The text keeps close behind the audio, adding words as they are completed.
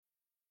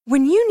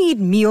When you need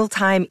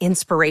mealtime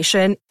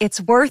inspiration,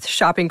 it's worth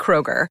shopping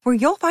Kroger, where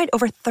you'll find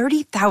over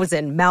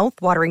 30,000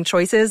 mouth-watering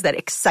choices that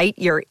excite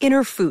your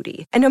inner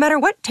foodie. And no matter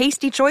what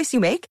tasty choice you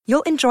make,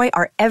 you'll enjoy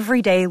our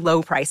everyday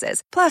low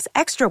prices, plus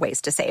extra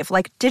ways to save,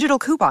 like digital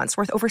coupons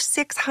worth over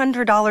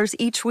 $600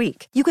 each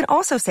week. You can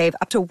also save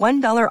up to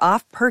 $1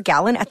 off per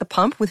gallon at the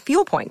pump with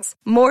fuel points.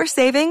 More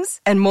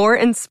savings and more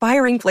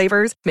inspiring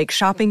flavors make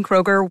shopping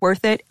Kroger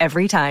worth it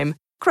every time.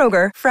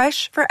 Kroger,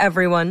 fresh for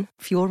everyone.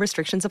 Fuel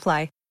restrictions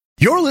apply.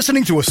 You're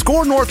listening to a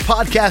Score North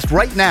podcast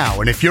right now,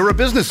 and if you're a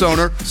business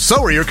owner, so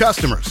are your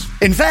customers.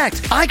 In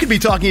fact, I could be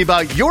talking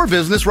about your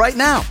business right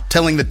now,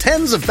 telling the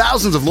tens of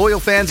thousands of loyal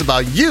fans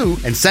about you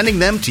and sending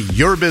them to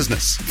your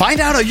business. Find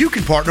out how you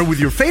can partner with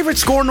your favorite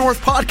Score North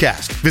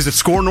podcast. Visit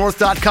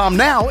scorenorth.com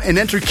now and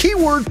enter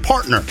keyword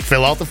partner.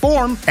 Fill out the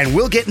form, and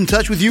we'll get in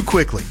touch with you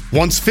quickly.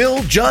 Once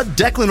Phil, Judd,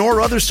 Declan, or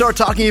others start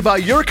talking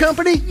about your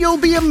company, you'll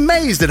be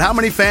amazed at how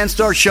many fans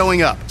start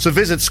showing up. So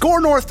visit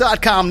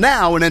scorenorth.com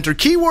now and enter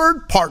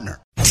keyword partner.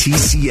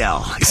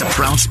 TCL is a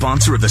proud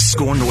sponsor of the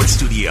Score North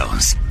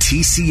Studios.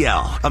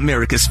 TCL,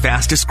 America's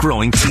fastest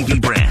growing TV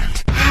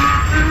brand.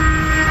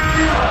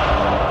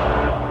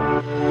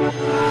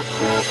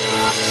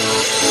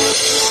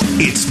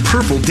 It's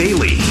Purple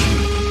Daily.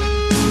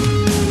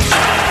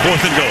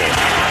 4th and goal.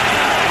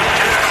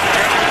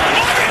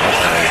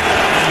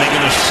 And they're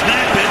going to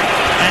snap it,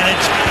 and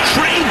it's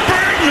Trey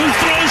Burton who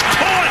throws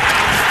caught.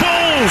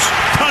 Foles,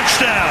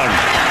 touchdown.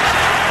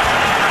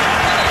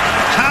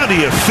 How do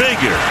you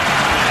figure?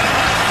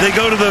 They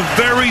go to the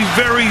very,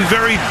 very,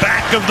 very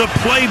back of the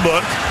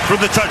playbook for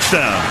the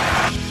touchdown.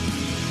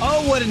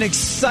 Oh, what an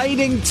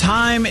exciting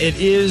time it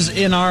is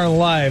in our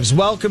lives.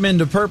 Welcome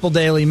into Purple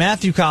Daily.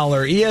 Matthew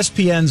Collar,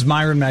 ESPN's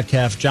Myron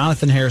Metcalf,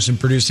 Jonathan Harrison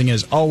producing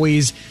as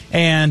always.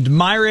 And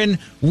Myron,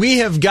 we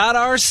have got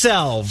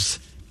ourselves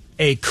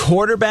a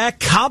quarterback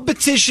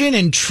competition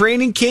in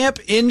training camp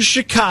in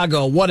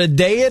Chicago. What a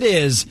day it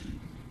is.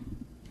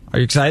 Are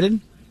you excited?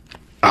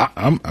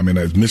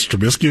 Is Mitch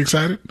Trubisky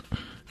excited?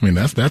 I mean,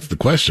 that's the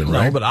question,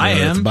 right? No, but I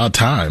am. It's about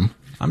time.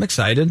 I'm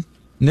excited.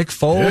 Nick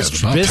Foles,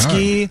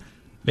 Trubisky.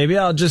 Maybe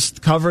I'll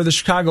just cover the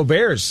Chicago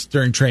Bears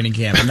during training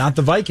camp and not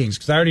the Vikings,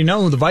 because I already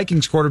know who the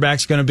Vikings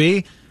quarterback's going to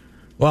be.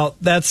 Well,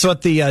 that's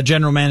what the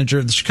general manager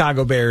of the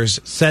Chicago Bears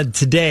said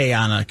today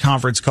on a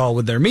conference call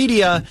with their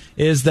media,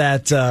 is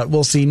that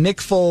we'll see Nick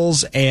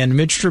Foles and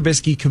Mitch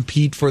Trubisky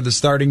compete for the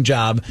starting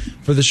job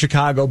for the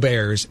Chicago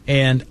Bears.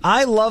 And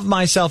I love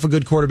myself a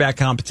good quarterback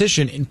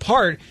competition, in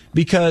part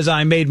because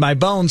I made my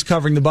bones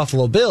covering the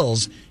Buffalo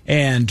Bills.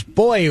 And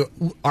boy,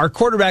 our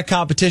quarterback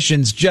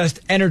competition's just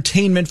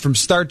entertainment from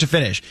start to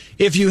finish.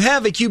 If you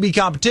have a QB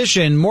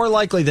competition, more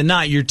likely than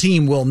not, your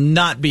team will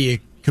not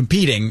be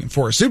competing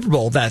for a Super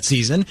Bowl that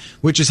season,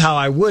 which is how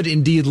I would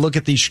indeed look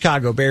at the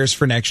Chicago Bears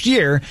for next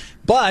year.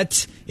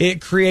 But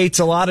it creates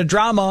a lot of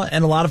drama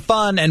and a lot of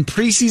fun and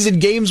preseason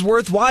games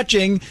worth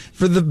watching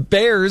for the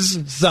Bears.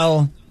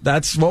 So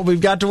that's what we've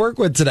got to work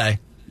with today.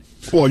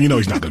 Well, he's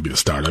not going to be the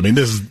starter. I mean,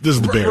 this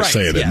is the Bears right,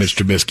 saying that Mitch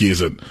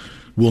Trubisky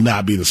will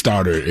not be the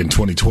starter in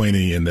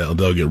 2020, and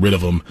they'll get rid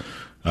of him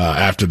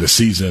after the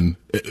season.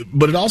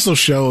 But it also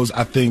shows,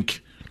 I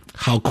think,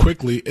 how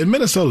quickly, and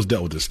Minnesota's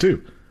dealt with this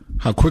too,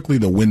 how quickly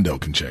the window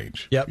can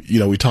change. Yep.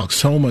 We talk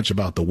so much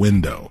about the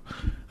window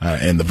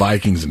and the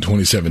Vikings in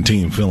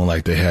 2017 feeling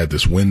like they had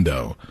this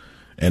window,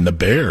 and the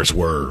Bears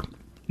were,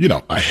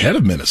 ahead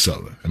of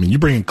Minnesota. I mean, you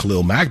bring in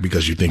Khalil Mack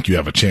because you think you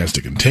have a chance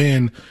to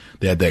contend.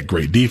 They had that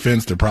great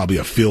defense. They're probably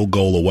a field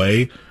goal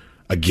away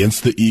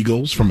against the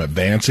Eagles from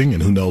advancing,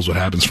 and who knows what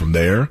happens from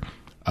there.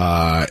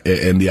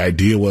 And the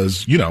idea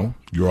was,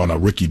 you're on a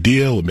rookie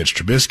deal with Mitch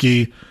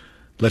Trubisky.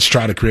 Let's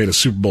try to create a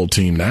Super Bowl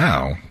team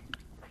now.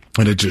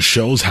 And it just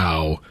shows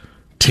how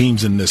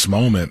teams in this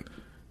moment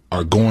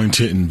are going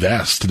to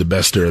invest to the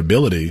best of their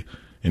ability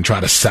and try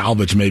to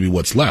salvage maybe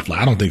what's left. Like,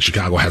 I don't think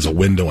Chicago has a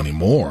window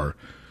anymore,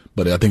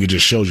 but I think it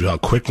just shows you how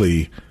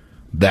quickly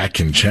that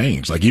can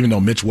change. Like, even though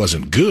Mitch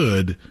wasn't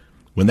good,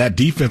 when that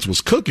defense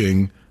was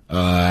cooking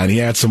and he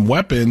had some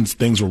weapons,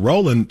 things were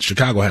rolling,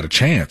 Chicago had a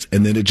chance,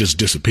 and then it just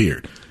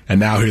disappeared. And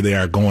now here they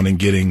are going and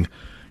getting,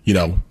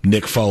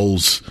 Nick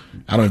Foles.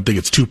 I don't think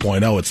it's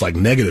 2.0. It's like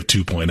negative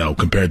 2.0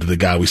 compared to the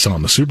guy we saw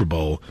in the Super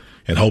Bowl,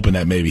 and hoping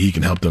that maybe he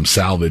can help them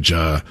salvage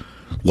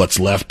what's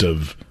left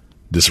of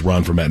this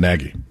run for Matt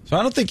Nagy. So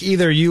I don't think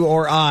either you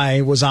or I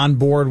was on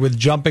board with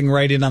jumping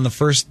right in on the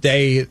first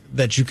day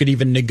that you could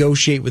even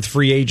negotiate with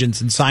free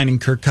agents and signing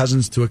Kirk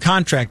Cousins to a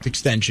contract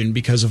extension,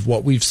 because of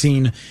what we've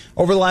seen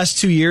over the last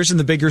 2 years in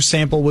the bigger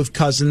sample with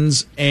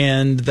Cousins,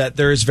 and that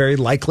there is very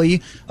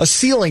likely a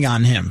ceiling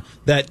on him.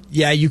 That,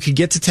 yeah, you could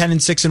get to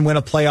 10-6 and win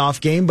a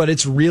playoff game, but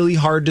it's really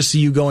hard to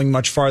see you going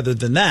much farther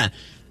than that.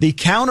 The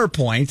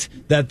counterpoint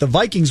that the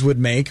Vikings would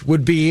make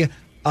would be,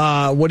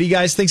 what do you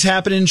guys think's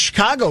happening in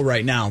Chicago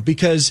right now?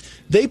 Because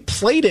they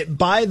played it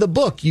by the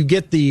book. You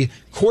get the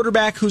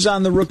quarterback who's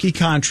on the rookie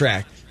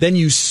contract. Then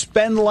you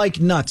spend like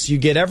nuts. You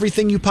get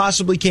everything you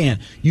possibly can.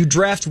 You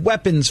draft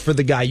weapons for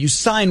the guy. You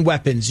sign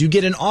weapons. You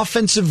get an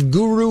offensive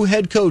guru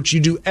head coach. You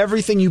do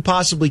everything you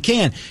possibly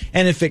can.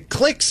 And if it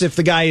clicks, if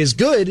the guy is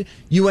good,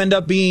 you end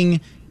up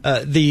being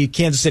the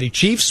Kansas City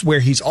Chiefs, where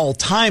he's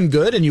all-time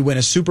good and you win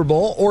a Super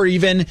Bowl, or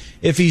even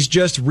if he's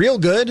just real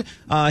good,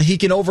 he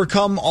can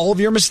overcome all of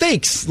your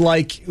mistakes,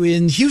 like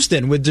in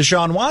Houston with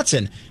Deshaun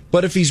Watson.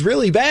 But if he's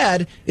really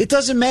bad, it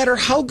doesn't matter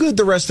how good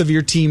the rest of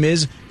your team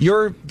is.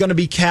 You're going to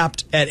be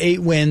capped at 8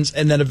 wins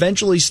and then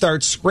eventually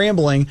start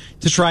scrambling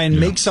to try and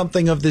make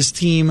something of this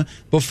team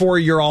before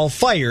you're all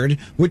fired,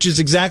 which is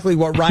exactly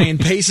what Ryan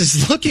Pace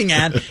is looking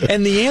at.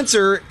 And the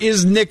answer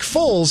is Nick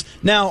Foles.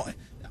 Now,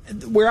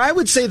 where I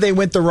would say they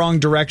went the wrong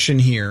direction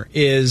here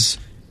is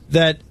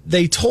that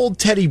they told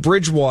Teddy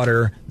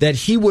Bridgewater that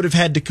he would have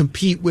had to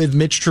compete with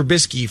Mitch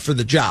Trubisky for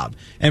the job.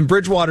 And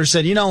Bridgewater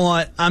said, you know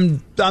what,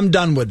 I'm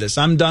done with this.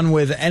 I'm done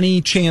with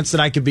any chance that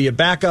I could be a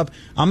backup.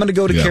 I'm going to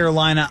go to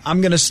Carolina.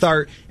 I'm going to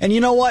start. And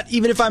you know what,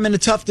 even if I'm in a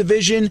tough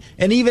division,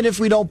 and even if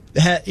we don't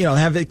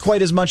have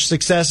quite as much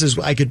success as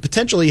I could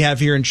potentially have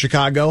here in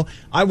Chicago,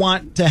 I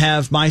want to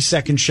have my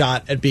second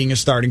shot at being a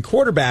starting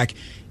quarterback.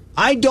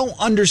 I don't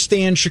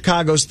understand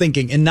Chicago's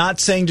thinking and not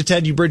saying to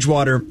Teddy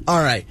Bridgewater,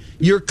 all right,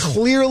 you're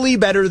clearly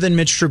better than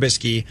Mitch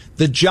Trubisky.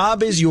 The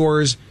job is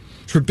yours.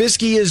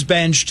 Trubisky is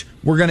benched.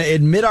 We're going to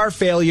admit our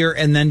failure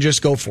and then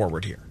just go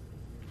forward here.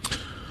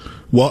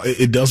 Well,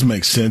 it does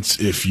make sense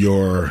if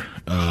your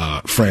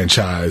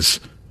franchise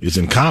is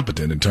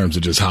incompetent in terms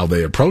of just how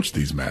they approach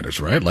these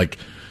matters, right? Like,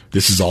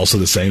 this is also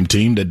the same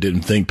team that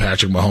didn't think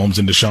Patrick Mahomes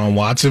and Deshaun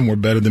Watson were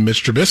better than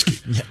Mitch Trubisky.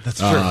 Yeah, that's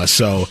true.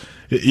 So,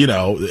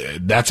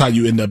 that's how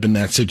you end up in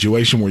that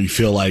situation where you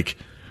feel like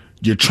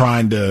you're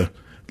trying to,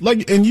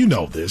 and you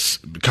know this,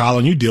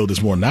 Colin, you deal with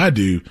this more than I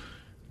do.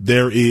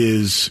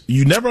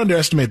 You never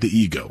underestimate the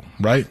ego,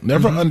 right?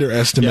 Never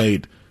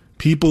underestimate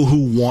people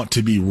who want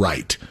to be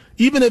right.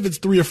 Even if it's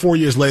 3 or 4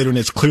 years later and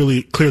it's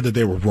clear that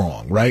they were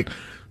wrong, right?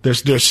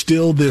 There's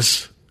still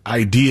this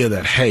idea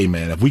that, hey,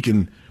 man, if we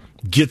can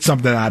get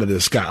something out of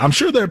this guy. I'm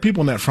sure there are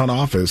people in that front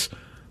office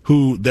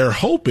who their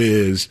hope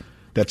is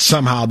that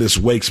somehow this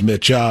wakes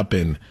Mitch up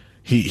and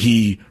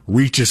he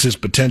reaches his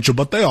potential.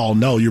 But they all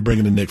know you're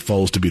bringing in Nick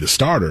Foles to be the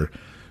starter.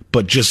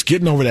 But just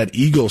getting over that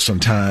ego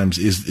sometimes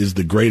is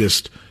the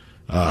greatest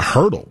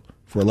hurdle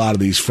for a lot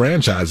of these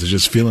franchises,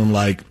 just feeling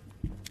like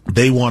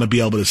they want to be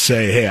able to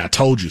say, hey, I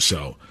told you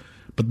so.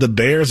 But the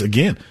Bears,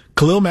 again,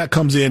 Khalil Mack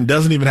comes in,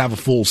 doesn't even have a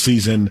full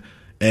season,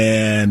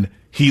 and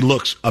he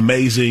looks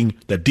amazing.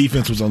 That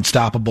defense was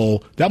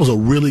unstoppable. That was a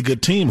really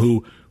good team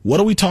who, what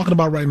are we talking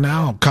about right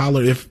now,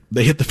 Kyler, if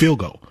they hit the field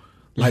goal?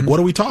 Like, what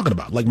are we talking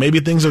about? Like,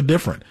 maybe things are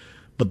different.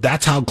 But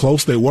that's how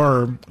close they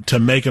were to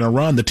making a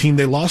run. The team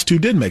they lost to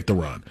did make the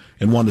run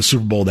and won the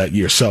Super Bowl that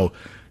year. So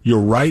you're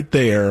right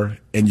there,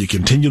 and you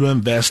continue to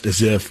invest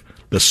as if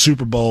the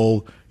Super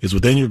Bowl is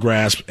within your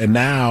grasp. And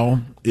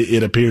now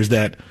it appears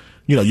that,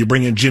 you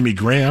bring in Jimmy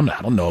Graham.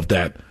 I don't know if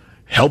that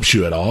helps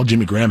you at all.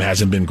 Jimmy Graham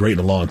hasn't been great in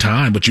a long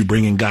time, but you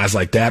bring in guys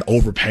like that,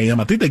 overpay him.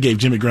 I think they gave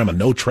Jimmy Graham a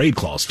no-trade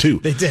clause, too.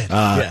 They did,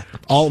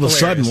 All of a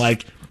sudden,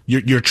 like,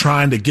 you're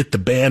trying to get the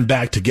band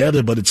back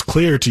together, but it's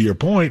clear, to your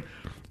point,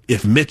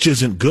 if Mitch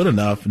isn't good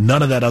enough,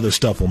 none of that other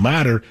stuff will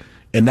matter.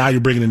 And now you're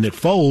bringing in Nick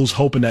Foles,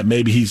 hoping that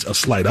maybe he's a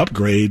slight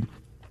upgrade.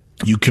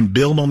 You can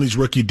build on these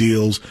rookie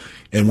deals,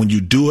 and when you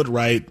do it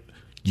right,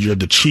 you're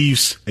the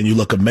Chiefs, and you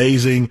look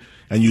amazing,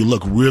 and you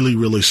look really,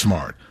 really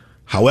smart.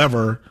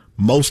 However,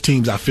 most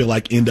teams, I feel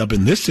like, end up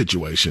in this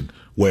situation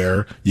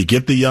where you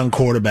get the young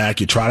quarterback,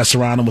 you try to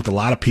surround him with a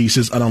lot of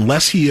pieces, and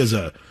unless he is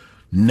a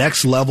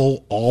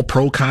next-level,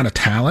 all-pro kind of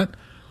talent,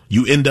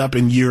 you end up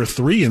in year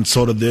 3 in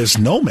sort of this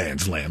no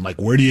man's land.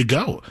 Like, where do you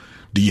go?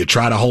 Do you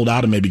try to hold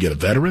out and maybe get a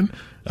veteran?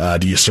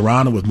 Do you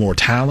surround him with more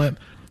talent?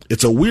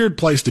 It's a weird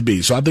place to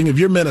be. So I think if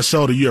you're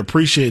Minnesota, you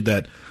appreciate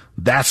that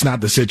that's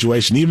not the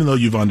situation, even though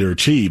you've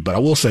underachieved. But I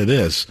will say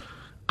this.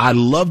 I'd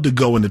love to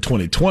go into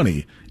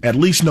 2020 at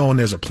least knowing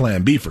there's a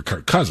plan B for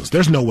Kirk Cousins.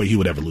 There's no way he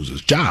would ever lose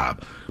his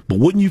job. But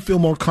wouldn't you feel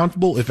more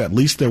comfortable if at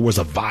least there was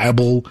a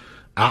viable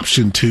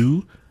option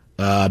 2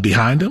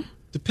 behind him?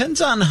 Depends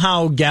on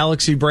how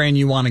Galaxy Brain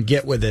you want to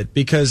get with it,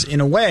 because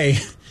in a way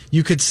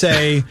you could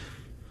say,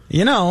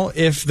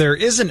 if there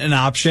isn't an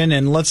option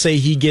and let's say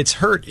he gets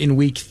hurt in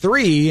week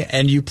 3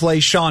 and you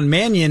play Sean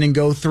Mannion and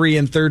go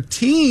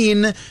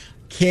 3-13,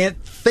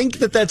 can't think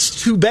that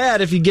that's too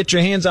bad if you get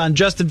your hands on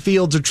Justin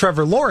Fields or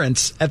Trevor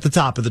Lawrence at the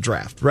top of the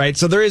draft, right?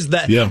 So there is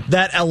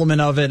that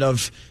element of it,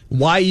 of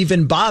why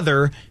even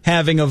bother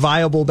having a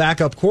viable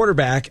backup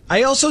quarterback.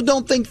 I also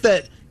don't think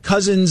that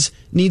Cousins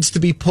needs to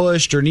be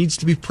pushed or needs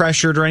to be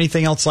pressured or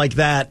anything else like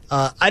that.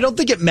 I don't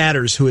think it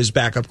matters who his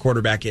backup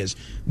quarterback is.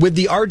 With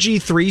the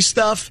RG3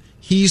 stuff,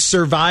 he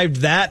survived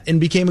that and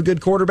became a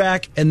good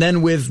quarterback. And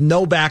then with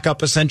no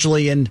backup,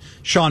 essentially, and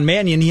Sean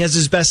Mannion, he has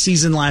his best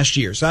season last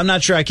year. So I'm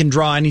not sure I can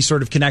draw any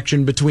sort of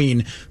connection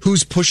between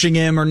who's pushing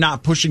him or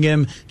not pushing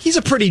him. He's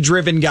a pretty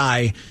driven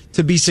guy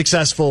to be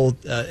successful,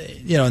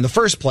 in the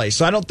first place.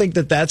 So I don't think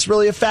that that's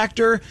really a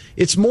factor.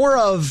 It's more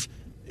of,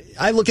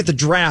 I look at the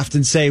draft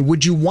and say,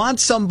 would you want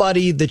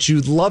somebody that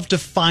you'd love to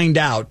find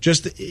out,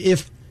 just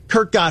if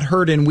Kirk got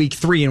hurt in week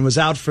 3 and was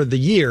out for the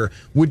year,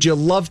 would you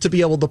love to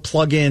be able to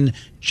plug in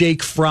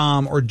Jake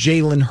Fromm or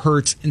Jalen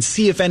Hurts and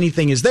see if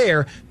anything is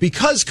there?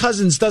 Because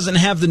Cousins doesn't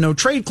have the no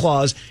trade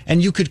clause,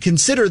 and you could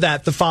consider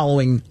that the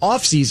following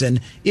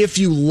offseason if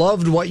you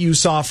loved what you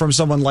saw from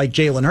someone like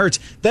Jalen Hurts.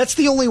 That's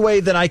the only way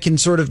that I can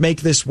sort of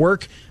make this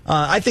work.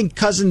 I think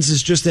Cousins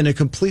is just in a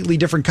completely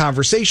different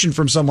conversation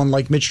from someone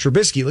like Mitch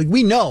Trubisky. Like,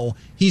 we know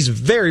he's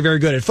very, very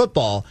good at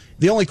football.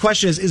 The only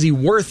question is he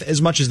worth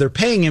as much as they're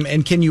paying him,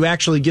 and can you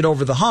actually get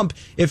over the hump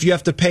if you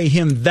have to pay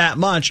him that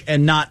much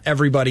and not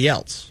everybody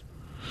else?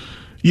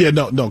 Yeah,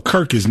 no,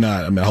 Kirk is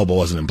not. I mean, I hope I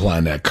wasn't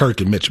implying that. Kirk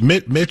and Mitch.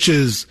 Mitch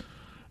is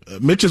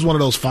one of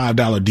those $5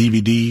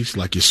 DVDs.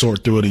 Like, you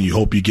sort through it and you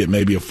hope you get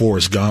maybe a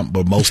Forrest Gump,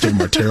 but most of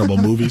them are terrible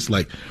movies.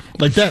 Like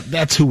that.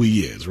 That's who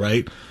he is,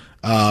 right?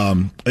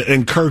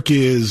 And Kirk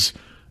is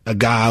a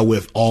guy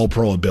with all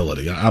pro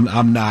ability.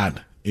 I'm not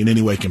in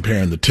any way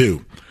comparing the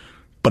two,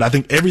 but I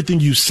think everything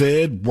you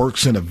said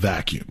works in a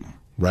vacuum,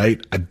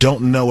 right? I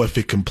don't know if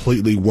it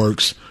completely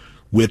works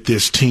with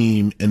this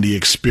team and the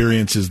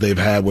experiences they've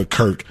had with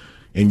Kirk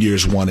in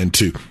years 1 and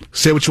 2.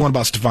 Say what you want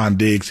about Stephon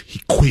Diggs.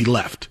 He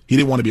left. He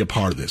didn't want to be a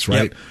part of this,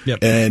 right? Yep.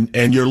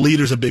 And your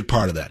leader's a big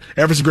part of that.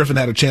 Everson Griffin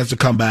had a chance to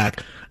come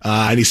back,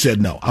 and he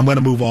said, no, I'm going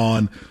to move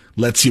on.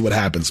 Let's see what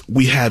happens.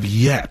 We have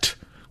yet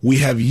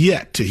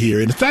to hear,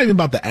 and it's not even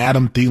about the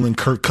Adam Thielen,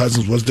 Kirk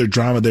Cousins, was there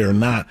drama there or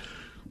not.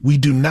 We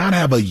do not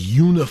have a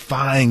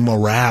unifying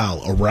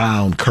morale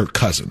around Kirk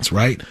Cousins,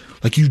 right?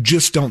 Like, you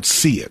just don't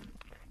see it.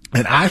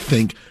 And I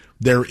think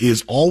there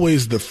is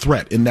always the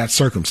threat in that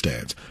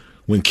circumstance.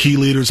 When key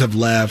leaders have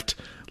left,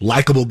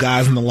 likable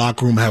guys in the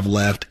locker room have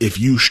left, if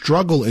you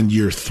struggle in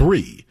year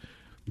 3,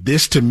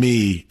 this to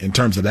me, in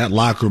terms of that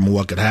locker room and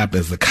what could happen,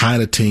 is the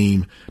kind of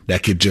team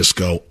that could just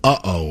go,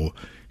 uh-oh,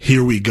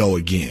 here we go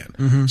again.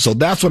 Mm-hmm. So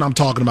that's what I'm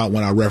talking about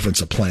when I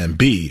reference a plan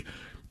B.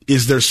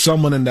 Is there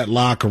someone in that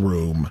locker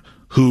room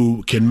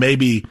who can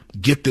maybe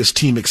get this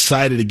team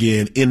excited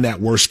again in that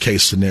worst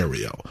case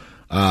scenario?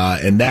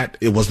 And that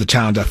it was the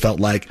challenge I felt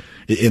like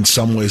in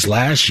some ways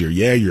last year.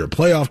 Yeah, you're a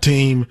playoff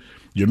team.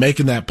 You're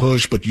making that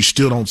push, but you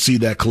still don't see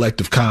that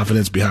collective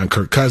confidence behind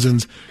Kirk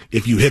Cousins.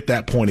 If you hit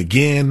that point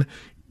again,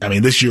 I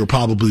mean, this year will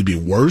probably be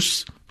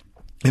worse.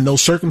 In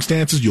those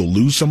circumstances, you'll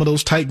lose some of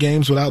those tight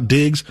games without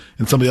Diggs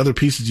and some of the other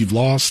pieces you've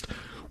lost.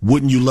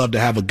 Wouldn't you love to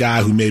have a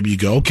guy who maybe you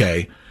go,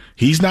 okay,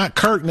 he's not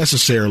Kirk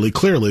necessarily,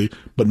 clearly,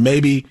 but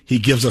maybe he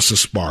gives us a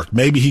spark.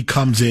 Maybe he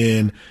comes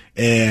in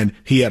and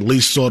he at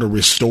least sort of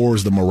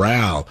restores the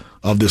morale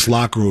of this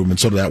locker room in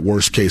sort of that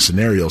worst case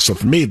scenario. So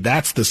for me,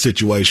 that's the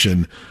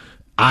situation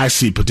I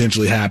see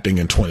potentially happening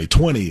in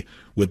 2020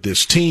 with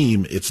this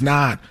team. It's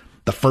not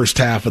the first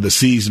half of the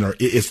season, or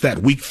it's that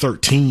week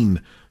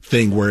 13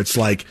 thing where it's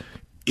like,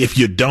 if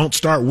you don't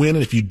start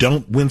winning, if you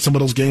don't win some of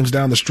those games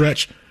down the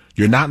stretch,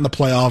 you're not in the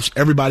playoffs,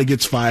 everybody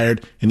gets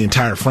fired, and the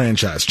entire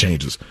franchise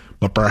changes.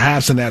 But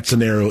perhaps in that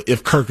scenario,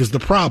 if Kirk is the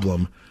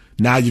problem,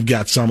 now you've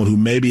got someone who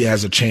maybe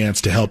has a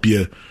chance to help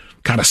you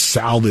kind of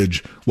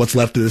salvage what's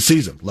left of the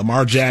season.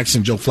 Lamar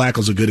Jackson, Joe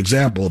Flacco's a good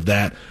example of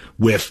that,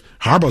 with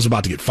Harbaugh's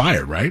about to get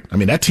fired, right? I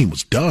mean, that team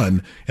was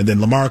done, and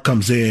then Lamar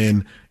comes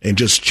in and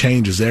just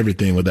changes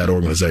everything with that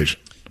organization.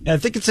 I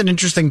think it's an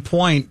interesting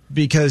point,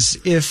 because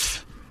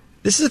if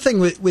this is the thing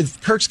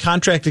with Kirk's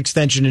contract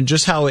extension and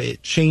just how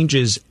it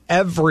changes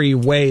every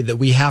way that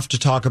we have to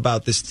talk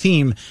about this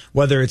team,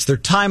 whether it's their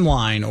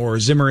timeline or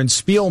Zimmer and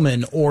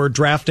Spielman or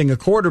drafting a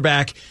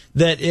quarterback,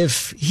 that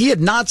if he had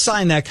not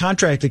signed that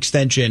contract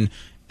extension,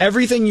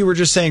 everything you were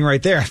just saying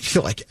right there, I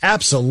feel like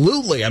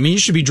absolutely. I mean, you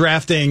should be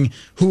drafting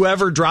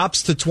whoever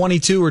drops to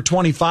 22 or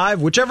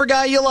 25, whichever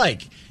guy you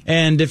like.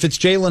 And if it's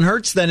Jalen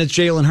Hurts, then it's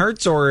Jalen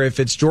Hurts. Or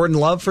if it's Jordan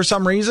Love for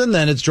some reason,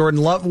 then it's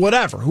Jordan Love.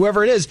 Whatever.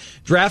 Whoever it is,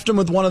 draft him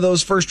with one of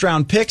those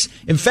first-round picks.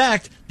 In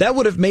fact, that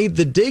would have made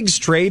the Diggs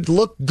trade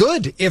look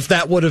good if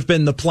that would have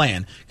been the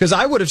plan. Because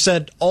I would have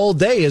said all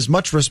day, as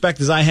much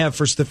respect as I have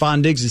for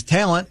Stephon Diggs'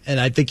 talent, and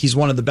I think he's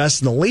one of the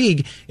best in the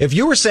league, if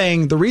you were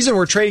saying the reason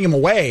we're trading him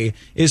away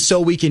is so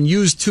we can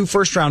use 2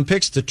 first-round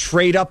picks to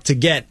trade up to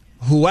get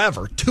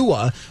whoever,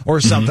 Tua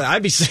or something,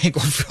 I'd be saying,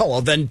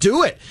 well, then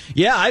do it.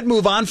 Yeah, I'd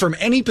move on from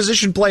any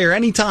position player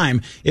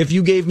anytime if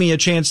you gave me a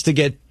chance to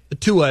get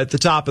Tua at the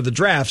top of the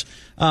draft.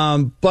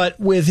 But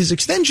with his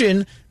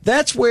extension,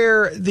 that's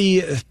where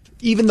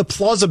even the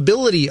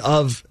plausibility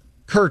of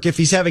Kirk, if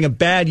he's having a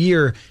bad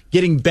year,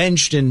 getting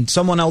benched and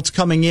someone else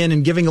coming in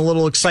and giving a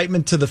little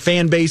excitement to the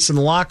fan base in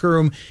the locker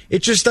room,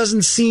 it just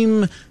doesn't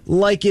seem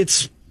like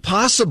it's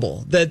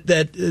possible that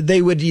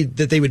they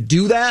would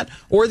do that,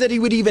 or that he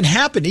would even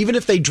happen. Even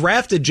if they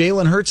drafted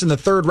Jalen Hurts in the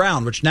 3rd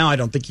round, which now I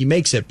don't think he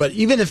makes it, but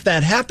even if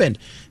that happened,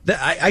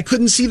 I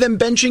couldn't see them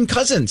benching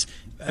Cousins.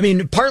 I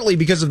mean, partly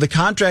because of the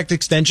contract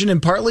extension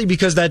and partly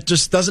because that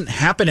just doesn't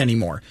happen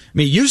anymore. I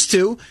mean, it used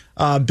to.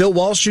 Bill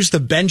Walsh used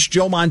to bench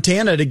Joe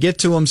Montana to get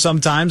to him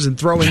sometimes and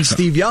throw in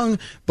Steve Young,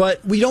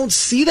 but we don't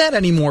see that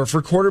anymore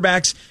for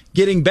quarterbacks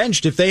getting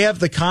benched. If they have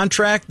the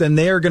contract, then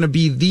they are going to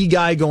be the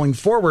guy going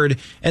forward.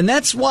 And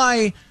that's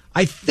why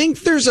I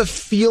think there's a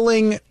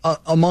feeling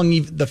among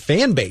the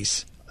fan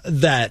base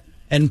that,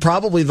 and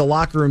probably the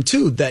locker room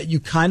too, that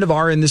you kind of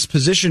are in this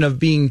position of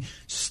being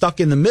stuck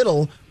in the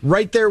middle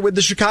right there with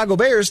the Chicago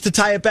Bears to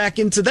tie it back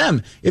into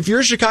them. If you're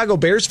a Chicago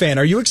Bears fan,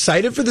 are you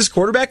excited for this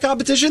quarterback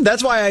competition?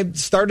 That's why I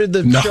started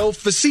the show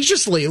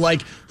facetiously.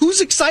 Like,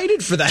 who's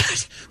excited for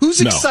that?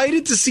 Who's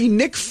excited to see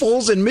Nick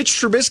Foles and Mitch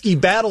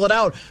Trubisky battle it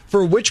out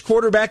for which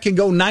quarterback can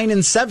go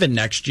 9-7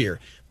 next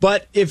year?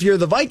 But if you're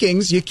the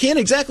Vikings, you can't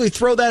exactly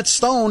throw that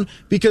stone,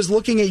 because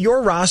looking at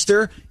your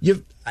roster,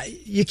 you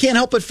can't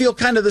help but feel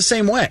kind of the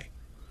same way.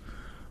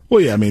 Well,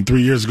 yeah, I mean,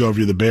 3 years ago, if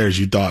you're the Bears,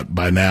 you thought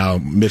by now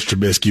Mitch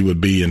Trubisky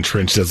would be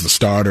entrenched as a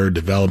starter,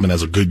 development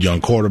as a good young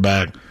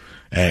quarterback,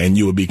 and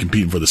you would be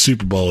competing for the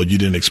Super Bowl. You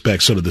didn't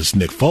expect sort of this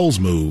Nick Foles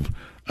move.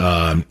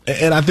 And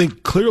I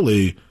think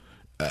clearly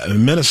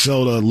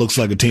Minnesota looks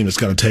like a team that's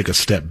going to take a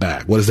step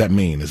back. What does that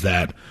mean? Is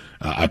that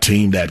a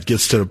team that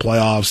gets to the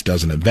playoffs,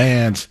 doesn't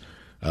advance,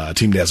 a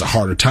team that has a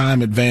harder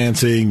time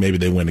advancing, maybe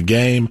they win a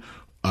game?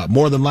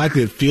 More than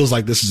likely, it feels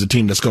like this is a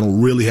team that's going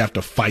to really have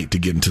to fight to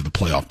get into the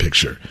playoff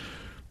picture.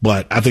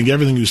 But I think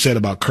everything you said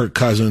about Kirk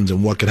Cousins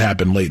and what could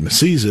happen late in the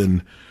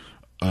season,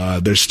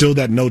 there's still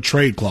that no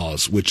trade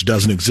clause, which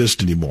doesn't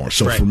exist anymore.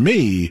 So for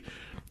me,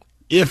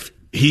 if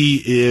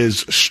he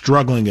is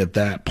struggling at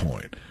that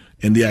point,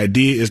 and the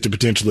idea is to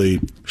potentially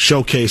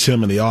showcase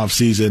him in the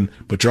offseason,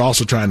 but you're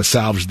also trying to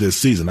salvage this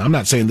season. I'm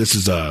not saying this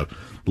is a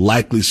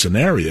likely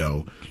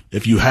scenario.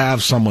 If you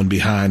have someone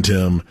behind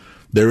him,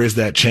 there is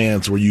that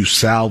chance where you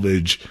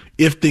salvage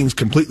if things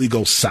completely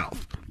go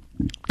south.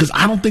 Because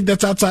I don't think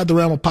that's outside the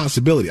realm of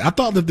possibility. I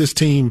thought that this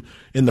team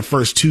in the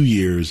first 2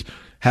 years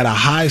had a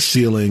high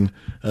ceiling,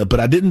 but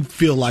I didn't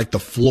feel like the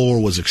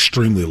floor was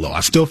extremely low.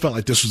 I still felt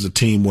like this was a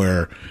team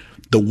where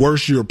the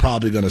worst you were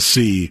probably going to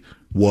see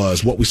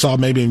was what we saw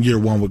maybe in year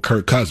one with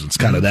Kirk Cousins,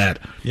 kind of that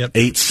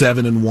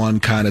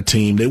 8-7-1 kind of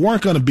team. They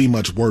weren't going to be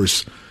much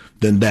worse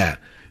than that.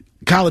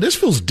 Kyler, this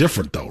feels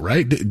different though,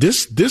 right?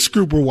 This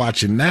group we're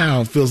watching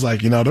now feels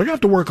like, they're going to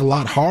have to work a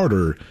lot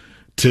harder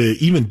to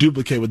even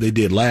duplicate what they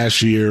did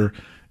last year,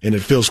 and it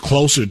feels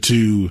closer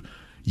to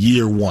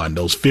year one.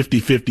 Those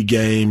 50-50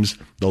 games,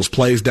 those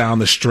plays down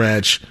the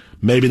stretch,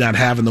 maybe not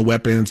having the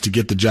weapons to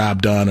get the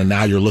job done, and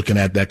now you're looking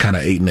at that kind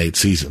of 8-8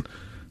 season.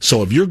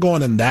 So if you're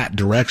going in that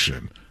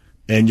direction,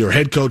 and your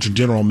head coach and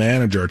general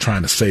manager are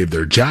trying to save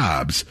their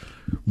jobs,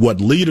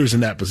 what leaders in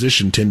that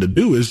position tend to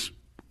do is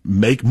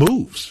make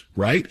moves,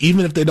 right?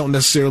 Even if they don't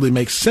necessarily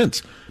make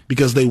sense,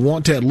 because they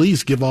want to at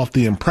least give off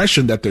the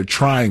impression that they're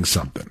trying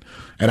something.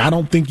 And I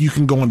don't think you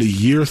can go into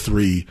year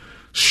 3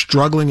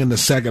 struggling in the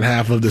second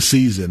half of the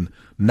season,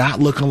 not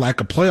looking like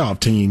a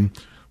playoff team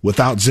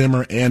without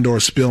Zimmer and or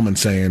Spielman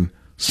saying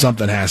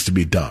something has to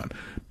be done.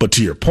 But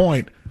to your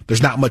point,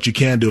 there's not much you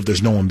can do if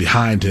there's no one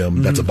behind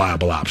him that's a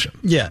viable option.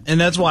 Yeah, and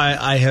that's why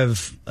I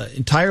have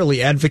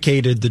entirely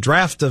advocated the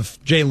draft of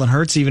Jalen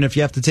Hurts, even if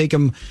you have to take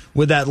him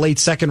with that late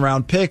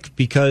second-round pick,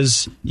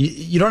 because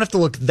you don't have to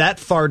look that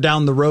far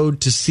down the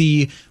road to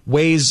see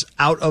ways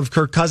out of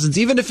Kirk Cousins,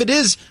 even if it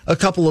is a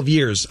couple of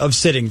years of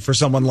sitting for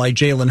someone like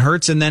Jalen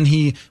Hurts, and then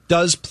he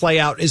does play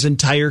out his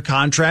entire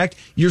contract.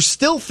 You're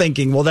still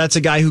thinking, well, that's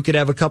a guy who could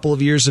have a couple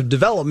of years of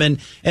development,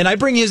 and I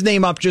bring his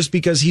name up just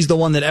because he's the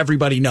one that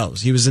everybody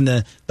knows. He was in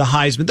the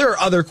Heisman. There are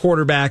other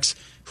quarterbacks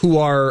who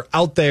are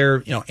out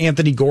there.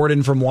 Anthony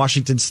Gordon from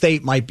Washington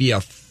State might be a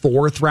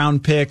 4th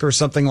round pick or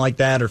something like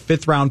that, or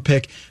 5th round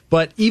pick.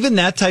 But even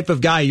that type of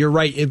guy, you're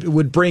right, it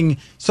would bring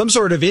some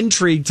sort of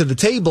intrigue to the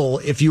table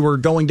if you were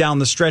going down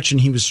the stretch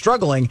and he was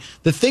struggling.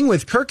 The thing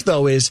with Kirk,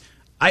 though, is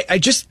I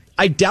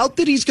doubt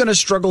that he's going to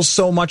struggle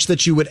so much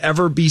that you would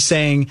ever be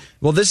saying,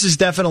 well, this is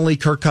definitely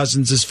Kirk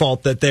Cousins'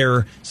 fault that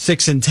they're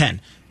 6-10.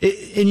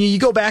 And you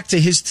go back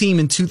to his team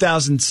in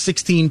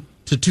 2016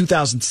 to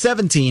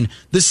 2017,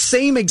 the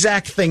same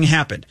exact thing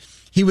happened.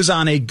 He was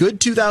on a good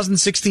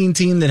 2016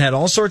 team that had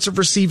all sorts of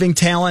receiving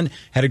talent,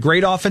 had a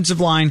great offensive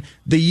line.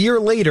 The year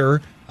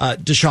later,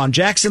 Deshaun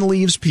Jackson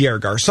leaves, Pierre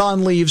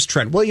Garçon leaves,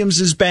 Trent Williams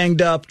is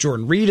banged up,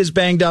 Jordan Reed is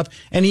banged up,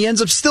 and he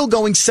ends up still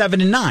going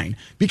 7-9,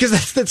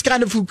 because that's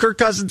kind of who Kirk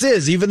Cousins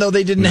is, even though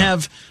they didn't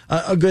have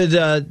a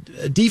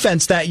good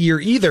defense that year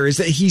either, is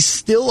that he's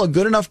still a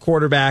good enough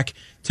quarterback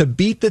to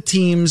beat the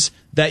teams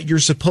that you're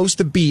supposed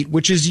to beat,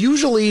 which is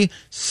usually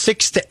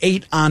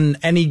 6-8 on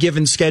any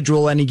given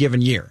schedule, any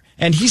given year.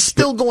 And he's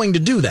still going to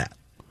do that.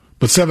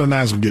 But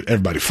 7-9 is going to get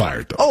everybody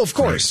fired, though. Oh, of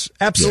course.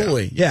 Right?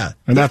 Absolutely. Yeah.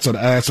 And that's what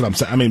I'm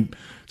saying. I mean,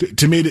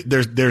 to me,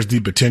 there's the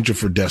potential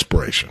for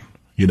desperation.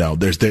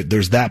 There's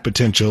that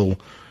potential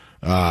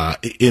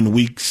in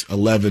weeks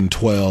 11,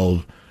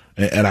 12.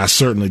 And I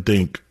certainly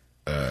think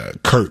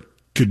Kurt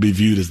could be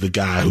viewed as the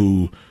guy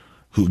who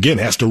again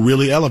has to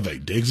really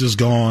elevate. Diggs is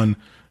gone.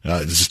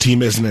 His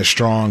team isn't as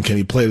strong. Can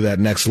he play to that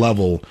next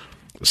level?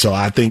 So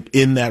I think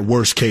in that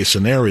worst case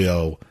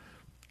scenario,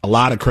 a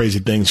lot of crazy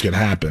things can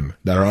happen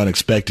that are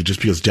unexpected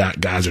just because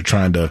guys are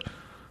trying to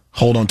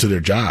hold on to their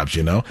jobs,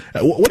 you know?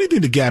 What do you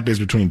think the gap is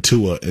between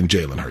Tua and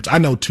Jalen Hurts? I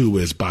know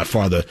Tua is by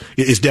far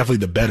is definitely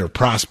the better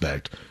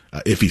prospect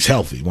if he's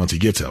healthy, once he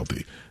gets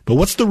healthy. But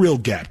what's the real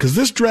gap? Because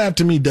this draft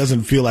to me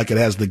doesn't feel like it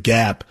has the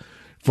gap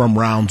from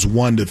rounds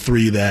 1 to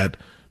 3 that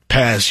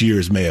past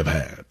years may have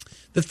had.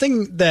 The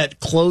thing that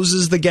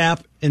closes the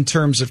gap in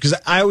terms of, because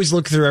I always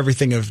look through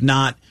everything of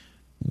not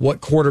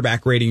what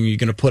quarterback rating are you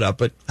going to put up,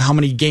 but how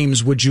many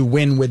games would you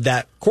win with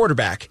that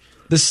quarterback?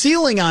 The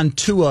ceiling on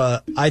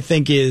Tua, I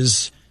think,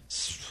 is,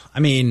 I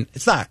mean,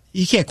 it's not,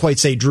 you can't quite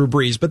say Drew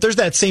Brees, but there's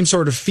that same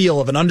sort of feel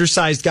of an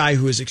undersized guy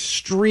who is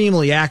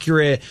extremely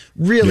accurate,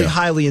 really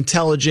highly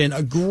intelligent,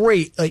 a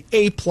great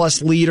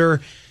A-plus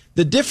leader.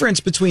 The difference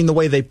between the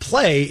way they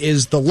play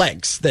is the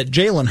legs, that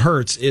Jalen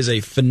Hurts is a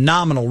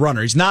phenomenal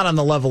runner. He's not on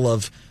the level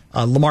of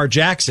Lamar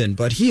Jackson,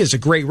 but he is a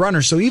great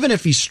runner. So even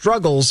if he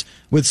struggles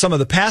with some of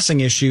the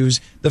passing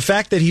issues, the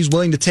fact that he's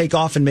willing to take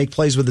off and make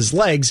plays with his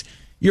legs,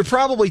 you're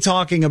probably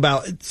talking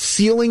about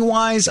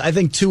ceiling-wise. I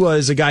think Tua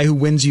is a guy who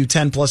wins you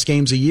 10-plus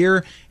games a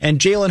year, and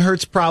Jalen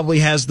Hurts probably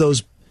has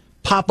those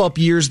pop-up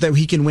years that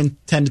he can win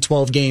 10 to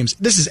 12 games.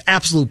 This is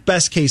absolute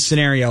best-case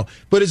scenario,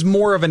 but is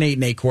more of an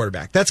 8-8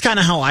 quarterback. That's kind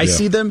of how I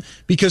see them,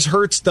 because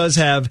Hurts does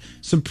have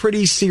some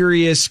pretty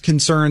serious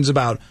concerns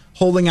about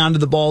holding onto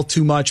the ball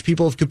too much.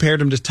 People have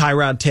compared him to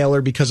Tyrod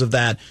Taylor because of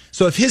that.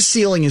 So if his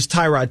ceiling is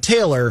Tyrod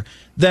Taylor,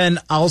 then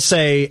I'll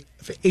say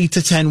 8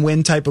 to 10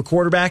 win type of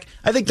quarterback.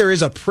 I think there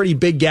is a pretty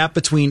big gap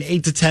between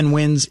 8 to 10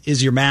 wins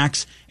is your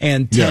max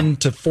and 10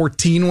 to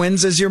 14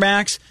 wins is your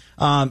max.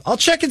 I'll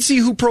check and see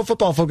who Pro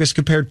Football Focus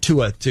compared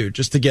Tua to,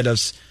 just to get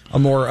us a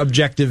more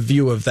objective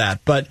view of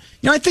that. But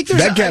I think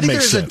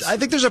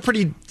there's a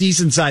pretty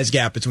decent sized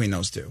gap between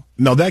those two.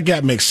 No, that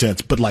gap makes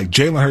sense. But like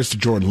Jalen Hurts to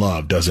Jordan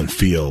Love doesn't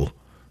feel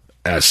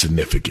as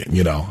significant.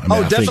 You know? I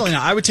mean, definitely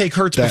not. I would take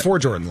Hurts before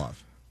Jordan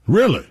Love.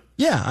 Really?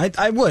 Yeah,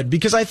 I would,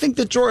 because I think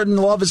that Jordan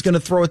Love is going to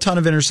throw a ton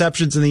of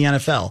interceptions in the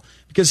NFL,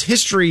 because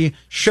history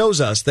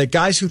shows us that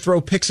guys who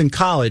throw picks in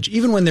college,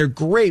 even when they're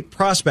great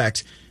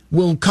prospects,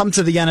 will come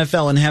to the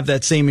NFL and have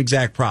that same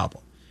exact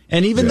problem.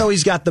 And even though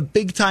he's got the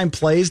big-time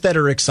plays that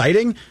are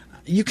exciting,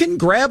 you can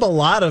grab a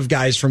lot of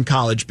guys from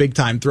college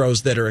big-time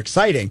throws that are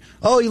exciting.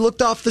 Oh, he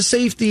looked off the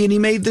safety and he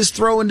made this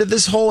throw into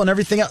this hole and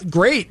everything else.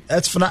 Great.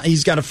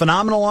 He's got a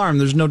phenomenal arm.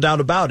 There's no doubt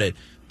about it.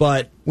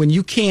 But when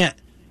you can't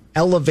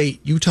elevate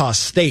Utah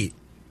State,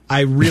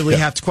 I really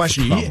have to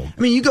question you.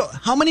 I mean,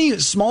 how many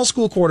small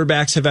school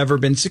quarterbacks have ever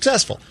been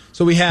successful?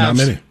 So we have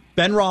not many.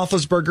 Ben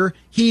Roethlisberger.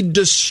 He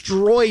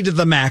destroyed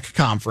the MAC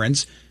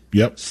conference.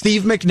 Yep.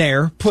 Steve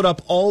McNair put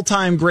up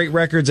all-time great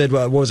records at,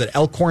 what was it,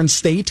 Elkhorn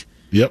State?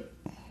 Yep.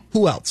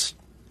 Who else?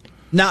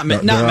 Not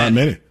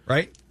many.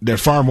 Right? There are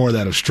far more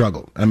that have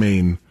struggled. I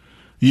mean,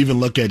 you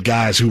even look at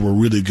guys who were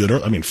really good.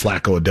 I mean,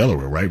 Flacco of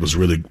Delaware, right, was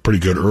really pretty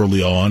good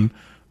early on.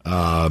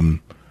 I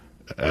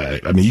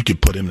mean, you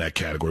could put him in that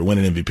category, win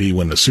an MVP,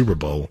 win the Super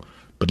Bowl.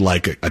 But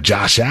like a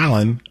Josh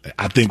Allen,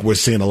 I think we're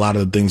seeing a lot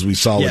of the things we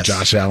saw with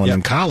Josh Allen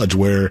in college,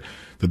 where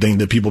the thing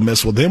that people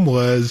missed with him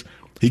was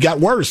he got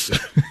worse.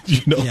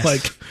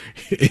 Like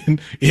in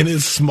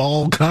his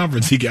small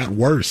conference, he got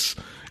worse.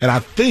 And I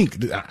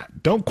think,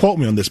 don't quote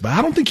me on this, but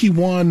I don't think he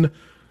won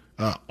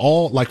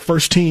all like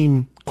first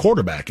team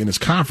quarterback in his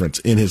conference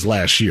in his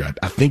last year.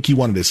 I think he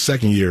won it his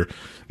second year,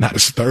 not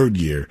his third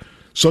year.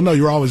 So no,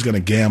 you're always going to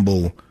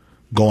gamble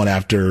going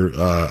after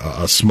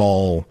a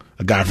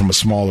guy from a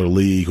smaller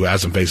league who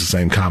hasn't faced the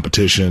same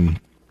competition.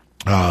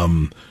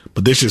 But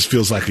this just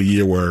feels like a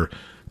year where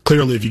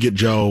clearly if you get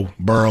Joe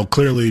Burrow,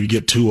 clearly if you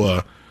get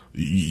Tua,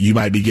 you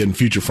might be getting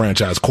future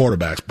franchise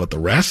quarterbacks. But the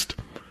rest,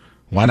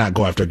 why not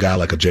go after a guy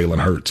like a Jalen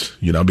Hurts?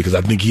 Because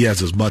I think he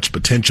has as much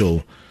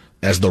potential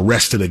as the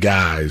rest of the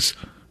guys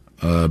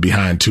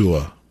behind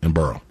Tua and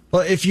Burrow.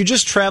 Well, if you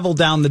just travel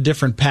down the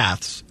different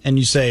paths and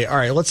you say, all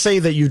right, let's say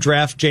that you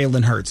draft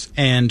Jalen Hurts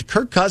and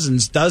Kirk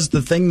Cousins does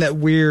the thing that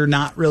we're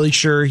not really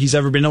sure he's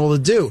ever been able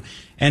to do.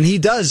 And he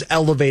does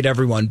elevate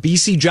everyone.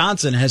 B.C.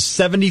 Johnson has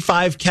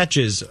 75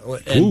 catches,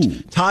 and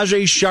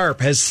Tajay Sharp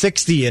has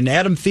 60, and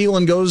Adam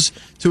Thielen goes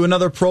to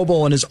another Pro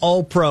Bowl and is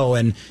All-Pro,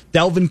 and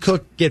Dalvin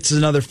Cook gets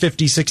another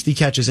 50, 60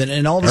 catches.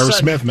 And all of a sudden... Irv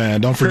Smith, man,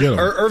 don't forget him.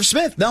 Irv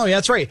Smith, no,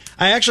 that's right.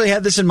 I actually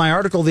had this in my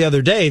article the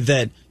other day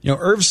that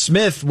Irv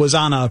Smith was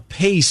on a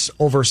pace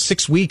over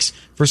 6 weeks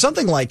for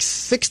something like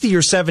 60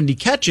 or 70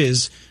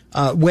 catches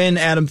when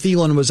Adam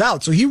Thielen was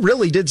out. So he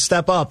really did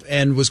step up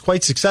and was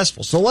quite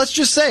successful. So let's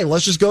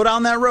just go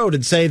down that road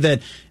and say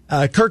that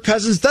Kirk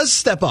Cousins does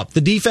step up.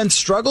 The defense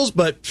struggles,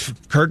 but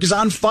Kirk is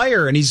on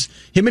fire, and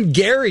him and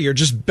Gary are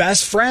just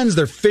best friends.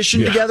 They're fishing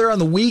together on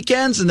the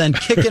weekends and then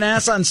kicking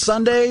ass on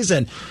Sundays,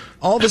 and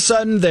all of a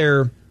sudden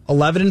they're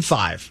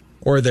 11-5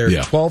 or they're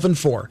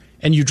 12-4,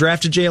 and you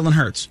drafted Jalen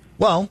Hurts.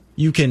 Well,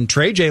 you can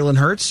trade Jalen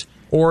Hurts,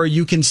 or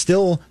you can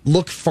still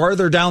look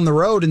farther down the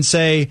road and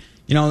say,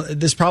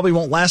 this probably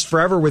won't last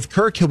forever with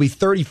Kirk. He'll be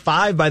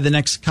 35 by the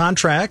next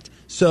contract,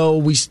 so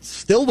we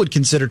still would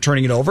consider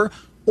turning it over.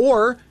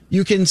 Or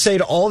you can say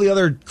to all the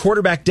other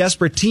quarterback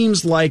desperate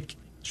teams, like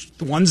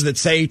the ones that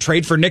say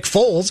trade for Nick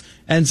Foles,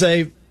 and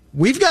say,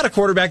 we've got a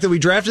quarterback that we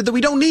drafted that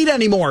we don't need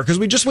anymore because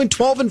we just went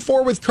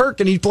 12-4 with Kirk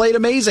and he played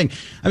amazing.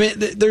 I mean,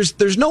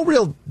 there's no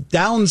real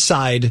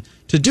downside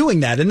to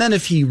doing that. And then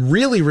if he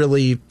really,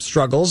 really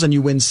struggles and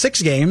you win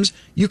 6 games,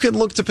 you can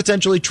look to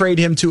potentially trade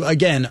him to,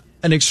 again,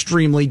 an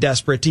extremely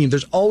desperate team.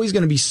 There's always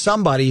going to be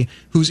somebody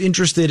who's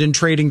interested in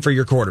trading for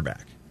your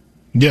quarterback.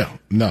 Yeah,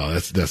 no,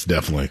 that's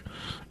definitely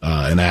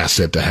an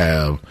asset to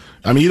have.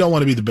 I mean, you don't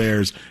want to be the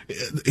Bears.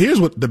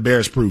 Here's what the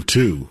Bears proved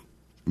too,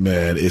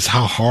 man, is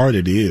how hard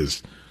it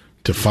is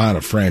to find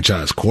a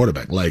franchise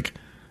quarterback. Like,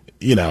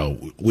 you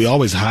know, we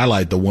always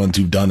highlight the ones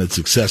who've done it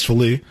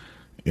successfully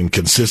and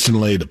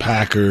consistently, the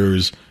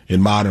Packers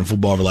in modern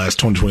football over the last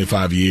 20,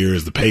 25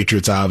 years, the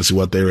Patriots, obviously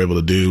what they were able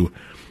to do.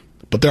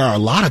 But there are a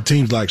lot of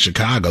teams like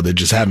Chicago that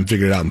just haven't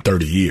figured it out in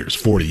 30 years,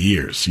 40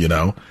 years, you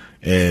know?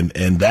 And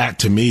that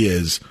to me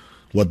is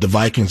what the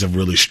Vikings have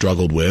really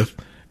struggled with.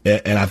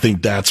 And I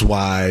think that's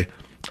why,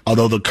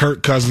 although the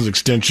Kirk Cousins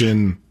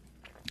extension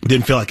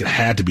didn't feel like it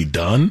had to be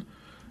done,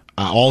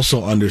 I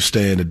also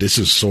understand that this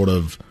is sort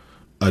of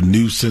a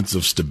new sense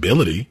of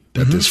stability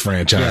that this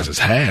franchise has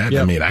had.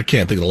 Yep. I mean, I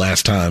can't think of the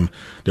last time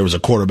there was a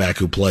quarterback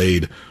who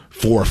played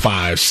 4,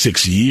 5,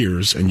 6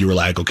 years and you were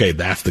like, okay,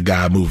 that's the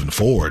guy moving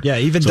forward. Yeah,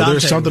 even so Dante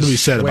there's something to be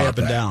said way about up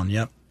and that. down.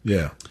 Yep.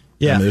 Yeah.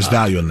 Yeah, and there's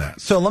value in that.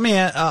 So let me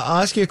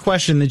I'll ask you a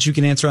question that you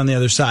can answer on the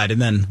other side,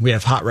 and then we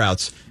have hot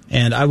routes.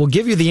 And I will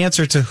give you the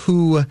answer to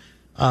who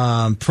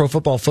Pro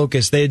Football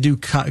Focus, they do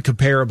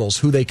comparables,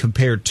 who they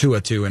compared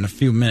Tua to in a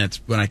few minutes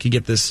when I can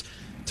get this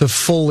to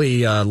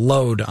fully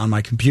load on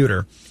my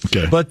computer.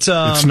 Okay. But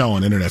it's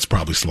snowing. Internet's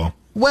probably slow.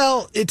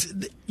 Well,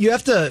 you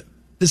have to.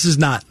 This is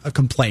not a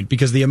complaint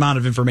because the amount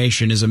of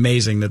information is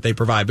amazing that they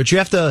provide, but you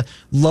have to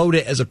load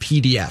it as a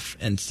PDF,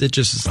 and it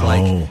just is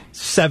like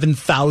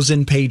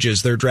 7,000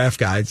 pages. Their draft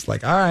guide's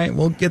like, all right,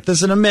 we'll get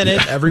this in a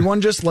minute.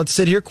 Everyone just let's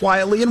sit here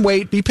quietly and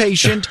wait. Be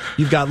patient.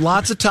 You've got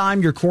lots of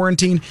time. You're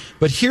quarantined.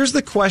 But here's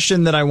the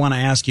question that I want to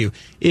ask you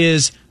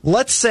is,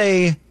 let's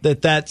say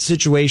that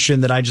situation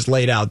that I just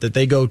laid out, that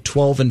they go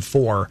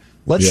 12-4.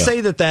 Let's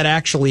say that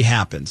actually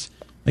happens.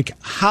 Like,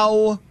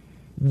 how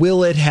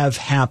will it have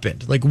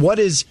happened? Like, what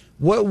is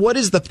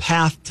the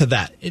path to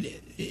that?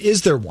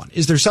 Is there one?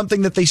 Is there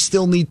something that they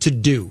still need to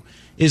do?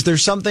 Is there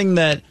something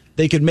that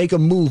they could make a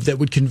move that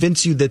would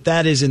convince you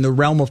that is in the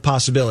realm of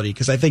possibility?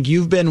 Because I think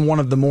you've been one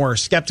of the more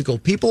skeptical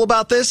people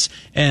about this,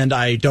 and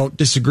I don't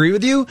disagree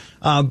with you.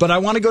 But I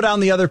want to go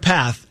down the other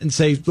path and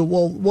say,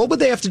 well, what would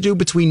they have to do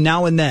between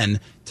now and then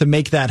to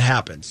make that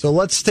happen? So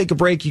let's take a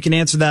break. You can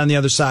answer that on the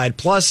other side.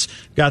 Plus,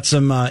 got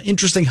some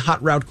interesting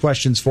hot route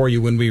questions for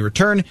you when we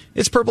return.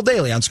 It's Purple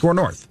Daily on Score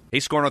North. Hey,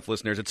 Score North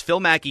listeners, it's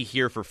Phil Mackey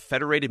here for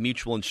Federated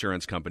Mutual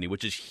Insurance Company,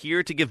 which is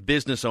here to give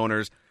business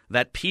owners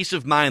that peace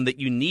of mind that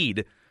you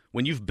need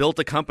when you've built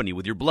a company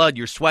with your blood,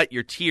 your sweat,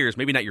 your tears,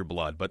 maybe not your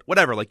blood, but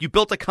whatever, like you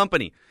built a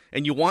company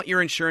and you want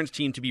your insurance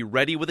team to be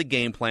ready with a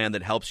game plan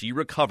that helps you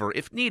recover,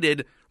 if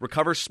needed,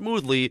 recover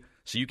smoothly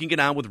so you can get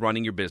on with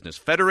running your business.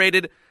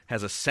 Federated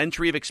has a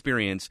century of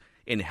experience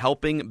in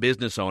helping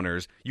business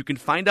owners. You can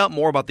find out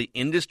more about the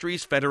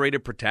industries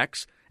Federated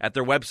protects at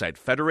their website,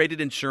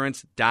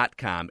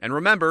 federatedinsurance.com. And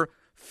remember,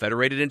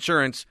 Federated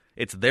Insurance,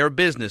 it's their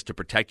business to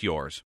protect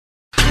yours.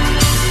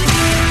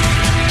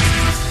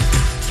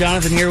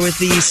 Jonathan here with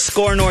the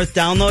Score North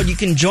download. You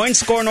can join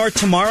Score North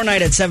tomorrow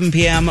night at 7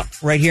 p.m.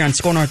 right here on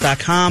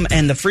scorenorth.com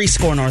and the free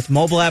Score North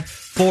mobile app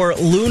for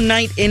Loon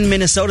Night in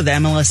Minnesota. The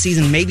MLS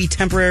season may be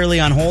temporarily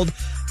on hold,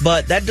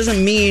 but that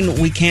doesn't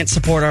mean we can't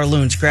support our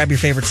Loons. Grab your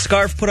favorite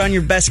scarf, put on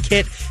your best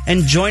kit,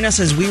 and join us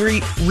as we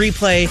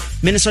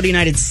replay Minnesota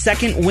United's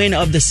second win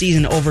of the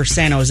season over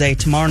San Jose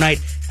tomorrow night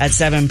at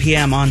 7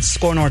 p.m. on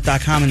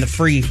scorenorth.com and the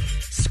free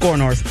Score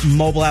North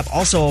mobile app.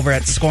 Also over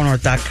at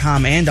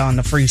scorenorth.com and on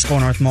the free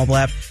Score North mobile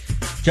app.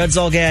 Judd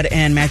Zulgad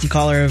and Matthew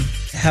Coller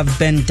have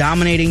been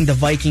dominating the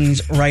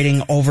Vikings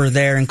writing over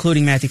there,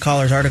 including Matthew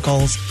Coller's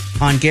articles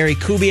on Gary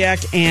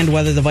Kubiak and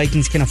whether the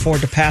Vikings can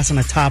afford to pass on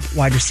a top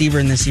wide receiver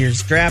in this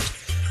year's draft.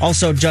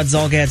 Also, Judd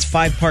Zulgad's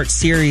 5-part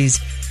series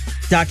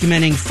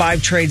documenting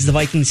 5 trades the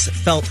Vikings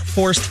felt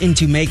forced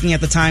into making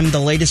at the time. The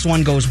latest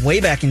one goes way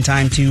back in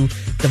time to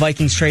the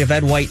Vikings trade of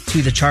Ed White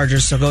to the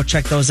Chargers, so go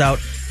check those out.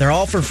 They're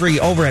all for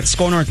free over at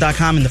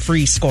scorenorth.com and the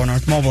free Score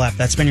North mobile app.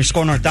 That's been your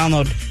Score North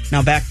download.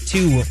 Now back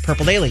to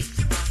Purple Daily.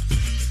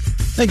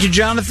 Thank you,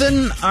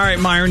 Jonathan. All right,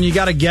 Myron, you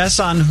got a guess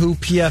on who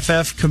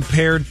PFF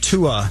compared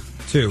Tua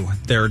to,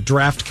 their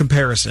draft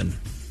comparison?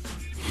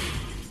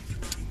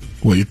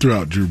 Well, you threw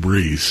out Drew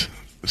Brees,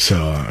 so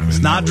I mean, it's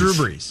not Drew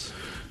Brees.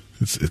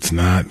 It's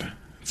not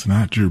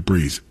Drew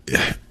Brees.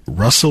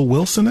 Russell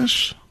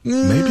Wilson-ish,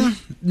 maybe.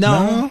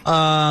 No.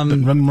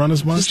 Didn't run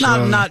as much. It's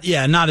not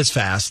as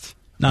fast.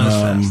 Not as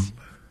fast.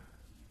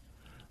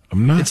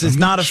 It's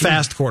not a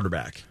fast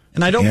quarterback,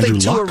 and I don't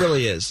think Tua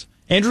really is.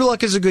 Andrew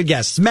Luck is a good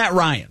guess. It's Matt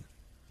Ryan.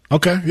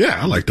 Okay, yeah,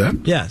 I like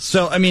that. Yeah,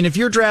 so, I mean, if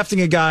you're drafting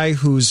a guy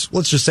who's,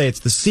 let's just say it's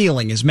the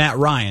ceiling, is Matt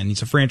Ryan.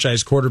 He's a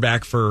franchise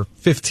quarterback for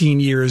 15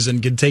 years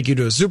and can take you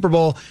to a Super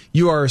Bowl.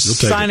 You are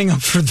signing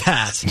up for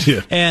that.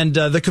 Yeah. And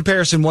the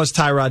comparison was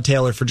Tyrod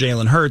Taylor for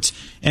Jalen Hurts.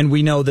 And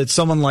we know that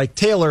someone like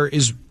Taylor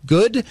is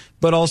good,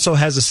 but also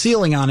has a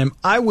ceiling on him.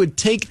 I would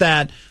take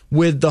that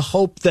with the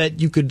hope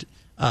that you could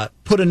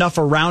put enough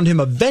around him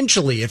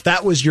eventually, if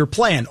that was your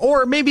plan.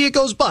 Or maybe it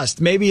goes bust.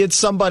 Maybe it's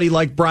somebody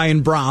like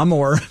Brian Brom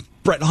or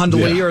Brett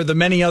Hundley or the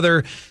many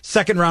other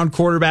second-round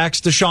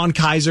quarterbacks, Deshaun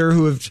Kaiser,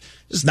 who have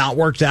just not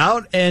worked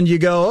out. And you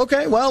go,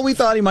 okay, well, we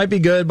thought he might be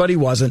good, but he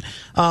wasn't.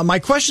 My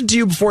question to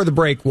you before the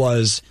break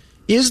was,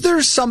 is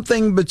there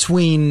something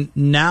between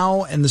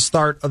now and the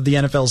start of the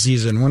NFL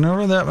season,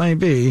 whenever that might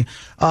be,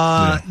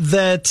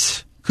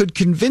 that could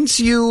convince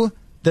you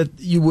that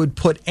you would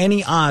put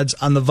any odds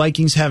on the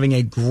Vikings having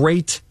a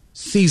great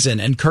season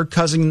and Kirk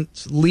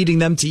Cousins leading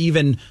them to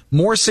even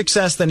more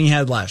success than he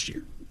had last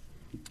year?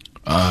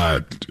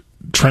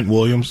 Trent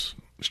Williams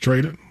is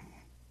traded.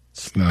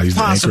 Now he's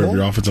possible. The anchor of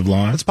your offensive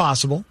line. It's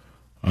possible.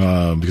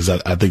 Because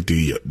I think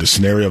the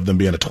scenario of them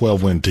being a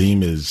 12-win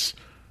team is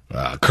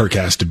Kirk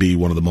has to be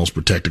one of the most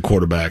protected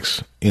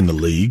quarterbacks in the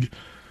league.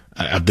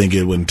 I think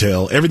it would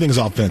entail everything is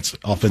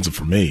offensive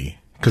for me,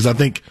 because I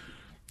think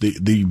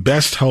the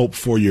best hope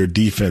for your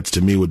defense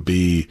to me would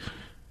be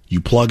you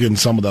plug in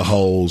some of the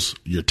holes.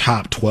 You're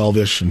top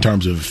 12-ish in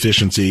terms of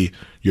efficiency.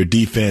 Your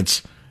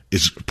defense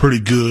is pretty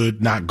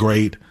good, not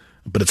great,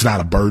 but it's not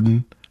a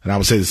burden. And I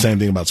would say the same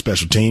thing about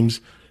special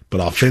teams.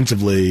 But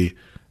offensively,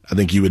 I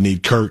think you would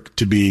need Kirk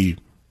to be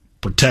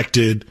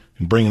protected,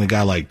 and bringing a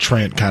guy like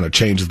Trent kind of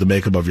changes the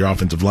makeup of your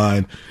offensive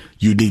line.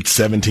 You need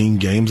 17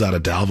 games out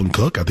of Dalvin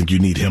Cook. I think you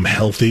need him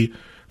healthy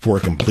for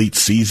a complete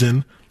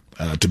season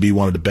to be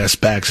one of the best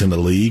backs in the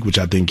league, which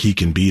I think he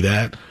can be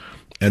that.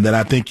 And then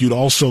I think you'd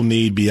also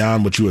need,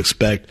 beyond what you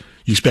expect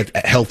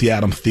a healthy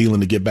Adam Thielen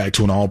to get back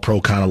to an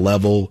all-pro kind of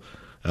level.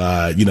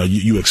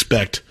 You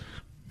expect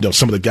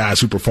some of the guys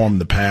who performed in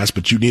the past,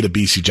 but you need a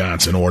B.C.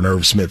 Johnson or an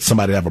Irv Smith,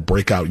 somebody to have a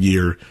breakout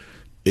year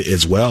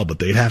as well. But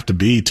they'd have to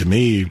be, to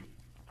me,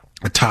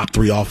 a top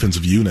 3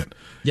 offensive unit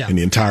in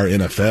the entire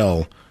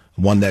NFL,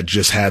 one that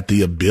just had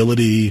the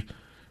ability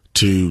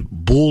to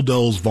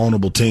bulldoze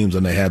vulnerable teams,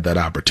 and they had that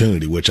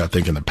opportunity, which I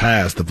think in the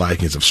past the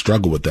Vikings have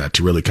struggled with that,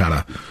 to really kind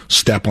of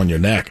step on your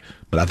neck.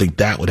 But I think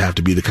that would have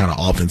to be the kind of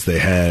offense they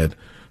had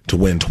to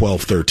win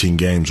 12, 13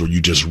 games where you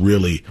just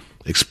really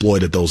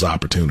exploited those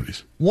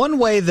opportunities. One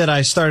way that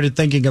I started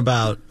thinking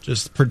about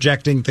just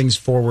projecting things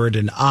forward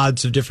and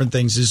odds of different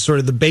things is sort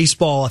of the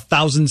baseball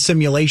 1,000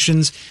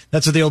 simulations.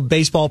 That's what the old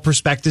baseball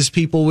prospectus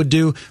people would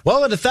do.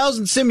 Well, at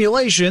 1,000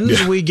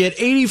 simulations, we get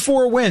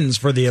 84 wins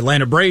for the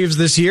Atlanta Braves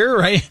this year,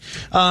 right?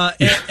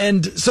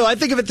 And so I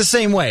think of it the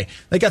same way.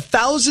 Like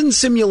 1,000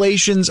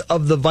 simulations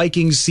of the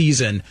Vikings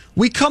season.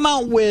 We come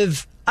out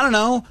with,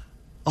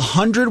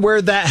 100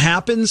 where that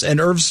happens and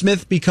Irv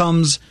Smith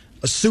becomes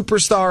a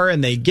superstar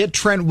and they get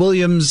Trent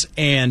Williams,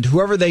 and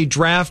whoever they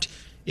draft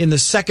in the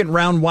second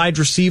round wide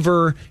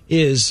receiver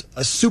is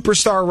a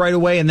superstar right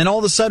away. And then all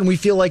of a sudden we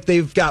feel like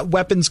they've got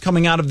weapons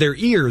coming out of their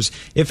ears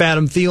if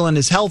Adam Thielen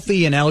is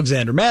healthy and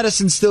Alexander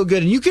Madison's still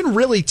good. And you can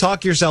really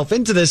talk yourself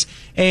into this.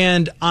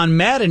 And on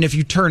Madden, if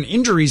you turn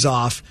injuries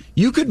off,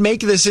 you could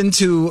make this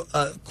into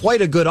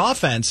quite a good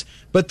offense.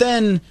 But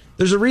then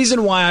there's a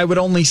reason why I would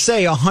only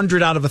say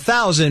 100 out of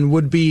 1,000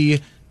 would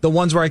be the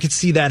ones where I could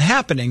see that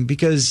happening,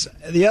 because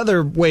the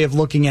other way of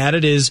looking at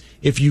it is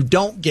if you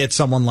don't get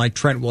someone like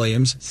Trent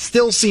Williams,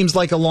 still seems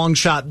like a long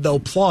shot, though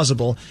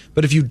plausible,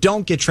 but if you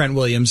don't get Trent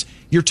Williams,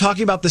 you're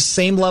talking about the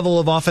same level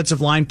of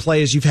offensive line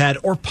play as you've had,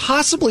 or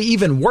possibly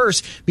even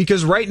worse,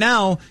 because right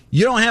now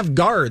you don't have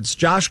guards.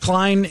 Josh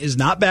Klein is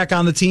not back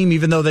on the team,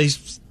 even though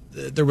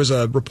there was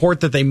a report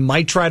that they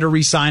might try to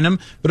re-sign him.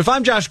 But if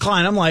I'm Josh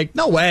Klein, I'm like,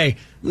 no way.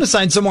 I'm going to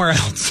sign somewhere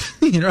else.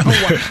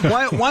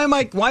 Why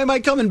am I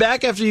coming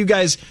back after you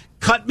guys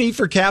cut me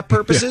for cap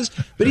purposes?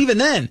 But even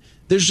then,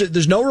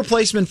 there's no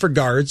replacement for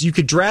guards. You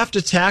could draft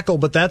a tackle,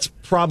 but that's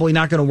probably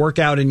not going to work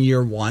out in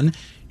year one.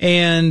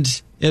 And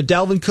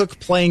Dalvin Cook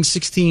playing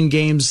 16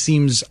 games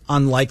seems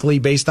unlikely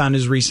based on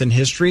his recent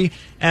history.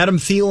 Adam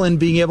Thielen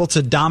being able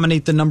to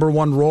dominate the number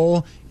one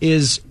role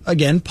is,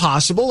 again,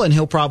 possible, and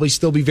he'll probably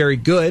still be very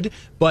good,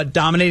 but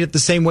dominate it the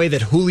same way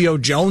that Julio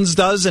Jones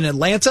does in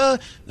Atlanta?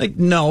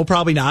 No,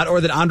 probably not.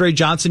 Or that Andre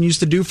Johnson used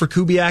to do for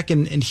Kubiak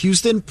in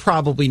Houston?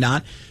 Probably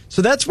not.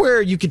 So that's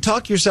where you could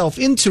talk yourself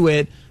into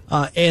it.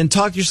 And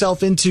talk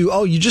yourself into,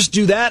 you just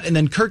do that, and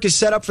then Kirk is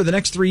set up for the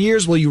next 3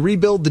 years. Will you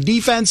rebuild the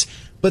defense?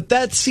 But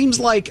that seems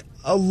like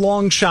a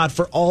long shot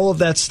for all of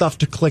that stuff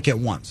to click at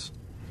once.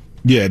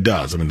 Yeah, it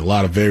does. I mean, a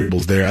lot of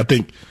variables there. I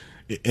think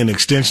an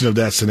extension of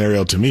that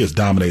scenario to me is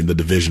dominating the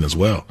division as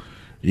well.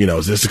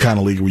 Is this the kind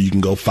of league where you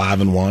can go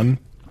 5-1?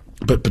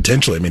 But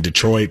potentially, I mean,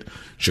 Detroit,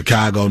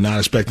 Chicago, not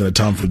expecting a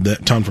ton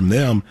from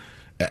them.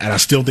 And I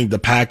still think the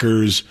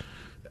Packers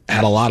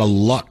had a lot of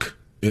luck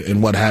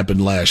in what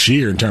happened last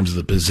year in terms of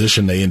the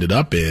position they ended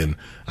up in.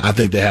 I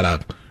think they had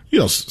a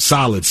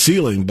solid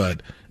ceiling,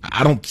 but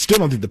still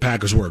don't think the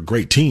Packers were a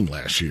great team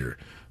last year.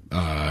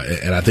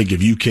 And I think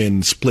if you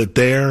can split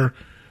there,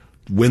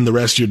 win the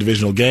rest of your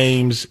divisional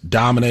games,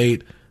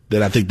 dominate,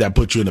 then I think that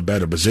puts you in a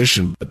better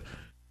position. But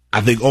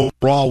I think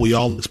overall, we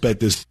all expect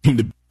this team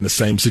to be in the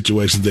same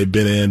situations they've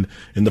been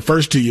in the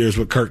first 2 years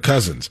with Kirk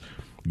Cousins.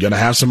 You're going to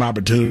have some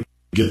opportunity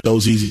to get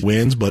those easy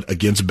wins, but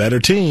against better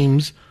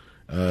teams,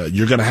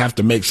 you're going to have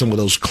to make some of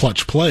those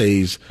clutch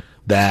plays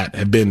that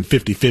have been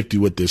 50-50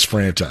 with this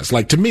franchise.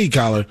 Like, to me,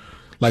 Collar,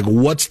 like,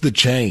 what's the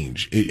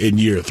change in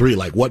year 3?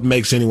 Like, what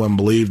makes anyone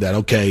believe that,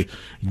 okay,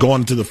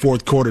 going into the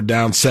fourth quarter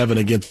down 7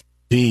 against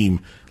the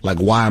team, like,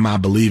 why am I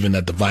believing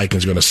that the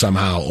Vikings are going to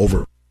somehow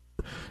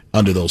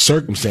under those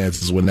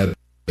circumstances when that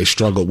they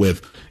struggled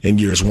with in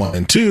years 1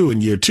 and 2,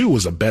 and year 2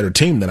 was a better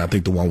team than I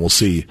think the one we'll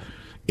see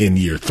in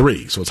year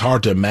 3. So it's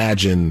hard to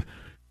imagine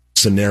a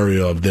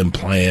scenario of them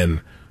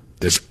playing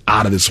this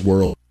out of this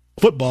world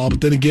football.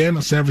 But then again,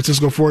 a San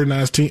Francisco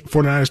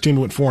 49ers team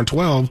went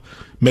 4-12,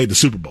 made the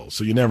Super Bowl.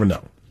 So you never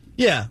know.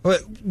 Yeah,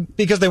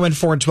 because they went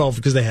 4-12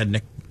 because they had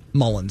Nick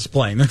Mullins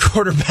playing the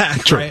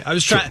quarterback, True, right? I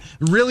was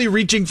really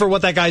reaching for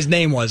what that guy's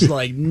name was,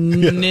 like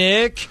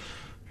Nick.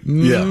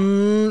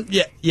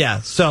 Yeah.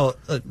 So,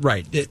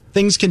 right,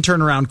 things can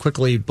turn around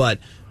quickly, but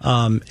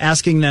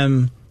asking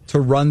them to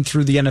run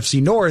through the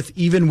NFC North,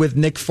 even with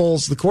Nick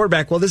Foles, the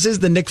quarterback. Well, this is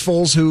the Nick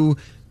Foles who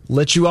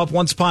lit you up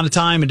once upon a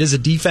time. It is a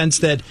defense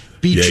that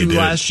beat you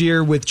last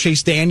year with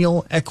Chase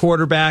Daniel at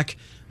quarterback.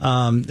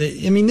 I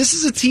mean, this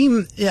is a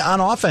team on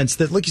offense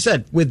that, like you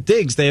said, with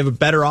Diggs, they have a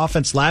better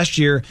offense last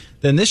year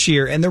than this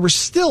year, and there were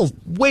still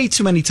way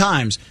too many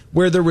times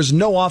where there was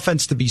no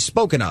offense to be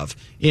spoken of.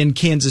 In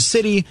Kansas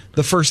City,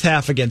 the first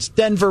half against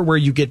Denver, where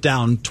you get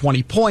down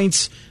 20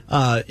 points,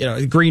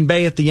 Green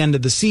Bay at the end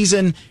of the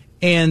season.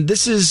 And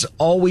this is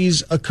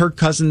always a Kirk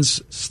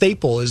Cousins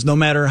staple, is no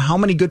matter how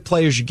many good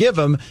players you give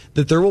him,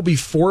 that there will be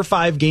 4 or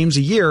 5 games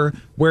a year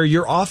where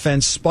your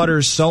offense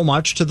sputters so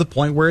much to the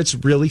point where it's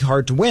really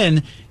hard to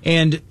win.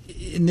 And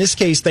in this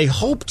case, they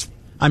hoped,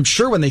 I'm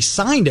sure when they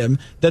signed him,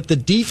 that the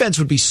defense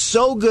would be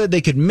so good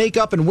they could make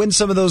up and win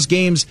some of those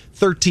games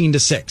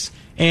 13-6.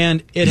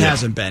 And it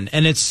hasn't been.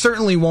 And it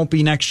certainly won't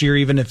be next year,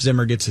 even if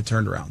Zimmer gets it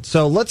turned around.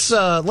 So let's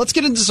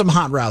get into some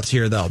hot routes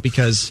here, though,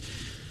 because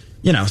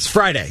it's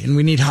Friday, and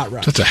we need hot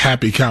routes. That's a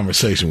happy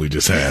conversation we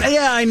just had.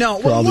 Yeah, I know.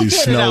 For all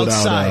these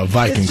snowed-out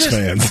Vikings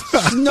fans.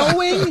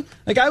 Snowing?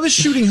 Like, I was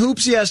shooting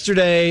hoops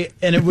yesterday,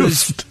 and it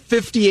was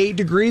 58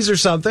 degrees or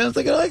something. I was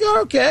thinking, like,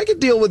 oh, okay, I can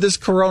deal with this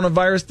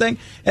coronavirus thing.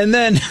 And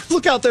then,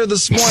 look out there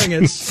this morning,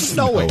 and it's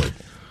snowing.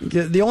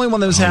 The only one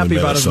that was happy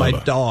about it is my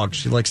dog.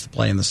 She likes to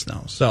play in the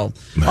snow. So,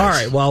 nice. All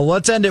right, well,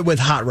 let's end it with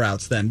hot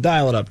routes then.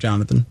 Dial it up,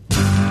 Jonathan.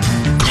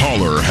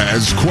 Caller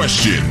has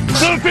questions.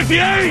 Blue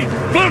 58!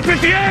 Blue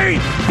 58!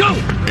 Go!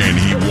 And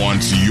he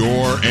wants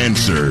your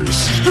answers.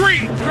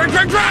 Street!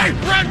 Drive!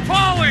 Red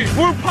Polly!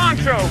 Blue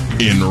Poncho!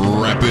 In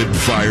rapid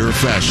fire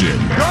fashion.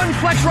 Gun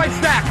flex right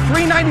stack.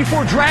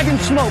 394 Dragon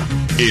Smoke.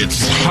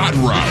 It's Hot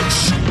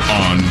Routes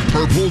on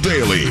Purple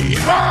Daily.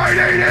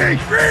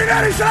 580!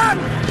 397!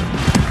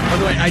 By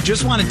the way, I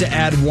just wanted to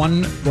add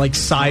one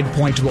side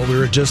point to what we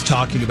were just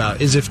talking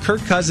about, is if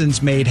Kirk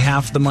Cousins made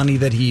half the money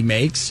that he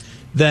makes,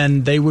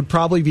 then they would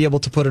probably be able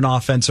to put an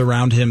offense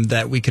around him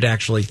that we could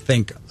actually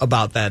think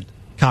about that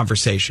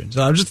conversation.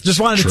 So I just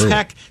wanted to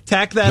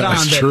tack that on.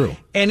 That's true.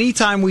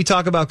 Anytime we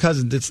talk about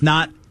Cousins, it's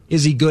not,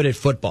 is he good at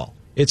football?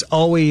 It's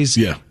always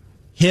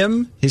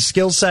him, his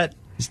skill set,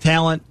 his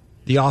talent,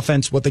 the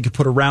offense, what they could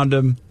put around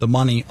him, the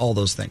money, all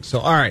those things. So,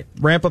 all right,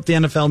 ramp up the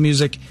NFL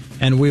music,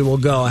 and we will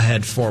go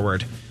ahead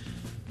forward.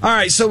 All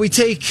right, so we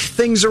take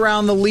things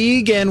around the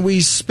league and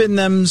we spin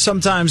them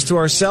sometimes to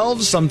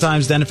ourselves,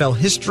 sometimes to NFL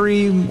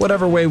history,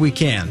 whatever way we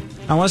can.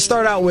 I want to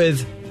start out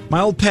with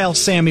my old pal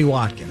Sammy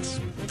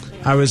Watkins.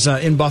 I was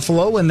in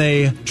Buffalo when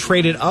they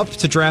traded up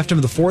to draft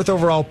him the 4th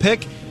overall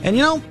pick. And,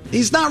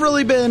 he's not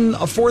really been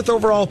a 4th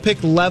overall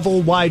pick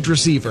level wide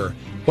receiver.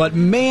 But,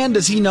 man,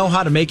 does he know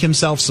how to make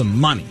himself some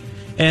money.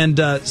 And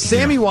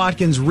Sammy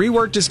Watkins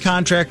reworked his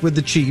contract with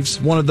the Chiefs,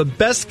 one of the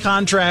best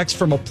contracts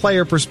from a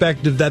player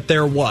perspective that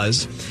there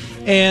was.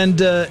 And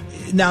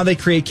now they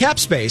create cap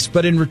space.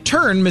 But in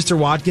return, Mr.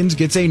 Watkins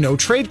gets a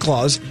no-trade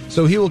clause,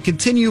 so he will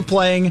continue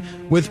playing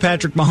with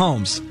Patrick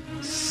Mahomes.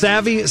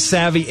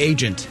 Savvy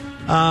agent.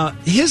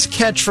 His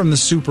catch from the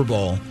Super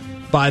Bowl,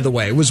 by the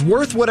way, was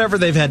worth whatever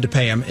they've had to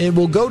pay him. It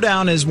will go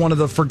down as one of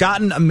the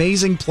forgotten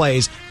amazing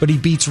plays, but he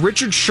beats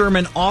Richard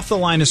Sherman off the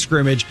line of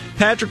scrimmage.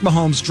 Patrick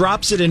Mahomes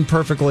drops it in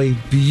perfectly.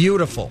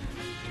 Beautiful.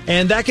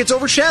 And that gets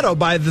overshadowed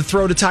by the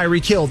throw to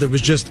Tyreek Hill that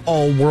was just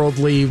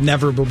all-worldly,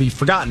 never will be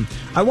forgotten.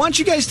 I want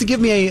you guys to give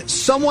me a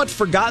somewhat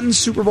forgotten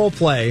Super Bowl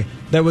play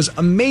that was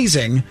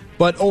amazing,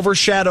 but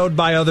overshadowed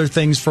by other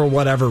things for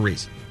whatever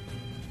reason.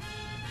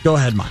 Go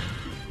ahead, Mike.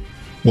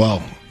 Well,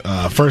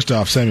 first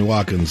off, Sammy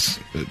Watkins,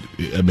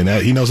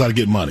 he knows how to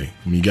get money.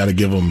 You got to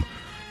give him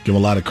a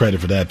lot of credit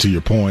for that, to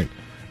your point.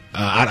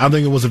 I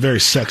think it was a very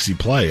sexy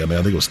play. I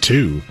think it was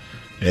 2.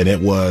 And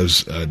it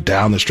was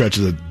down the stretch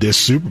of this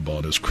Super Bowl.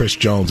 It was Chris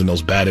Jones and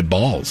those batted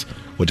balls,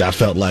 which I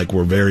felt like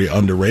were very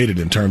underrated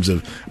in terms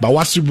of – I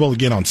watched Super Bowl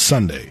again on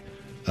Sunday.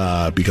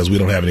 because we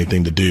don't have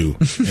anything to do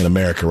in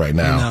America right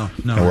now.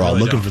 No, and we're all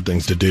really looking for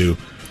things to do.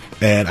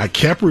 And I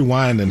kept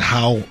rewinding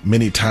how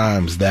many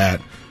times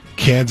that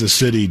Kansas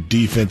City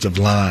defensive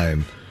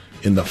line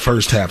in the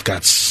first half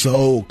got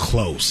so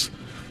close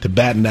to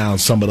batting down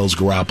some of those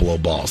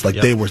Garoppolo balls. Like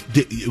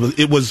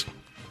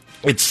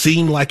it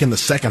seemed like in the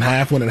second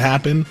half when it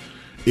happened,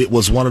 it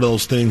was one of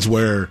those things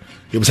where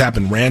it was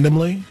happening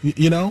randomly,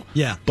 you know?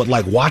 Yeah. But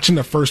like watching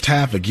the first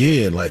half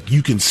again, like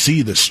you can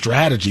see the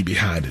strategy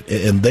behind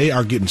it. And they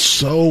are getting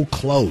so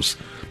close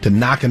to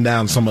knocking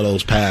down some of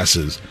those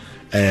passes.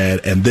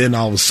 And then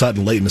all of a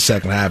sudden, late in the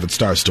second half, it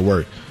starts to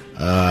work.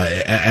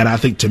 And I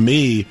think to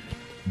me,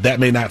 that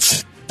may not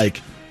seem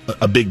like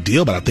a big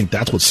deal, but I think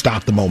that's what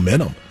stopped the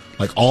momentum.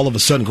 Like all of a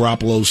sudden,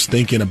 Garoppolo's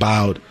thinking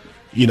about,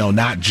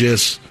 not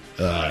just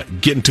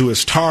getting to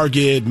his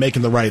target,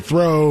 making the right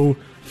throw,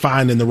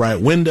 finding the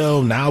right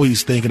window. Now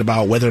he's thinking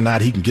about whether or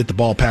not he can get the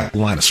ball past the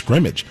line of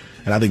scrimmage.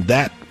 And I think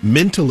that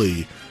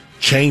mentally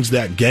changed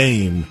that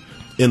game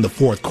in the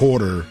fourth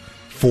quarter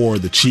for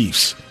the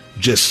Chiefs.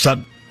 Just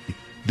suddenly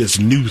this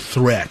new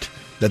threat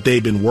that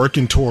they've been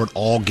working toward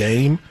all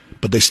game,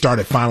 but they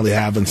started finally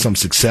having some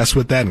success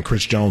with that, and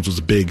Chris Jones was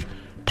a big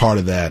part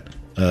of that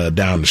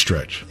down the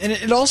stretch. And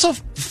it also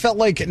felt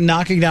like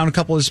knocking down a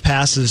couple of his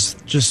passes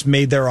just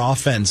made their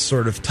offense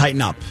sort of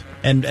tighten up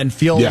and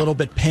feel a little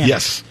bit panicked.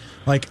 Yes.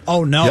 Like,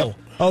 oh no,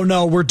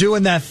 we're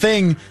doing that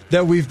thing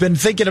that we've been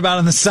thinking about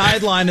on the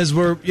sideline as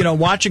we're,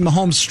 watching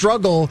Mahomes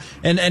struggle.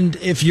 And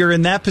if you're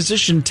in that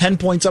position, 10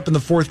 points up in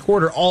the fourth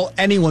quarter, all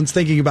anyone's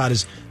thinking about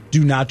is,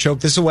 do not choke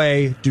this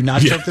away. Do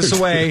not choke this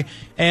away.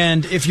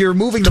 And if you're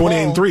moving the ball,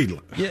 28-3.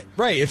 Yeah,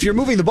 right. If you're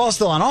moving the ball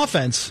still on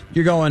offense,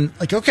 you're going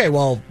like, okay,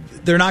 well,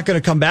 they're not going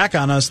to come back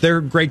on us. They're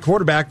a great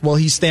quarterback. Well,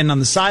 he's standing on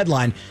the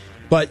sideline.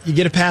 But you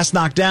get a pass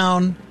knocked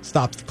down,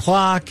 stop the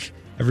clock.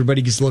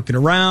 Everybody's looking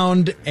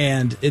around,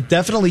 and it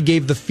definitely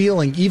gave the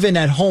feeling, even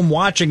at home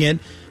watching it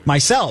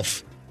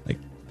myself, like,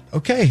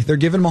 okay, they're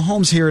giving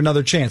Mahomes here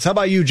another chance. How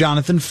about you,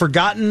 Jonathan?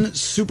 Forgotten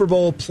Super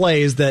Bowl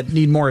plays that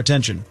need more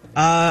attention.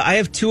 I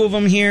have two of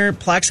them here.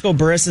 Plaxico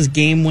Burress'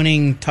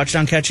 game-winning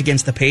touchdown catch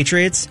against the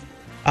Patriots.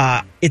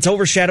 It's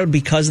overshadowed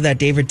because of that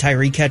David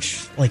Tyree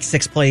catch like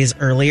 6 plays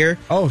earlier.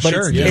 Oh, but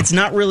sure. It's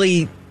not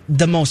really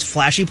the most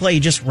flashy play. He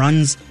just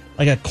runs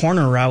like a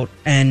corner route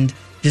and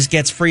just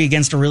gets free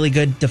against a really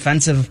good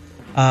defensive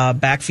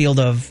backfield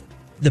of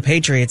the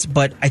Patriots.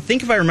 But I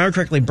think if I remember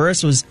correctly,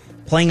 Burress was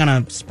playing on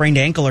a sprained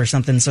ankle or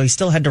something, so he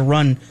still had to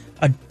run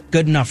a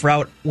good enough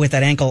route with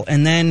that ankle.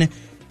 And then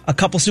a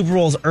couple Super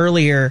Bowls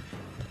earlier,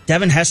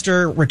 Devin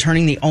Hester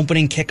returning the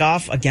opening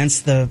kickoff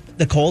against the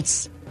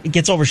Colts. It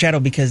gets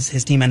overshadowed because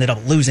his team ended up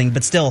losing,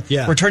 but still,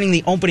 returning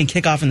the opening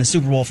kickoff in the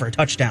Super Bowl for a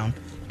touchdown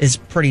is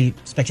pretty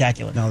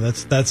spectacular. No,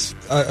 that's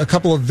a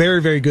couple of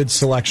very, very good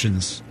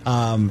selections.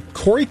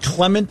 Corey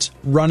Clement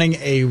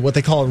running what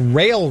they call a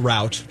rail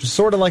route, just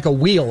sort of like a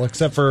wheel,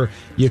 except for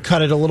you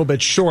cut it a little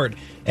bit short.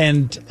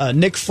 And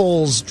Nick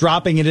Foles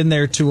dropping it in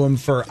there to him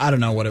for, I don't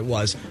know what it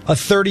was, a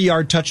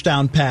 30-yard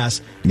touchdown pass.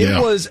 It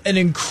was an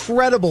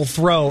incredible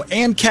throw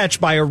and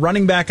catch by a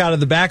running back out of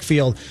the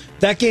backfield.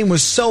 That game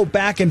was so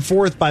back and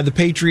forth by the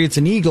Patriots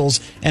and Eagles,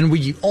 and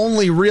we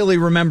only really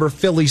remember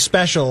Philly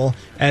special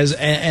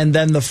and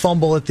then the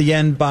fumble at the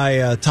end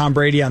by Tom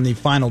Brady on the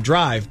final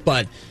drive.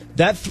 But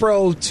that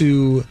throw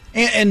to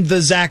and the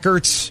Zach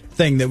Ertz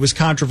thing that was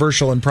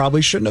controversial and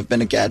probably shouldn't have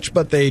been a catch,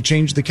 but they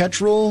changed the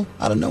catch rule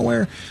out of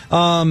nowhere.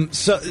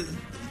 So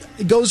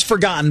it goes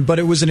forgotten, but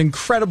it was an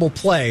incredible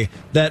play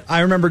that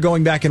I remember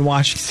going back and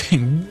watching,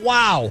 saying,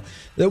 "Wow,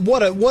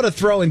 what a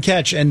throw and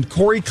catch!" And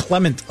Corey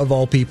Clement of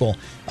all people.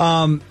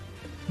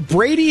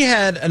 Brady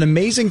had an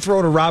amazing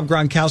throw to Rob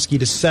Gronkowski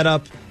to set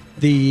up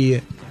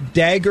the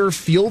dagger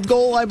field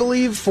goal, I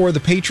believe, for the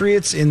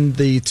Patriots in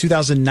the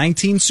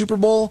 2019 Super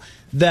Bowl.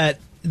 That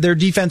their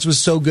defense was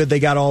so good,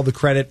 they got all the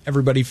credit.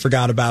 Everybody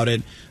forgot about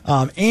it.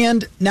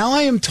 And now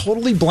I am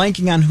totally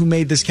blanking on who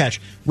made this catch.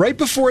 Right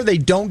before they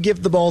don't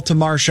give the ball to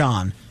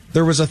Marshawn,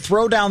 there was a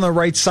throw down the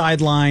right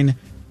sideline.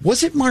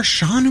 Was it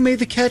Marshawn who made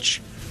the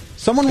catch?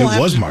 Someone will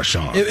was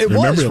Marshawn.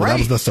 Remember, that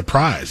was the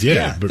surprise.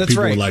 Yeah, but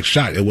people were like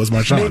shocked. It was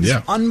Marshawn.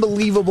 Yeah,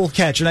 unbelievable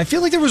catch. And I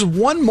feel like there was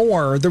one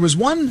more. There was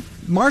one.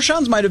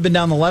 Marshawn's might have been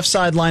down the left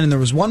sideline, and there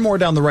was one more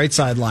down the right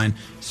sideline.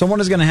 Someone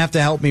is going to have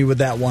to help me with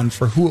that one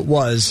for who it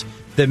was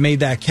that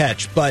made that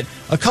catch. But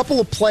a couple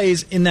of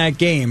plays in that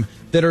game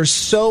that are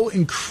so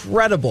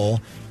incredible,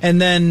 and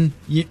then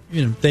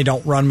they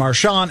don't run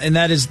Marshawn, and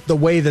that is the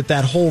way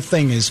that whole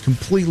thing is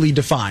completely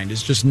defined.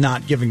 Is just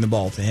not giving the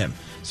ball to him.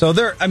 So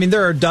there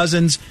are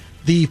dozens.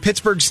 The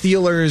Pittsburgh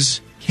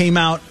Steelers came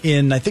out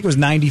in, I think it was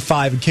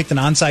 95, and kicked an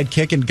onside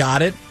kick and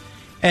got it.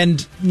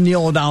 And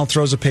Neil O'Donnell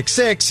throws a pick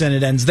six, and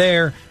it ends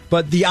there.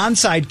 But the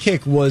onside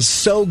kick was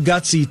so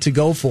gutsy to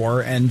go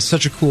for and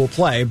such a cool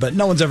play, but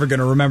no one's ever going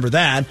to remember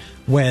that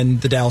when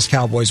the Dallas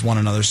Cowboys won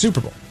another Super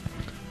Bowl.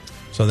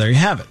 So there you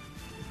have it.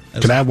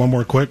 Can I add one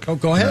more quick? Oh,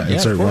 go ahead.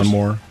 Insert one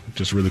more,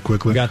 just really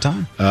quickly. We got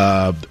time.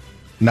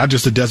 Not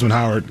just a Desmond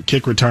Howard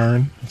kick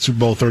return, Super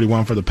Bowl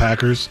 31 for the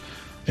Packers.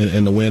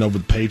 in the win over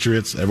the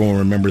Patriots. Everyone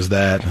remembers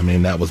that. I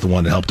mean, that was the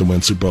one that helped him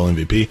win Super Bowl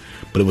MVP.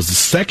 But it was the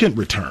second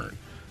return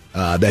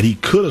that he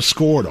could have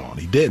scored on.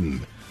 He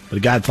didn't. But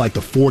it got to like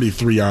the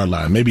 43-yard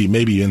line,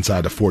 maybe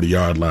inside the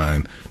 40-yard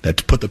line,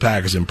 that put the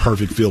Packers in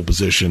perfect field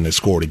position and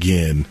scored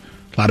again.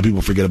 A lot of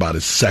people forget about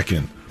his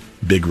second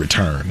big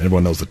return.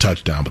 Everyone knows the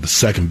touchdown, but the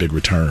second big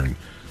return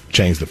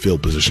changed the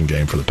field position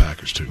game for the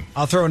Packers, too.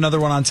 I'll throw another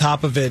one on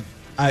top of it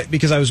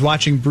because I was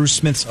watching Bruce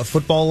Smith's A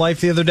Football Life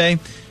the other day.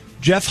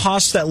 Jeff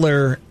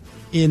Hostetler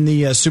in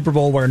the Super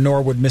Bowl where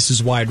Norwood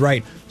misses wide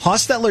right.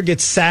 Hostetler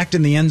gets sacked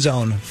in the end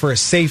zone for a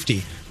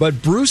safety,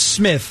 but Bruce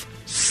Smith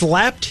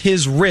slapped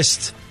his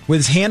wrist with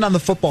his hand on the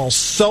football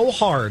so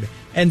hard,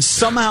 and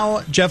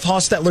somehow Jeff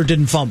Hostetler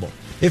didn't fumble.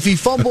 If he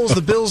fumbles,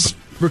 the Bills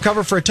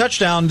recover for a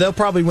touchdown, they'll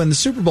probably win the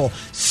Super Bowl.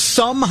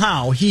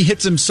 Somehow he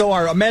hits him so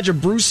hard. Imagine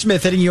Bruce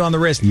Smith hitting you on the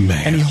wrist,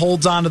 and he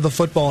holds on to the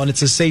football, and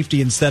it's a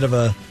safety instead of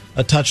a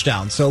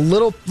touchdown. So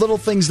little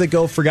things that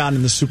go forgotten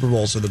in the Super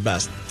Bowls are the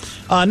best.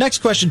 Next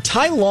question.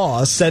 Ty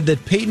Law said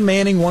that Peyton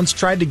Manning once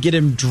tried to get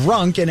him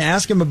drunk and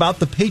ask him about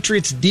the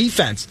Patriots'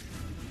 defense.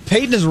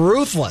 Peyton is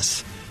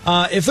ruthless.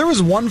 If there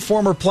was one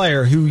former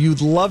player who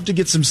you'd love to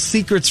get some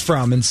secrets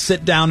from and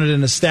sit down at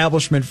an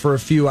establishment for a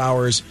few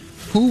hours,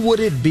 who would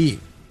it be?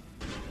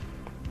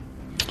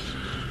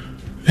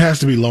 It has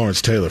to be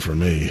Lawrence Taylor for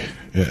me.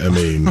 I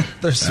mean,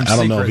 I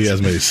don't know if he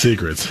has many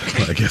secrets.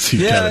 I guess he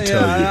kind of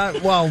tell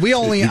you. Well,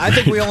 I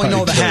think we only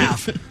know the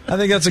half. I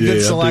think that's a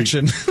good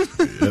selection.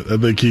 I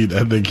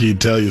think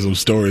he'd tell you some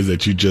stories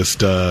that you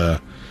just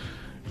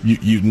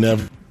you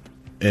never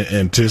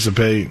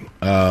anticipate.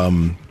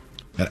 And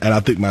I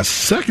think my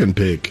second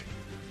pick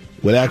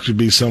would actually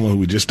be someone who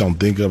we just don't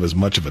think of as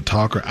much of a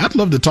talker. I'd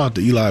love to talk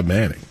to Eli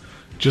Manning,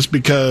 just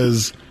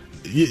because.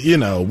 You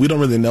know, we don't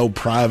really know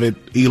private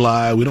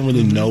Eli. We don't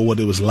really know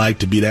what it was like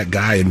to be that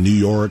guy in New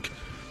York.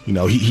 You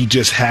know, he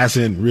just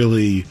hasn't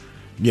really,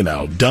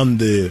 done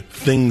the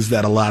things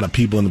that a lot of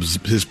people in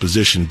his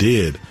position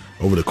did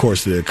over the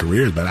course of their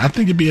careers. But I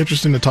think it'd be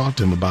interesting to talk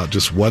to him about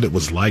just what it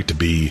was like to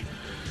be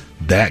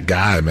that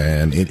guy,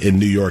 man, in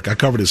New York. I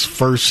covered his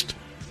first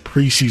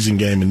preseason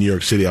game in New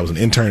York City. I was an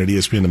intern at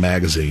ESPN, the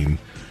magazine,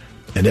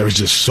 and there was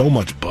just so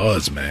much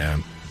buzz,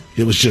 man.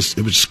 It was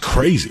just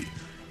crazy.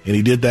 And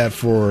he did that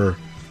for,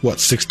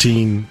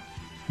 16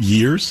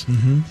 years?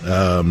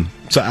 Mm-hmm.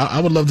 So I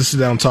would love to sit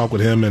down and talk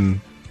with him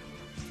and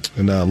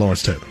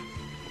Lawrence Taylor.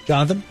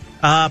 Jonathan?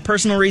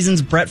 Personal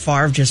reasons, Brett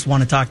Favre, just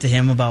want to talk to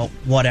him about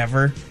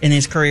whatever in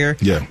his career.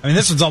 Yeah. I mean,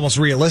 this one's almost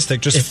realistic.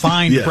 Just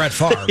find Brett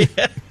Favre.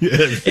 Yeah.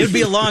 It'd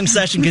be a long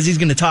session because he's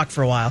going to talk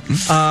for a while.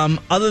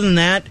 Other than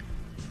that,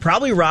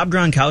 probably Rob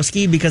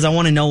Gronkowski, because I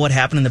want to know what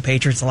happened in the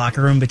Patriots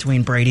locker room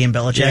between Brady and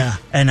Belichick. Yeah.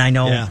 And I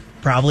know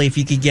probably if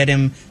you could get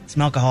him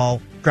some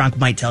alcohol, Gronk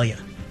might tell you.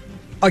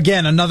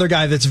 Again, another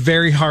guy that's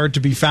very hard to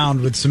be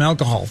found with some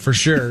alcohol, for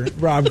sure.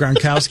 Rob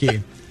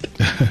Gronkowski.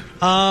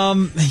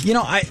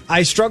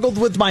 I struggled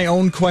with my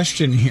own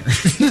question here.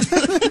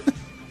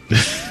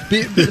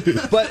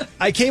 But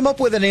I came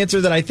up with an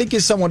answer that I think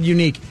is somewhat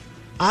unique.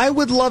 I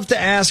would love to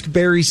ask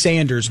Barry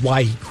Sanders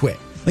why he quit.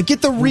 Like,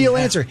 get the real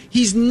answer.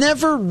 He's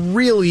never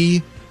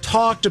really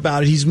talked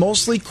about it. He's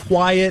mostly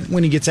quiet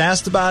when he gets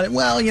asked about it.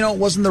 Well, it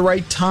wasn't the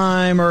right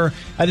time, or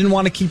I didn't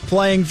want to keep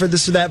playing for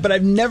this or that. But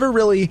I've never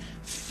really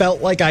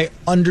felt like I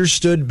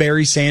understood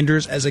Barry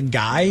Sanders as a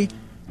guy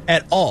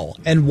at all,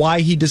 and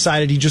why he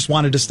decided he just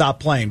wanted to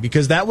stop playing,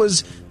 because that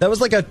was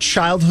like a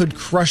childhood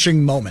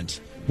crushing moment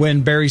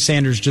when Barry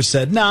Sanders just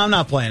said, "No, I'm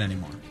not playing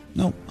anymore.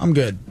 No, I'm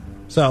good."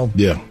 So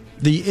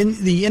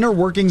the inner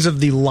workings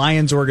of the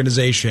Lions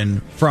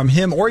organization from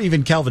him, or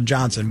even Calvin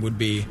Johnson, would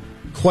be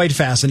quite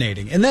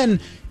fascinating. And then,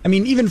 I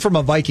mean, even from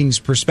a Vikings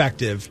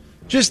perspective,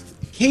 just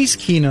Case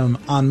Keenum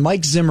on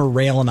Mike Zimmer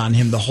railing on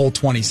him the whole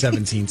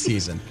 2017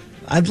 season.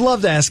 I'd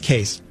love to ask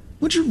Case,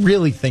 what'd you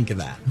really think of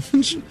that?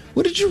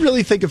 What did you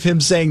really think of him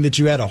saying that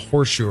you had a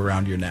horseshoe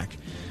around your neck?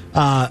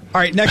 All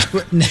right, next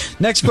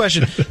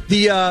question.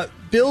 The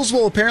Bills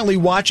will apparently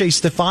watch a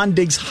Stephon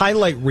Diggs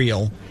highlight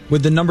reel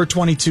with the number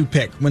 22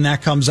 pick when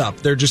that comes up.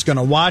 They're just going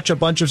to watch a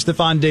bunch of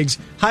Stephon Diggs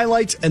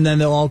highlights, and then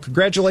they'll all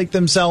congratulate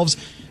themselves.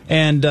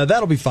 And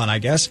that'll be fun, I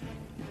guess.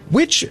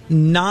 Which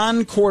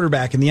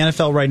non-quarterback in the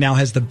NFL right now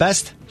has the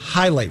best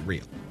highlight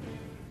reel?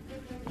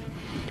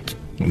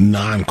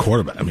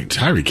 Non-quarterback. I mean,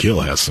 Tyreek Hill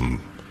has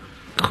some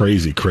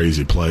crazy,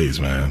 crazy plays,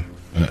 man.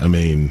 I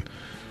mean,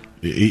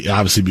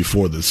 obviously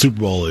before the Super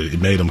Bowl, it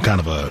made him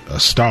kind of a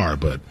star.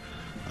 But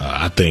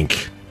I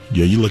think,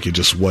 you look at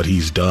just what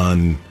he's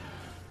done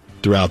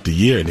throughout the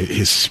year and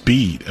his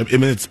speed. I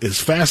mean,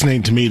 it's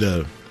fascinating to me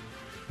to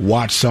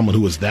watch someone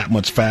who is that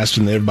much faster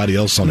than everybody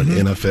else on an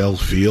NFL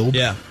field.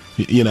 Yeah.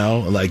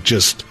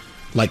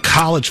 Like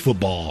college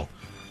football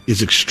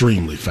is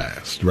extremely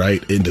fast,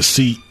 right? And to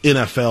see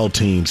NFL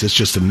teams, it's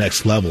just the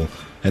next level.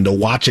 And to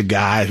watch a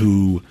guy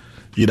who,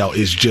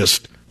 is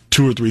just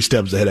 2 or 3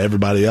 steps ahead of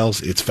everybody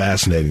else, it's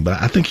fascinating.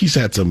 But I think he's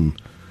had some,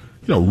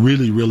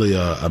 really, really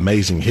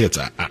amazing hits.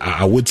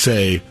 I would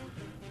say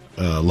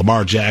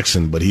Lamar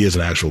Jackson, but he is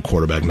an actual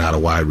quarterback, not a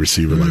wide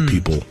receiver like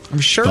people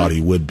thought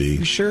he would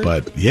be. Sure?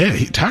 But yeah,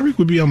 Tyreek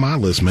would be on my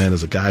list, man,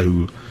 as a guy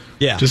who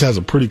just has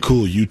a pretty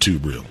cool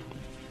YouTube reel.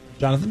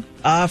 Jonathan?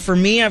 For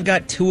me, I've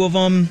got two of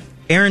them.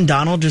 Aaron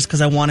Donald, just because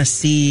I want to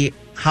see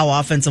how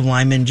offensive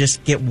linemen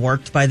just get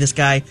worked by this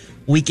guy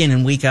week in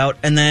and week out.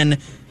 And then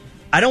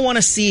I don't want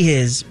to see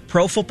his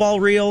pro football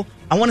reel.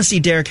 I want to see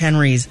Derrick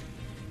Henry's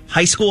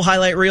high school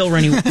highlight reel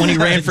when he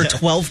ran for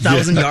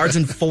 12,000 yards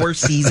in 4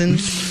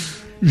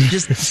 seasons.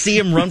 Just see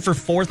him run for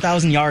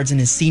 4,000 yards in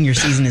his senior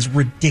season is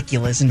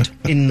ridiculous. In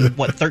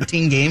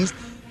 13 games?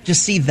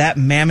 Just see that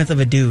mammoth of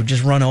a dude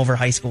just run over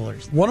high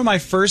schoolers. One of my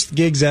first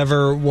gigs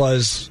ever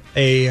was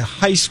a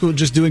high school,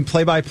 just doing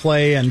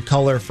play-by-play and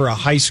color for a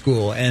high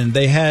school. And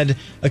they had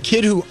a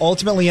kid who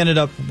ultimately ended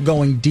up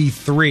going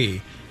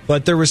D3.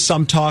 But there was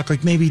some talk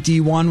like maybe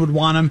D1 would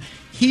want him.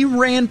 He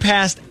ran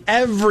past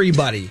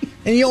everybody.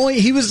 And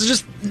he was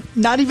just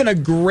not even a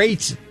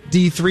great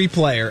D3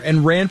 player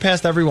and ran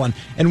past everyone.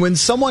 And when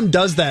someone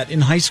does that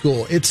in high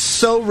school, it's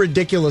so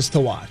ridiculous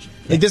to watch.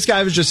 Like, this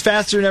guy was just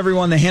faster than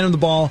everyone. They hand him the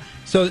ball.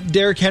 So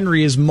Derrick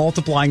Henry is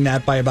multiplying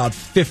that by about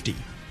 50.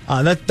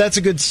 That's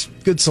a good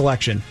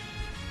selection.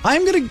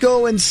 I'm going to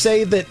go and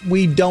say that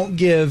we don't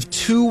give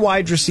 2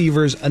 wide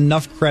receivers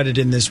enough credit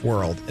in this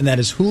world, and that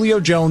is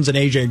Julio Jones and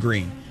A.J.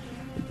 Green,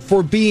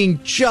 for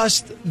being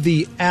just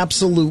the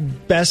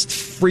absolute best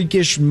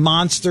freakish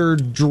monster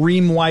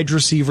dream wide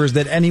receivers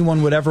that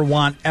anyone would ever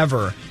want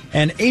ever.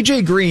 And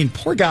A.J. Green,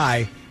 poor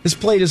guy, has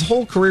played his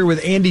whole career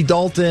with Andy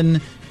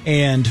Dalton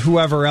and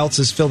whoever else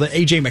has filled in.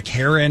 A.J.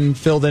 McCarron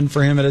filled in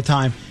for him at a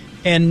time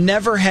and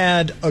never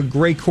had a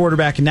great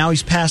quarterback. And now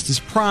he's past his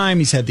prime.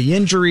 He's had the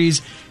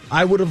injuries.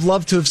 I would have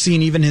loved to have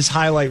seen even his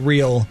highlight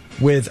reel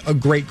with a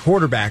great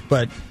quarterback.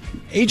 But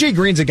A.J.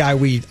 Green's a guy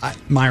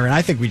Myron,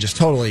 I think we just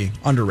totally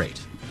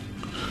underrate.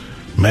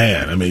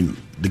 Man, I mean,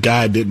 the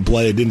guy didn't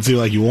play. It didn't seem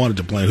like he wanted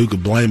to play. Who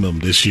could blame him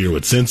this year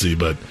with Cincy?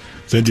 But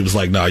Cincy was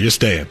like, "No, you're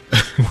staying.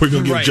 We're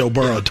going to give Joe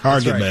Burrow a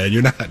target, man.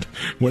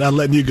 We're not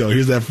letting you go.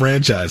 Here's that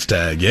franchise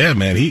tag." Yeah,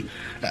 man.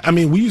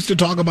 We used to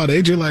talk about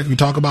AJ like we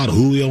talk about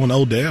Julio and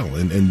Odell.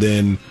 And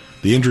then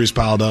the injuries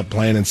piled up.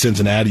 Playing in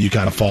Cincinnati, you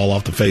kind of fall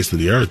off the face of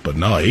the earth. But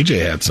no,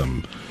 AJ had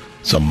some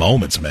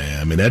moments, man.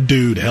 I mean, that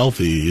dude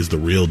healthy is the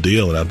real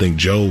deal. And I think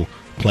Joe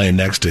playing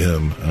next to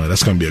him,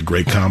 that's going to be a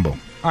great combo.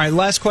 All right,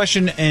 last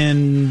question,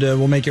 and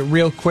we'll make it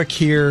real quick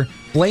here.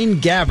 Blaine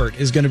Gabbert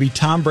is going to be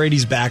Tom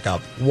Brady's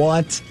backup.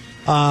 What?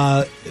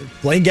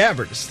 Blaine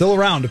Gabbert is still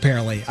around,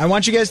 apparently. I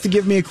want you guys to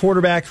give me a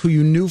quarterback who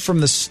you knew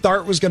from the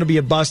start was going to be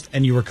a bust,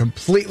 and you were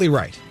completely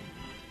right.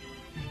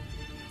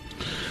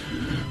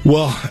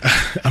 Well,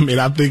 I mean,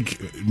 I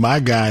think my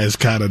guy is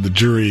kind of the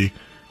jury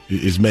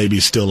is maybe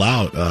still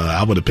out.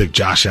 I would have picked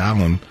Josh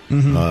Allen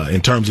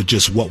in terms of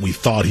just what we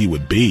thought he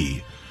would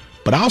be.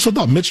 But I also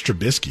thought Mitch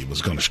Trubisky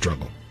was going to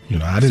struggle.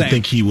 I didn't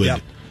think he would.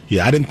 Yep.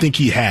 Yeah, I didn't think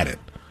he had it.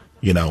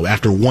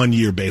 After 1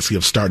 year basically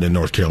of starting in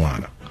North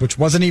Carolina, which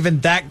wasn't even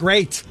that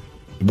great.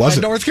 It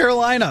wasn't. At North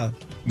Carolina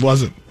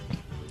wasn't.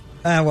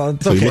 Well,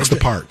 it's so okay. He looks the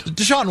part.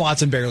 Deshaun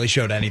Watson barely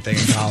showed anything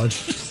in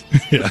college.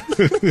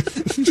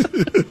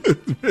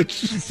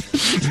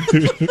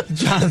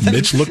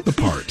 Mitch looked the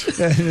part.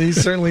 He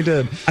certainly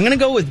did. I'm going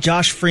to go with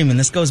Josh Freeman.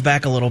 This goes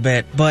back a little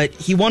bit, but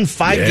he won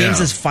 5 games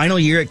his final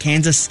year at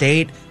Kansas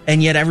State,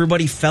 and yet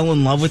everybody fell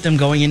in love with him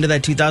going into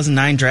that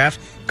 2009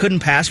 draft. Couldn't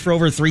pass for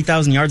over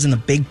 3,000 yards in the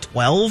Big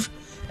 12,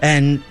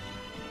 and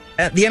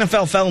the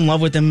NFL fell in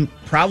love with him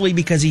probably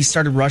because he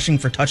started rushing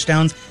for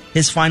touchdowns.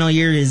 His final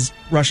year, his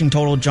rushing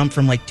total jumped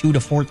from 2 to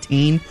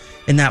 14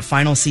 in that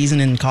final season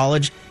in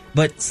college.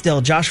 But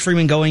still, Josh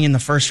Freeman going in the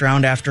first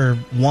round after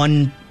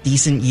one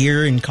decent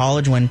year in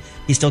college when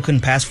he still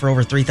couldn't pass for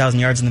over 3,000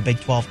 yards in the Big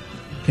 12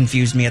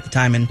 confused me at the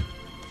time and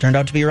turned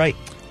out to be right.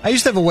 I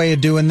used to have a way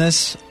of doing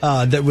this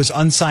that was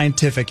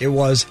unscientific. It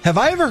was, have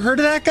I ever heard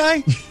of that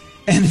guy?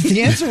 And if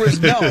the answer was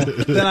no,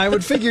 then I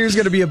would figure he was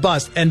going to be a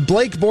bust. And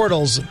Blake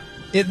Bortles,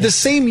 the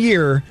same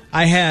year,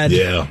 I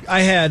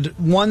had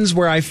ones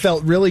where I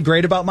felt really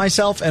great about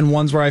myself and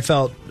ones where I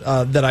felt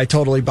that I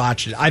totally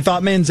botched it. I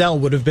thought Manziel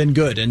would have been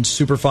good and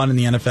super fun in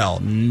the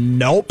NFL.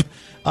 Nope.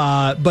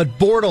 But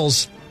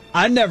Bortles,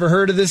 I'd never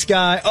heard of this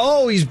guy.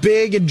 Oh, he's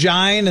big and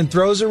giant and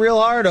throws it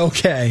real hard?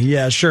 Okay,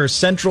 yeah, sure.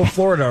 Central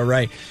Florida,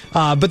 right.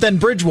 But then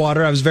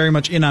Bridgewater, I was very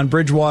much in on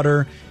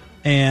Bridgewater.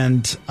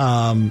 And,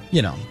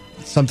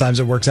 sometimes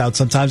it works out,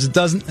 sometimes it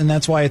doesn't, and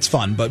that's why it's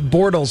fun. But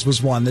Bortles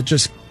was one that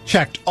just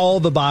checked all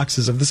the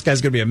boxes of this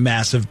guy's going to be a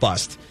massive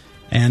bust.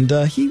 And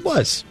he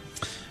was.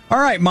 All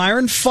right,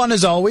 Myron, fun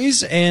as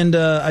always. And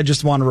I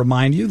just want to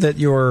remind you that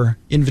your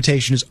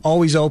invitation is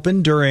always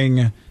open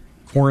during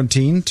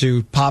quarantine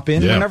to pop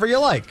in whenever you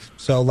like.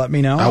 So let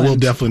me know. I will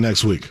definitely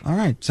next week. All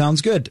right,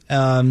 sounds good.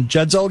 Judd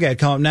Zolgad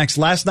coming up next.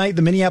 Last night,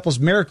 the Minneapolis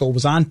Miracle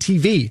was on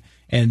TV.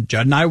 And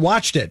Judd and I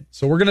watched it.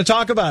 So we're going to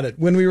talk about it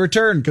when we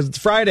return because it's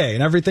Friday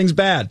and everything's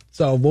bad.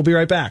 So we'll be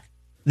right back.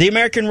 The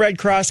American Red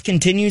Cross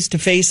continues to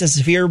face a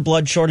severe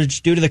blood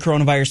shortage due to the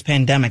coronavirus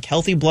pandemic.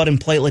 Healthy blood and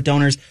platelet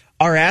donors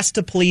are asked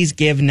to please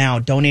give now.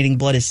 Donating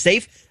blood is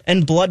safe,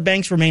 and blood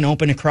banks remain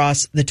open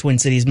across the Twin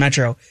Cities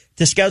metro.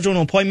 To schedule an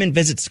appointment,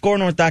 visit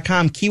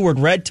scorenorth.com, keyword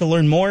red to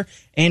learn more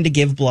and to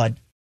give blood.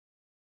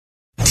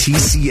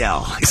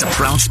 TCL is a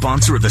proud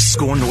sponsor of the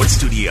Score North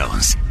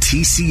Studios.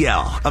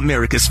 TCL,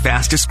 America's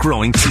fastest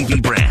growing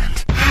TV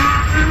brand.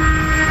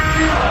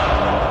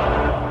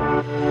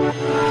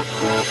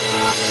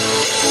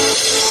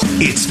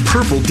 It's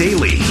Purple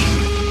Daily.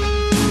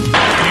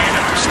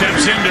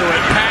 Steps into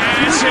it.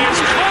 Pass is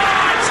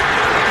caught.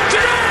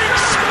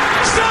 Diggs!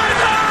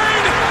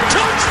 Sideline!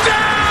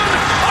 Touchdown!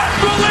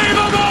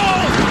 Unbelievable!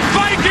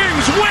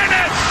 Vikings win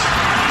it!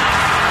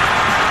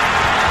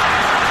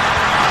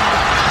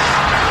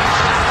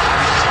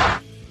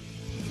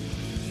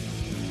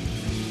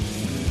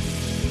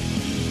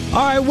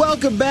 All right,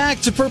 welcome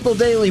back to Purple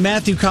Daily.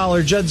 Matthew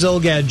Collar, Judd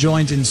Zulgad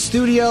joined in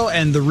studio,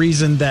 and the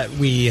reason that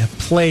we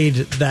played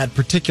that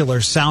particular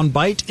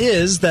soundbite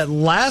is that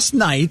last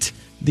night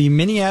the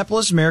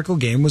Minneapolis Miracle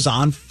game was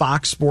on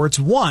Fox Sports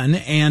 1,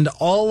 and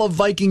all of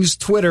Vikings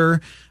Twitter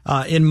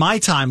in my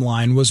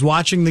timeline was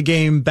watching the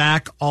game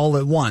back all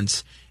at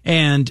once.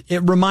 And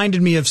it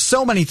reminded me of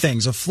so many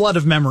things, a flood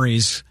of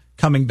memories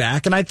coming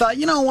back. And I thought,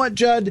 you know what,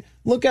 Judd?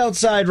 Look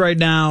outside right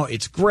now.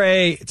 It's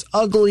gray. It's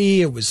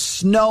ugly. It was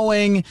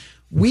snowing.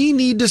 We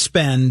need to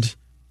spend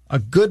a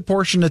good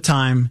portion of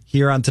time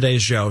here on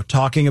today's show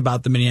talking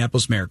about the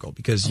Minneapolis Miracle,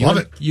 because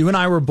you and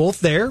I were both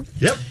there.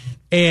 Yep.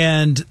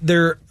 And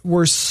there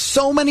were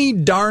so many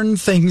darn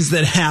things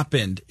that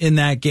happened in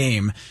that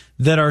game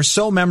that are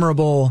so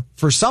memorable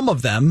for some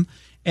of them,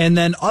 and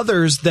then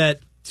others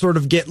that sort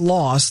of get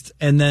lost,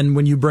 and then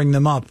when you bring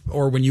them up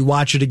or when you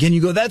watch it again, you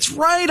go, that's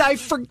right, I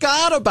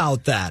forgot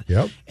about that.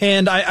 Yep.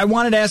 And I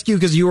wanted to ask you,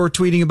 because you were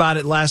tweeting about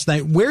it last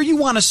night, where you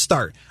want to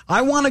start.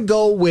 I want to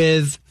go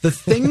with the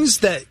things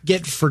that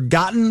get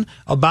forgotten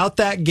about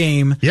that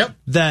game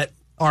that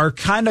are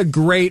kind of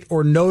great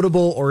or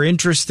notable or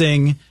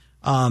interesting,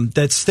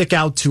 that stick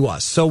out to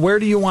us. So where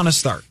do you want to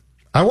start?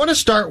 I want to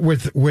start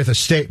with a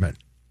statement.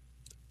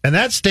 And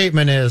that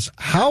statement is,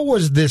 how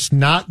was this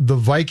not the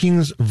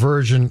Vikings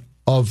version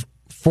of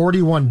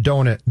 41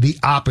 Donut, the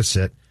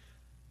opposite?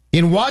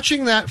 In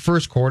watching that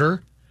first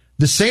quarter,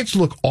 the Saints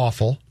look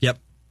awful. Yep.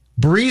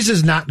 Breeze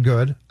is not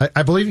good.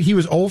 I believe he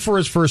was 0 for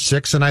his first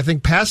 6, and I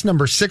think pass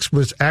number 6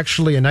 was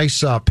actually a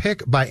nice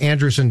pick by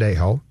Andrew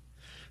Sendejo.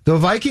 The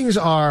Vikings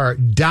are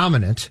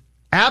dominant,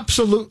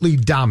 absolutely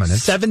dominant.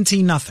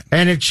 17-0.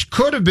 And it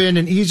could have been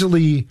an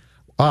easily,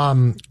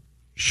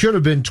 should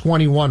have been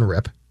 21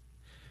 rip.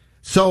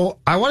 So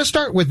I want to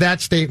start with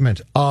that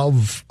statement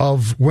of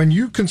when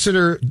you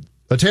consider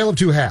a tale of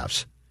two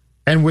halves,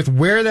 and with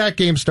where that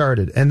game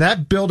started and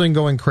that building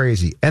going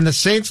crazy and the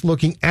Saints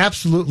looking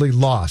absolutely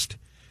lost,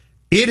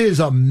 it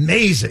is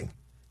amazing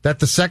that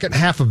the second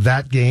half of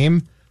that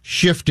game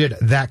shifted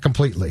that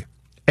completely.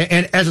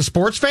 And as a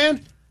sports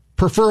fan,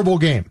 preferable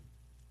game.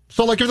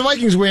 So like if the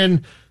Vikings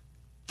win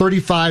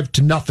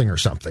 35-0 or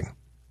something,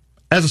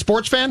 as a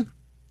sports fan,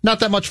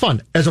 not that much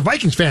fun. As a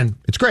Vikings fan,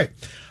 it's great.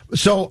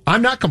 So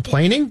I'm not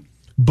complaining,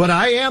 but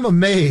I am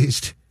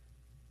amazed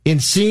in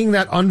seeing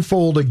that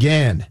unfold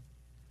again,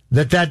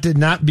 that did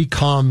not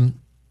become,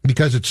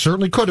 because it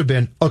certainly could have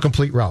been, a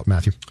complete rout,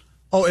 Matthew.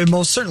 Oh, it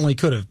most certainly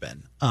could have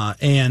been.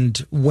 And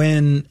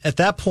when, at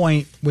that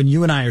point, when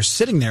you and I are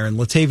sitting there and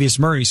Latavius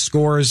Murray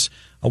scores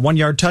a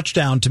 1-yard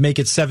touchdown to make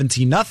it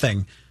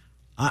 17-0,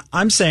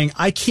 I'm saying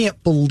I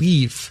can't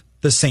believe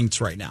the Saints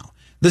right now.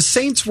 The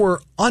Saints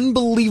were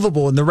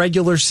unbelievable in the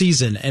regular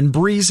season, and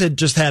Breeze had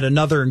just had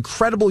another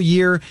incredible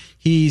year.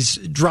 He's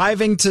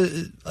driving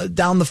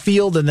down the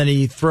field, and then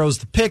he throws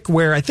the pick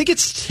where I think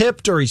it's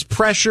tipped or he's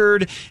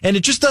pressured, and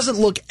it just doesn't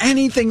look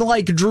anything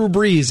like Drew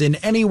Brees in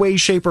any way,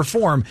 shape, or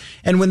form.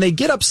 And when they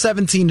get up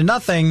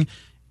 17-0,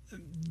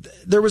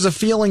 there was a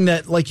feeling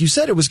that, like you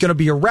said, it was going to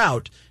be a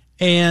rout.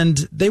 And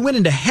they went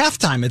into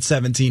halftime at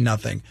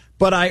 17-0.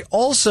 But I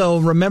also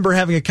remember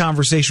having a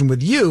conversation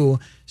with you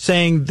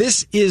saying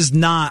this is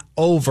not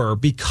over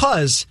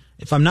because,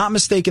 if I'm not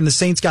mistaken, the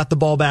Saints got the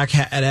ball back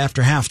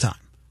after halftime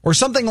or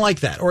something like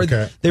that. Or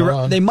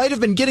they might have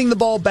been getting the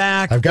ball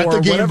back. I've got or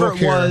the game whatever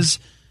book it was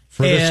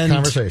for this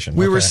conversation.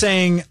 We were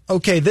saying,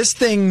 okay, this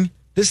thing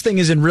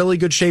is in really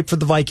good shape for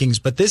the Vikings,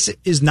 but this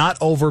is not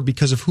over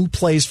because of who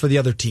plays for the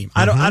other team.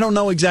 Mm-hmm. I don't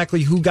know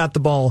exactly who got the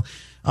ball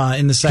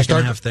in the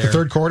second half there. The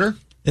third quarter?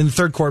 In the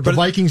third quarter. The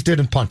Vikings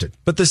didn't punt it.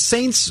 But the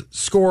Saints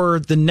score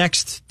the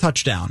next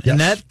touchdown, and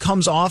that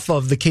comes off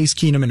of the Case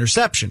Keenum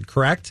interception,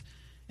 correct?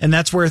 And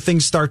that's where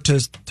things start to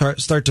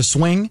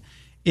swing,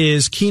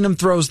 is Keenum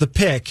throws the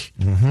pick,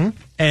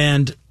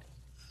 and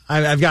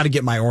I've got to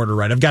get my order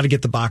right. I've got to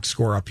get the box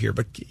score up here.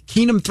 But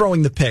Keenum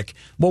throwing the pick,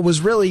 what was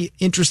really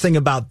interesting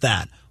about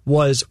that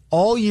was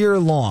all year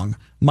long,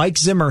 Mike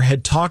Zimmer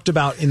had talked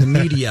about in the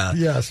media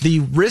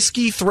the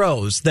risky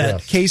throws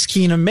that Case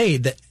Keenum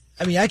made, that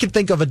I could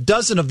think of a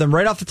dozen of them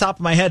right off the top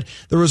of my head.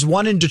 There was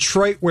one in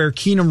Detroit where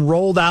Keenum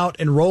rolled out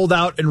and rolled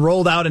out and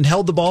rolled out and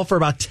held the ball for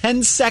about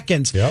 10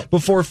 seconds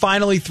before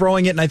finally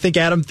throwing it. And I think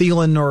Adam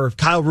Thielen or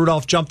Kyle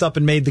Rudolph jumped up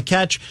and made the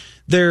catch.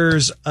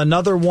 There's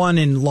another one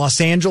in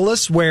Los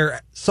Angeles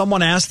where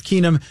someone asked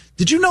Keenum,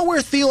 did you know where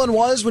Thielen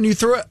was when you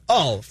threw it?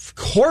 Oh, of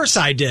course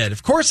I did.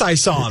 Of course I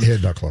saw him. He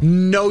had no clue.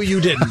 No,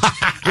 you didn't.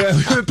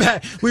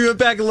 we went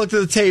back and looked at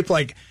the tape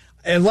like,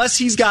 unless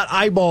he's got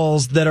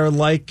eyeballs that are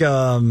like,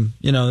 on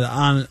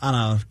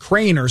a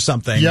crane or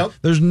something,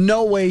 there's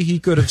no way he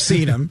could have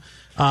seen him.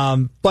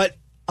 But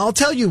I'll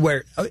tell you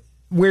where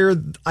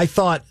I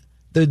thought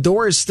the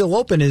door is still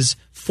open is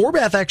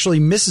Forbath actually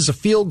misses a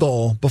field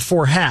goal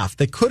before half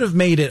that could have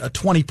made it a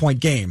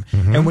 20-point game.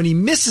 Mm-hmm. And when he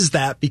misses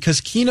that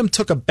because Keenum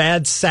took a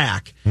bad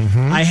sack,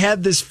 I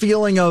had this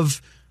feeling of,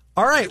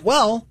 all right,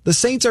 well, the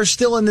Saints are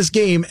still in this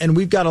game, and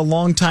we've got a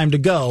long time to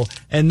go.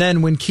 And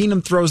then when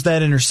Keenum throws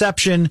that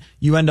interception,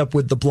 you end up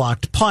with the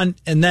blocked punt,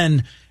 and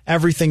then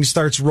everything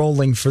starts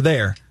rolling for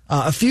there.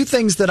 A few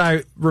things that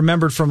I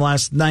remembered from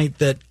last night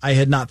that I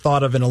had not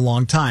thought of in a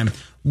long time.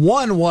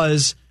 One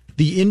was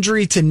the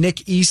injury to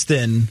Nick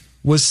Easton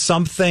was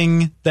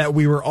something that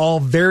we were all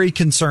very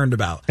concerned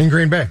about. In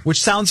Green Bay.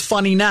 Which sounds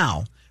funny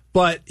now,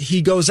 but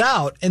he goes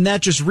out, and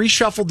that just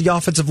reshuffled the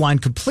offensive line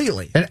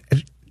completely. And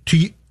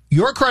to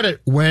your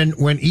credit, when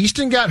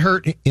Easton got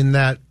hurt in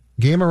that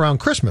game around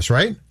Christmas,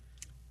 right?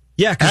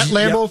 Yeah. At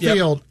Lambeau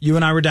Field. You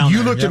and I were down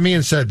there. You looked at me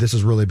and said, this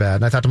is really bad.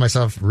 And I thought to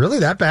myself, really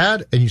that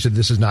bad? And you said,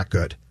 this is not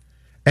good.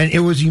 And it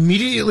was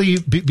immediately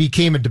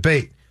became a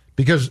debate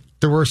because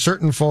there were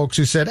certain folks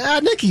who said,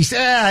 Nicky's,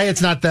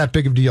 it's not that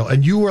big of a deal.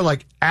 And you were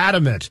like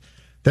adamant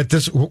that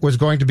this was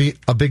going to be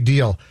a big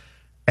deal.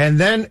 And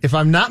then, if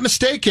I'm not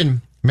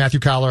mistaken, Matthew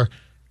Collar,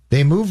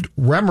 they moved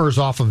Remmers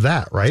off of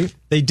that, right?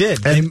 They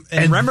did. And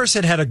Remmers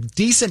had a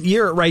decent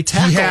year at right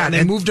tackle, and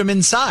they moved him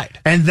inside.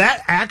 And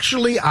that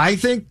actually, I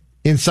think,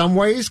 in some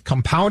ways,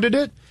 compounded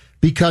it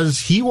because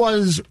he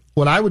was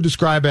what I would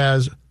describe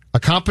as a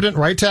competent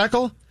right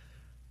tackle.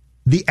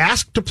 The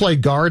ask to play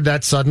guard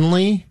that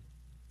suddenly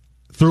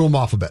threw him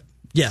off a bit.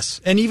 Yes,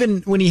 and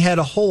even when he had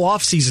a whole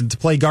offseason to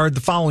play guard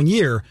the following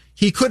year,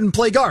 he couldn't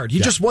play guard. He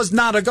just was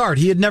not a guard.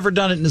 He had never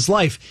done it in his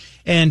life.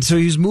 And so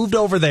he was moved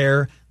over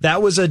there.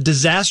 That was a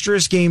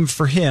disastrous game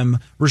for him.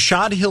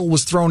 Rashad Hill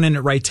was thrown in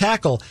at right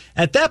tackle.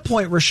 At that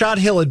point, Rashad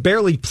Hill had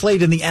barely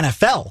played in the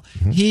NFL.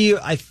 Mm-hmm. He,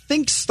 I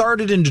think,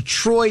 started in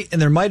Detroit,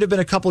 and there might have been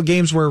a couple of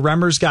games where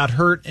Remmers got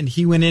hurt and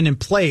he went in and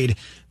played.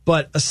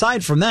 But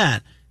aside from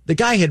that, the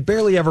guy had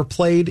barely ever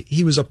played.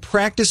 He was a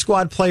practice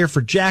squad player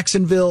for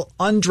Jacksonville,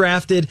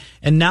 undrafted,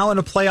 and now in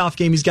a playoff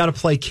game, he's got to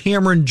play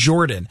Cameron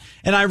Jordan.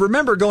 And I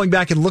remember going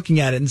back and looking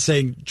at it and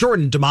saying,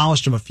 Jordan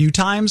demolished him a few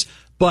times,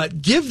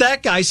 but give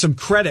that guy some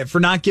credit for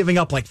not giving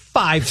up like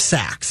 5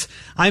 sacks.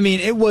 I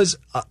mean, it was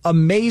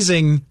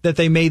amazing that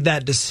they made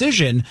that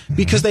decision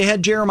because they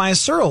had Jeremiah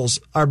Searles,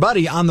 our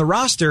buddy, on the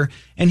roster,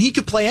 and he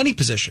could play any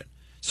position.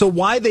 So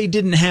why they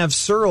didn't have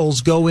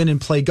Searles go in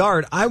and play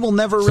guard, I will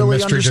never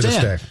really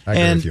understand.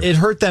 And it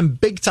hurt them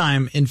big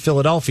time in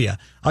Philadelphia.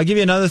 I'll give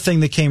you another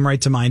thing that came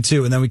right to mind,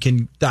 too, and then we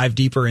can dive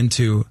deeper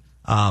into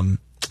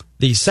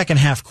the second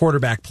half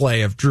quarterback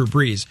play of Drew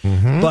Brees.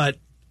 Mm-hmm. But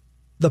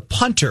the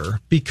punter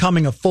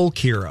becoming a folk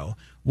hero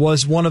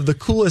was one of the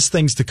coolest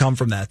things to come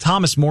from that.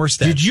 Thomas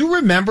Morstead. Did you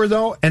remember,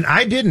 though? And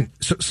I didn't.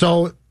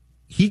 So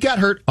he got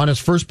hurt on his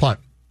first punt.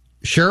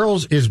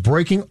 Sherrills is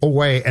breaking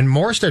away, and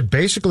Morstead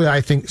basically,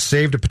 I think,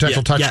 saved a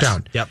potential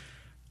touchdown. Yes. Yep.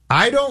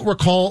 I don't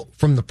recall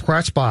from the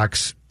press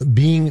box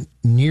being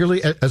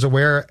nearly as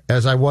aware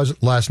as I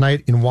was last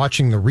night in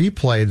watching the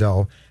replay,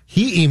 though.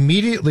 He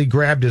immediately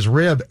grabbed his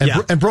rib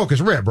and broke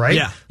his rib, right?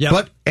 Yeah.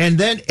 Yep. And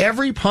then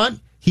every punt,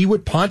 he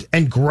would punt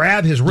and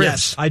grab his ribs.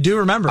 Yes, I do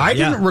remember. I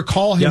didn't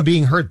recall him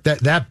being hurt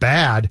that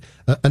bad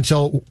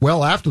until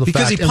well after the fact.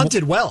 Because he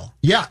punted well.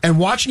 Yeah, and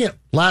watching it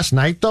last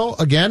night, though,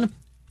 again,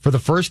 for the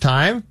first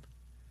time,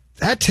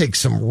 that takes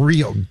some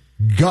real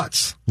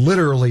guts,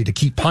 literally, to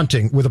keep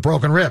punting with a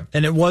broken rib.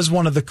 And it was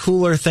one of the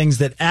cooler things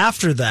that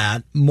after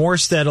that,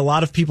 Morstead, a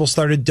lot of people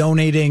started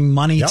donating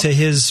money to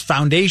his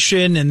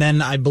foundation, and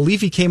then I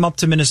believe he came up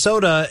to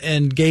Minnesota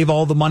and gave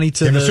all the money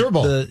to the Super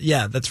Bowl.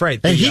 Yeah, that's right.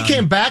 And he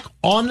came back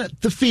on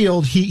the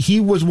field. He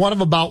was one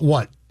of about,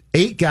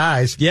 8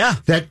 guys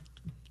that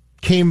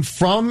came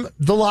from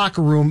the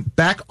locker room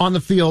back on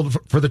the field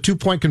for the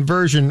 2-point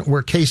conversion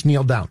where Case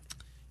kneeled down.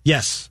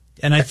 Yes.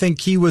 And I think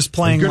he was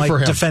playing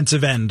like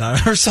defensive end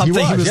or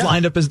something. He was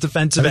lined up as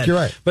defensive end. You're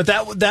right. But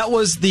that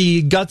was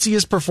the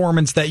gutsiest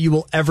performance that you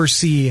will ever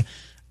see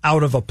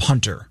out of a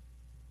punter.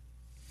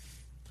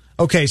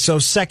 Okay, so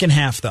second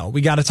half, though.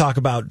 We got to talk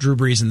about Drew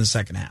Brees in the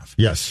second half.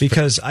 Yes.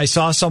 Because I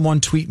saw someone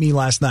tweet me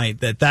last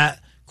night that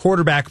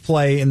quarterback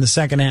play in the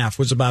second half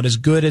was about as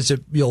good as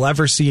you'll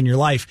ever see in your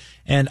life.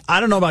 And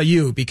I don't know about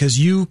you, because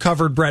you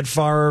covered Brett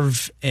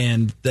Favre,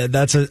 and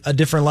that's a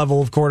different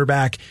level of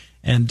quarterback.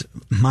 And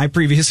my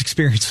previous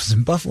experience was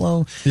in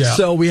Buffalo. Yeah.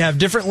 So we have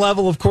different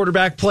level of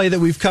quarterback play that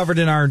we've covered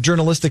in our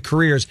journalistic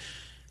careers.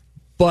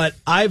 But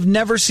I've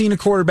never seen a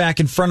quarterback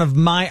in front of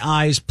my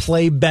eyes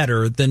play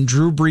better than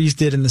Drew Brees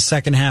did in the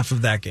second half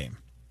of that game.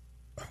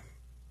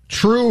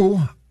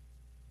 True.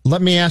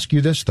 Let me ask you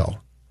this, though.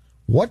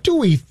 What do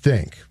we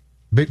think?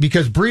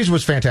 Because Brees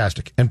was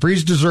fantastic, and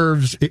Brees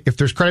deserves, if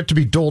there's credit to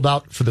be doled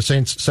out for the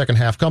Saints' second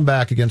half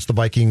comeback against the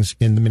Vikings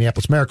in the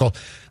Minneapolis Miracle,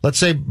 let's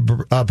say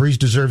Brees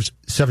deserves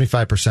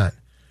 75%.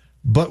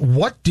 But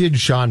what did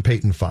Sean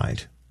Payton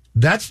find?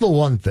 That's the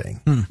one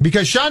thing.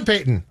 Because Sean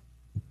Payton,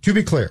 to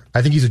be clear,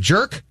 I think he's a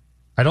jerk.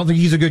 I don't think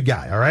he's a good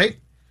guy, all right?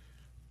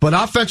 But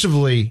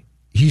offensively,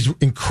 he's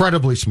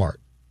incredibly smart,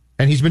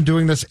 and he's been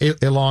doing this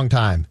a long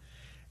time.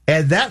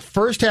 And that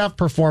first half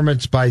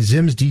performance by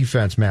Zim's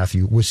defense,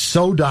 Matthew, was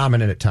so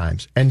dominant at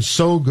times and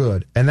so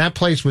good. And that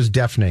place was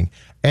deafening.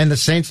 And the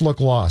Saints look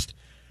lost.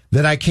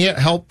 That I can't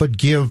help but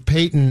give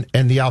Payton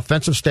and the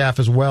offensive staff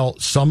as well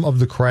some of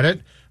the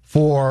credit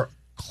for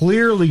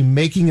clearly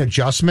making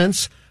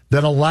adjustments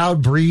that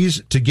allowed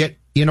Brees to get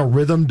in a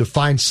rhythm to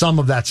find some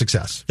of that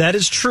success. That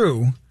is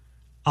true.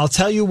 I'll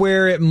tell you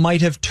where it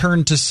might have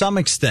turned to some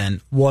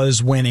extent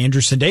was when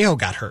Andrew Sendejo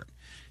got hurt.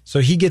 So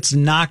he gets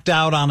knocked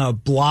out on a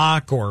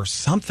block or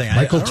something.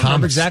 I don't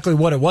remember exactly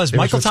what it was.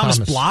 Michael Thomas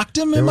blocked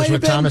him, it might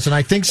have been. Thomas, and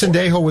I think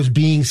Sendejo was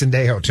being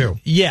Sendejo, too.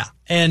 Yeah,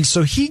 and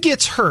so he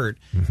gets hurt.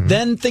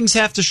 Then things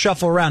have to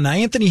shuffle around. Now,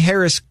 Anthony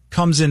Harris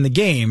comes in the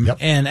game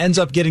and ends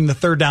up getting the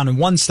 3rd down and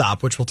 1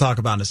 stop, which we'll talk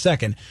about in a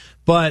second.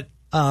 But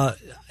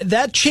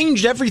that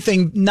changed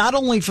everything, not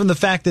only from the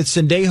fact that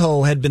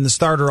Sendejo had been the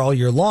starter all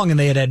year long and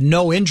they had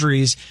no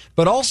injuries,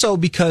 but also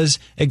because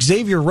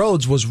Xavier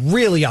Rhodes was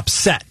really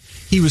upset.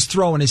 He was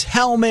throwing his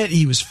helmet.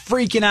 He was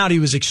freaking out. He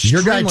was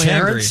extremely angry. Your guy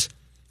Terrence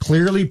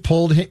clearly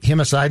pulled him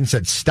aside and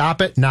said,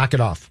 "Stop it, knock it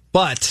off."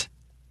 But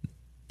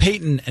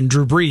Peyton and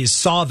Drew Brees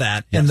saw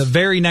that, and the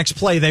very next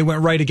play, they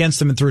went right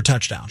against him and threw a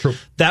touchdown. True.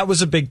 That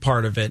was a big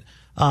part of it.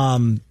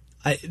 I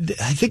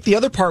think the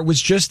other part was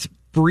just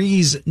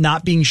Brees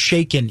not being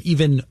shaken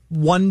even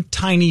one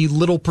tiny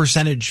little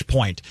percentage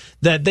point.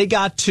 That they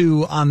got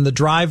to on the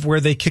drive where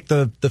they kicked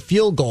the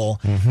field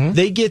goal,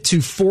 they get to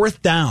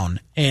 4th down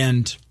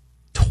and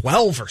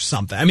 12 or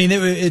something. I mean,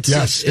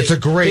 it's a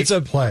great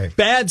play.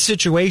 Bad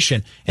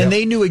situation, and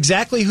they knew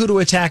exactly who to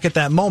attack at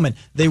that moment.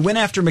 They went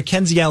after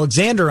Mackenzie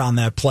Alexander on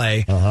that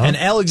play, and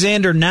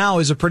Alexander now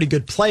is a pretty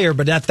good player,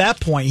 but at that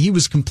point, he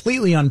was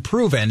completely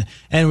unproven,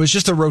 and it was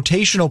just a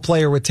rotational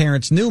player with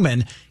Terrence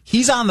Newman.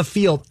 He's on the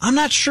field. I'm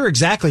not sure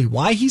exactly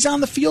why he's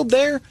on the field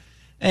there,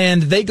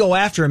 and they go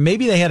after him.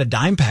 Maybe they had a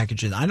dime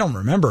package. I don't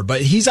remember,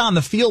 but he's on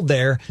the field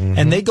there,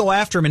 and they go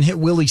after him and hit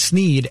Willie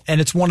Snead,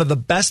 and it's one of the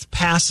best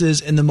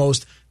passes and the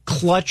most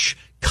clutch,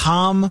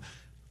 calm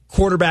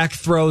quarterback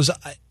throws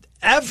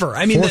ever.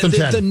 I mean,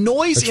 the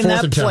noise in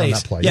that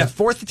place.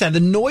 4th and 10. The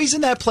noise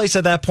in that place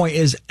at that point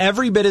is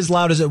every bit as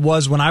loud as it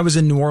was when I was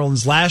in New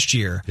Orleans last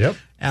year.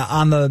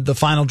 On the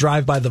final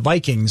drive by the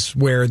Vikings,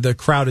 where the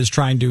crowd is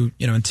trying to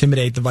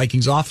intimidate the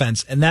Vikings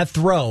offense, and that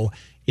throw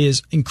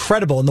is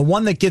incredible. And the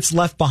one that gets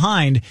left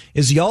behind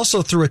is he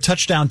also threw a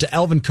touchdown to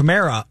Alvin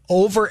Kamara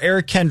over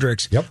Eric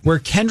Kendricks, where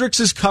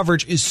Kendricks'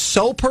 coverage is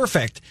so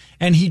perfect,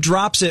 and he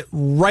drops it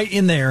right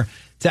in there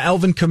to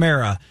Alvin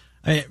Kamara.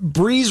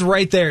 Brees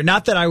right there.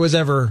 Not that I was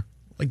ever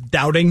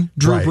doubting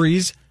Drew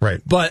Brees,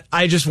 but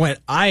I just went,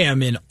 I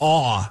am in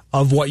awe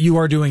of what you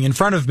are doing in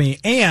front of me.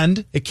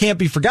 And it can't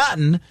be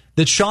forgotten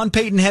that Sean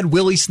Payton had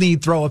Willie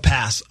Snead throw a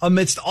pass.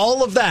 Amidst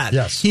all of that,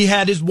 he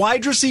had his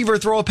wide receiver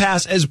throw a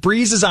pass as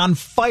Brees is on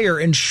fire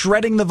and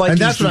shredding the Vikings.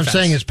 And that's defense. what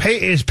I'm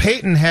saying is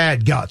Payton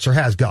had guts or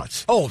has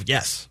guts. Oh,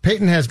 yes.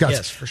 Payton has guts.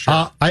 Yes, for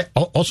sure. I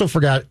also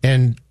forgot,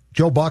 and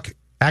Joe Buck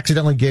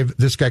accidentally gave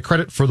this guy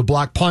credit for the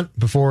block punt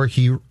before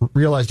he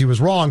realized he was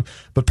wrong.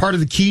 But part of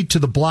the key to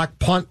the block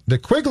punt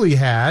that Quigley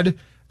had,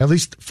 at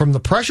least from the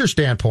pressure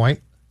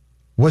standpoint,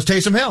 was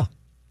Taysom Hill.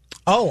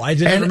 Oh, I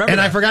didn't remember that.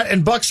 I forgot.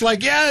 And Buck's like,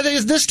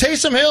 this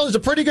Taysom Hill is a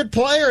pretty good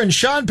player, and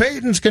Sean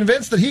Payton's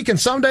convinced that he can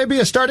someday be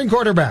a starting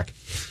quarterback.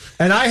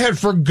 And I had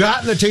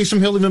forgotten that Taysom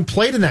Hill even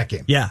played in that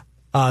game. Yeah,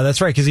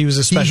 that's right, because he was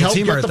a special teamer at that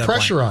point. He helped get the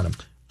pressure on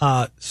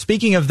him.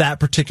 Speaking of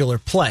that particular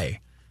play,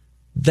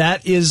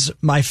 that is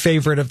my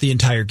favorite of the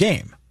entire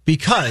game,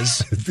 because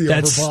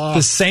that's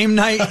the same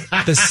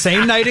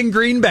night in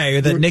Green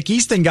Bay that Nick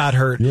Easton got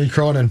hurt. You and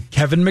Cronin.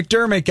 Kevin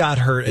McDermott got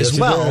hurt as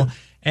well.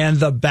 And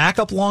the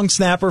backup long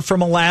snapper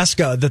from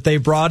Alaska that they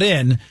brought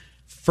in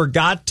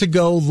forgot to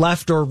go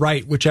left or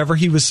right, whichever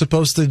he was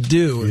supposed to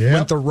do. It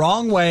went the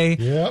wrong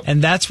way,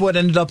 and that's what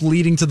ended up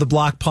leading to the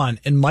block punt.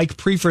 And Mike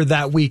Prefer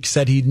that week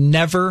said he'd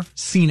never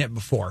seen it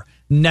before.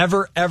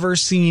 Never, ever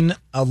seen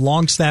a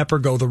long snapper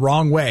go the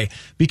wrong way,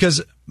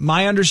 because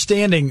my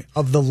understanding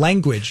of the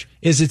language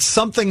is it's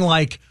something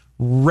like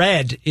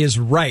red is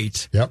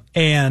right,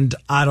 and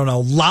I don't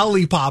know,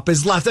 lollipop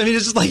is left. I mean,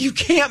 it's just like, you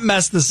can't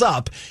mess this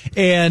up.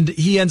 And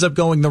he ends up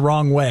going the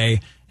wrong way,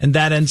 and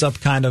that ends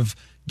up kind of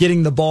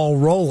getting the ball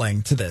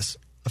rolling to this.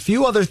 A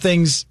few other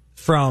things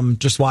from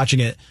just watching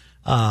it.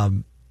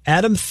 Adam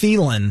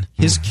Thielen,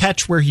 his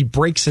catch where he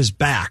breaks his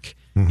back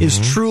is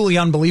truly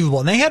unbelievable.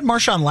 And they had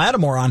Marshawn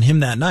Lattimore on him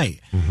that night.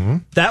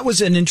 That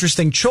was an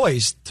interesting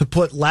choice to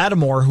put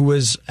Lattimore, who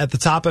was at the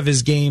top of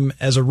his game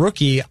as a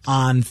rookie,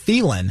 on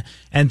Thielen.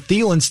 And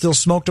Thielen still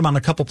smoked him on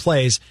a couple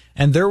plays.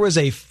 And there was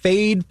a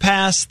fade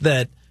pass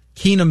that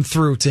Keenum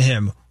threw to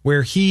him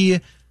where he,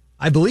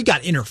 I believe,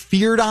 got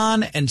interfered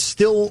on and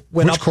still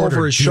went up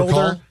over his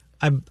shoulder.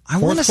 I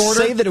want to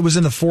say that it was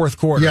in the fourth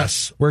quarter.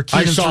 Yes. Where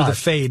Keenum threw the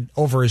fade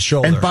over his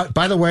shoulder. And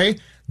by the way,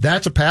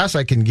 that's a pass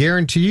I can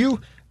guarantee you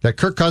that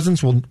Kirk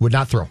Cousins would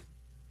not throw.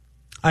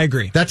 I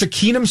agree. That's a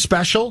Keenum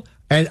special.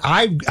 And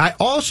I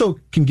also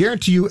can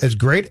guarantee you, as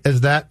great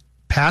as that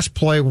pass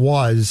play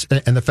was,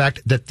 and the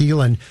fact that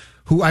Thielen,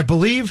 who I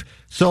believe,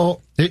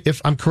 so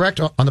if I'm correct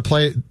on the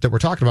play that we're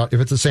talking about,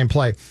 if it's the same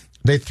play,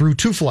 they threw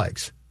 2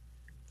 flags.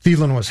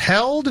 Thielen was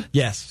held.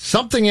 Yes.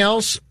 Something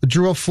else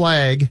drew a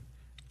flag,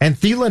 and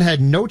Thielen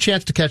had no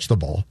chance to catch the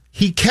ball.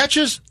 He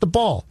catches the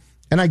ball,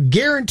 and I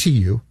guarantee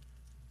you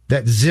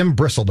that Zim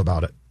bristled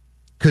about it.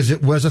 Because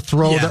it was a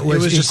throw that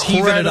was just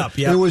heaving it up.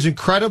 It was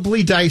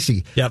incredibly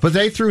dicey. But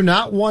they threw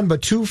not 1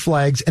 but 2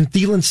 flags, and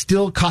Thielen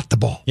still caught the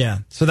ball. Yeah.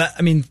 So that,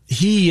 I mean,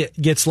 he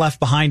gets left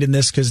behind in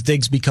this because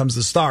Diggs becomes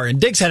the star. And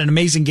Diggs had an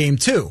amazing game,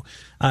 too.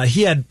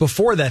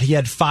 Before that, he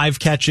had 5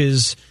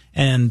 catches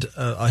and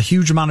a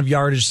huge amount of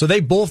yardage. So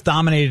they both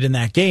dominated in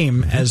that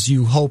game, as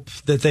you hope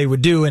that they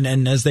would do,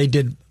 and as they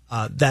did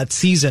that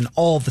season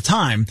all the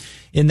time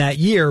in that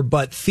year.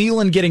 But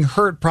Thielen getting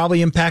hurt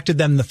probably impacted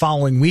them the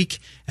following week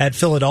at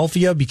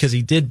Philadelphia because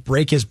he did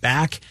break his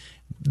back.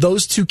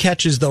 Those 2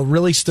 catches, though,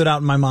 really stood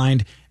out in my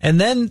mind. And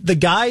then the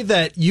guy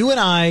that you and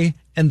I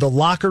and the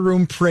locker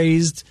room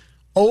praised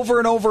over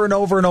and over and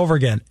over and over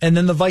again, and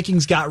then the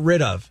Vikings got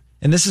rid of.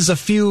 And this is I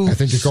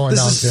think you're going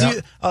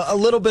down. A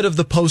little bit of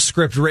the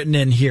postscript written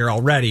in here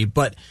already,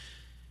 but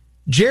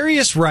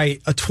Jarius Wright,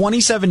 a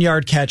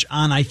 27-yard catch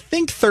on, I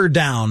think, 3rd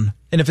down.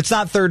 And if it's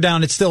not 3rd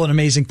down, it's still an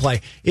amazing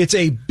play. It's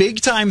a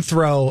big-time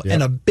throw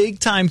and a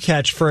big-time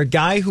catch for a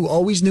guy who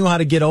always knew how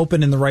to get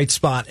open in the right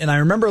spot. And I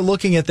remember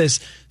looking at this,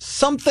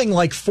 something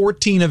like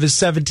 14 of his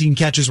 17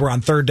 catches were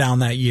on 3rd down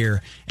that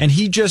year. And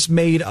he just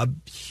made a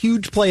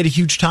huge play at a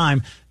huge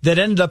time that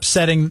ended up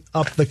setting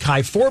up the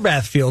Kai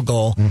Forbath field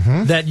goal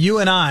that you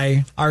and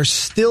I are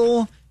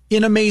still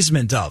in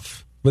amazement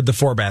of with the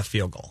Forbath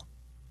field goal.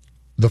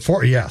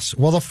 Yes.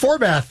 Well, the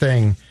Forbath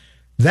thing,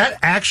 that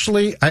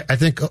actually, I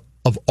think,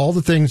 of all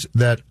the things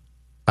that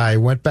I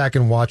went back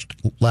and watched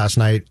last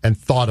night and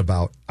thought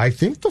about, I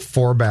think the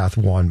Forbath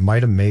one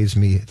might amaze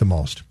me the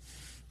most.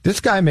 This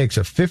guy makes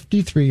a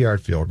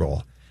 53-yard field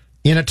goal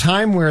in a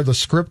time where the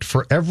script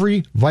for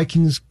every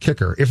Vikings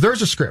kicker, if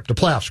there's a script, a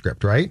playoff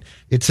script, right,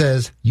 it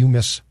says you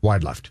miss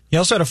wide left. He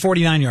also had a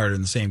 49-yarder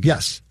in the same game.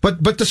 Yes,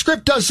 but the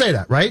script does say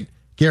that, right?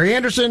 Gary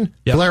Anderson,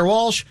 Blair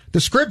Walsh,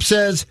 the script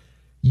says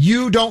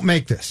you don't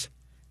make this.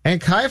 And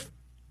Kai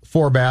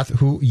Forbath,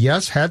 who,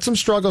 yes, had some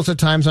struggles at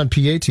times on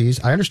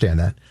PATs, I understand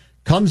that,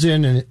 comes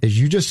in and, as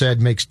you just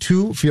said, makes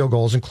 2 field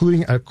goals,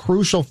 including a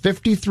crucial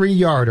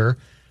 53-yarder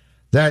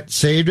that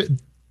saved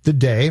the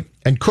day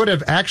and could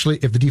have actually,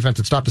 if the defense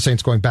had stopped the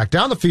Saints going back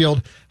down the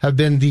field, have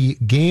been the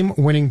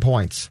game-winning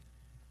points.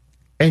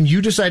 And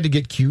you decide to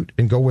get cute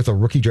and go with a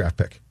rookie draft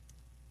pick.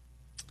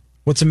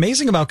 What's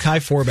amazing about Kai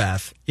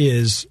Forbath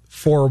is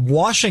for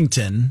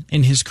Washington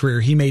in his career,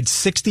 he made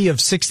 60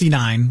 of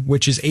 69,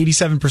 which is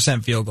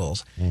 87% field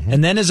goals.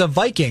 And then as a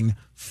Viking,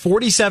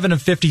 47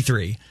 of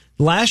 53.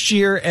 Last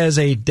year as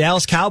a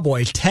Dallas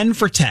Cowboy, 10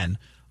 for 10.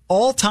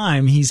 All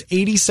time, he's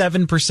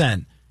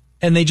 87%.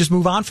 And they just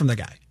move on from the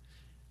guy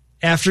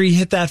after he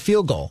hit that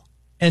field goal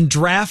and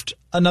draft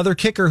another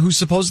kicker who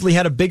supposedly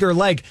had a bigger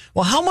leg.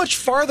 Well, how much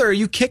farther are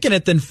you kicking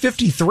it than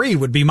 53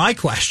 would be my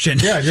question.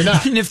 Yeah, you're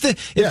not. And if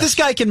this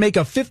guy can make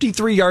a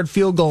 53-yard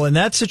field goal in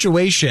that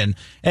situation,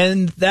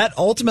 and that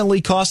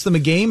ultimately cost them a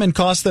game and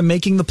cost them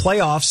making the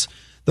playoffs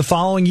the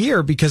following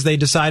year because they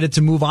decided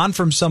to move on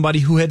from somebody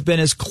who had been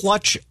as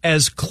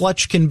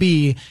clutch can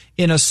be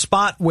in a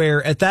spot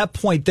where at that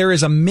point there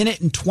is 1 minute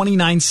and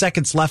 29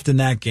 seconds left in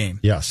that game.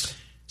 Yes.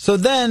 So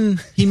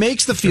then he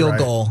makes the field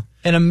goal,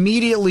 and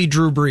immediately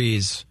Drew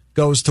Brees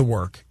goes to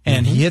work,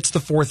 and he hits the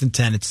 4th and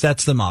 10. It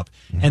sets them up.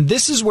 And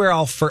this is where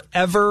I'll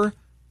forever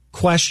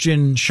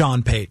question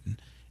Sean Payton,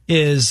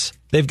 is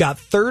they've got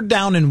 3rd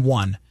down and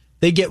 1.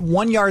 They get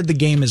 1 yard, the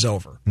game is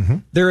over.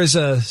 There is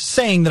a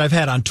saying that I've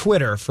had on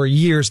Twitter for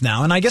years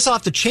now, and I guess I'll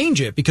have to change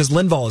it because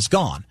Linval is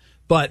gone.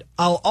 But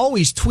I'll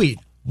always tweet,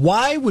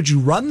 why would you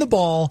run the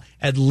ball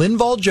at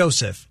Linval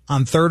Joseph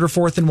on 3rd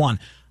or 4th and 1?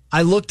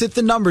 I looked at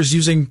the numbers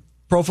using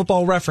Pro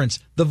Football Reference.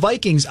 The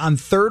Vikings on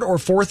 3rd or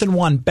 4th and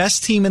 1,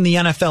 best team in the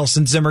NFL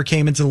since Zimmer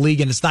came into the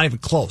league, and it's not even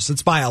close.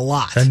 It's by a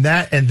lot. And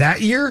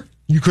that year,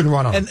 you couldn't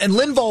run on him. And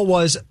Linval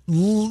was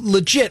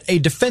legit a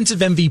defensive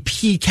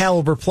MVP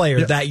caliber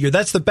player that year.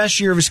 That's the best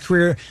year of his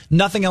career.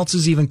 Nothing else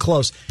is even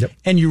close.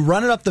 And you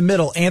run it up the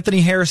middle.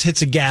 Anthony Harris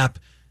hits a gap,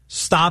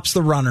 stops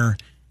the runner.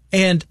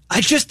 And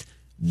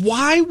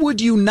Why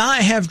would you not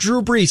have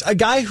Drew Brees, a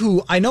guy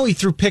who I know he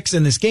threw picks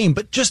in this game,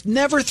 but just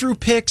never threw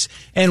picks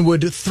and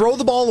would throw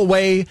the ball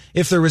away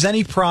if there was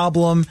any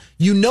problem?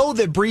 You know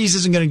that Brees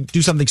isn't going to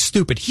do something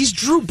stupid. He's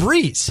Drew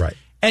Brees. Right.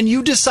 And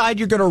you decide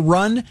you're going to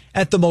run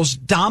at the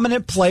most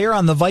dominant player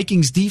on the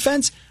Vikings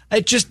defense.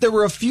 There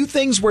were a few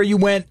things where you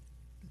went,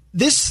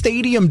 this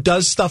stadium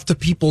does stuff to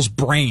people's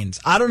brains.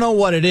 I don't know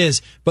what it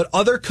is, but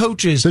other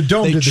coaches, the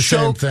Dome they did the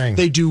choke, same thing.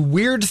 They do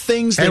weird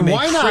things. They make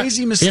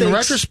crazy mistakes. In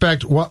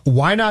retrospect,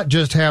 why not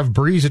just have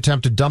Brees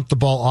attempt to dump the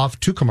ball off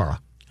to Kamara?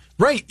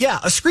 Right, yeah,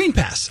 a screen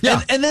pass.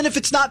 Yeah. And then if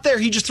it's not there,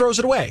 he just throws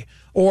it away.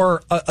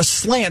 Or a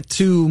slant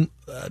to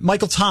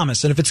Michael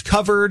Thomas, and if it's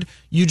covered,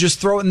 you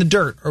just throw it in the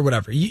dirt or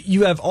whatever.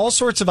 You have all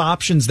sorts of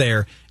options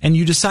there, and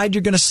you decide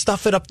you're going to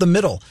stuff it up the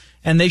middle,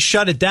 and they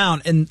shut it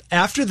down. And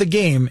after the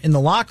game in the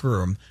locker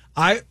room,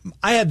 I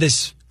had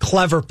this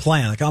clever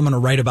plan. Like, I'm going to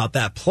write about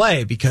that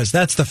play because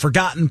that's the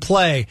forgotten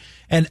play.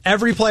 And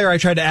every player I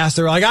tried to ask,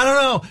 they were like, I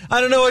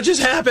don't know what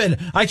just happened.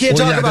 I can't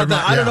talk about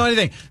that. I don't know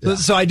anything. Yeah.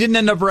 So I didn't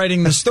end up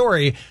writing the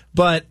story,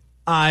 but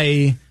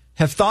I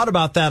have thought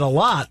about that a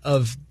lot,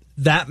 of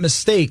that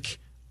mistake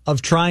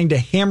of trying to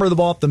hammer the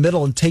ball up the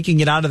middle and taking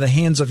it out of the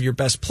hands of your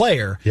best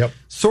player. Yep.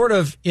 Sort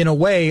of, in a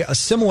way, a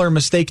similar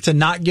mistake to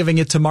not giving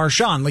it to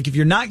Marshawn. Like, if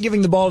you're not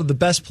giving the ball to the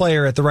best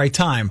player at the right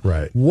time,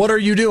 right, what are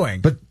you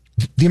doing? But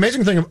the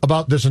amazing thing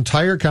about this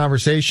entire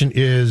conversation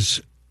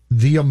is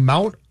the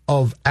amount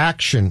of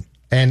action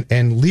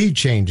and lead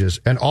changes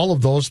and all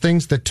of those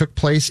things that took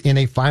place in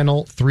a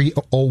final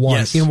 3-0-1.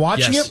 Yes. In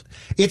watching it,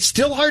 it's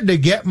still hard to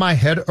get my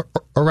head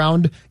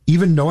around,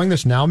 even knowing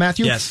this now,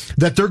 Matthew,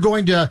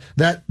 that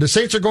that the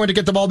Saints are going to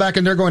get the ball back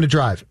and they're going to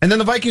drive. And then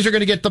the Vikings are going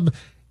to get the...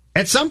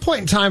 At some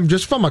point in time,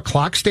 just from a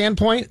clock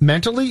standpoint,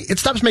 mentally, it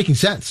stops making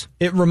sense.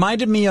 It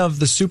reminded me of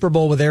the Super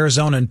Bowl with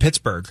Arizona and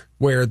Pittsburgh,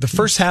 where the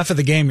first half of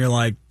the game, you're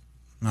like,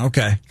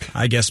 okay,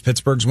 I guess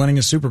Pittsburgh's winning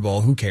a Super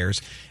Bowl. Who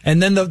cares?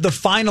 And then the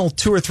final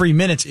 2 or 3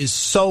 minutes is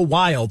so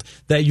wild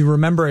that you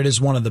remember it as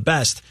one of the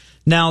best.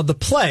 Now, the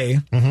play,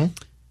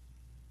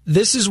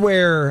 this is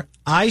where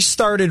I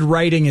started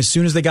writing as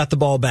soon as they got the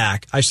ball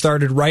back. I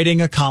started writing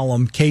a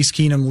column, Case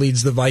Keenum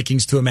leads the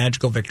Vikings to a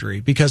magical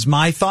victory, because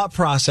my thought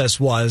process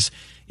was,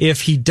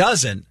 if he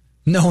doesn't,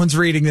 no one's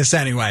reading this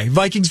anyway.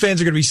 Vikings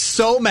fans are going to be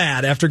so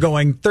mad after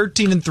going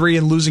 13-3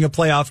 and losing a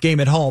playoff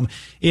game at home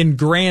in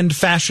grand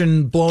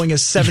fashion, blowing a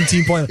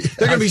 17-point.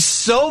 They're going to be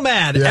so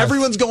mad. Yes.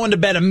 Everyone's going to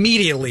bed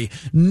immediately.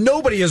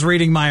 Nobody is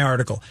reading my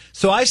article.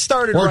 So I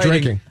started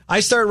writing.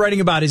 I started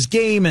writing about his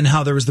game and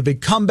how there was the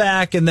big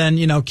comeback, and then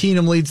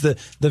Keenum leads the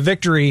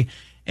victory.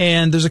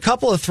 And there's a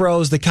couple of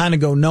throws that kind of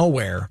go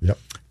nowhere. Yep.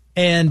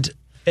 And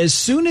as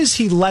soon as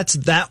he lets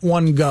that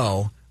one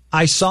go,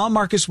 I saw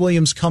Marcus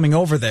Williams coming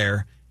over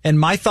there. And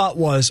my thought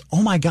was,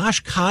 oh my gosh,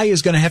 Kai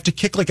is going to have to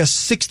kick like a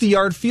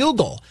 60-yard field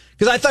goal.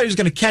 Because I thought he was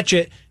going to catch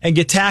it and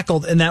get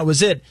tackled, and that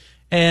was it.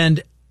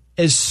 And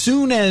as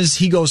soon as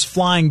he goes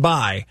flying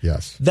by,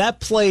 that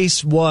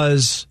place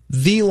was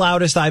the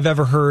loudest I've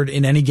ever heard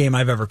in any game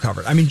I've ever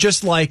covered. I mean,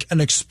 just like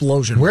an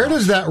explosion. Where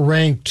does that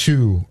rank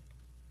to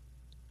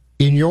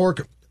in your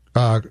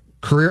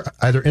career,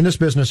 either in this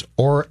business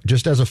or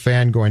just as a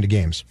fan going to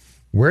games?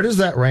 Where does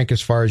that rank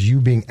as far as you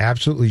being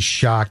absolutely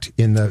shocked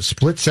in the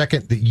split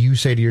second that you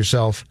say to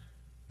yourself,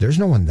 there's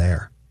no one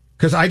there?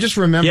 Because I just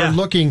remember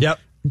looking,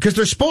 because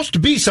there's supposed to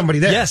be somebody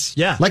there. Yes,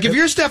 yeah. Like if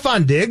you're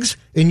Stephon Diggs,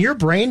 in your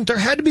brain, there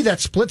had to be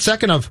that split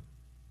second of,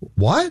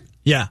 what?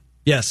 Yeah,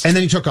 yes. And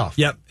then he took off.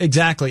 Yep,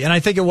 exactly. And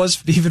I think it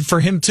was even for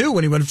him, too,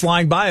 when he went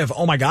flying by of,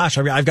 oh my gosh,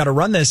 I've got to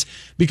run this,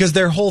 because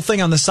their whole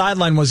thing on the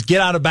sideline was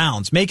get out of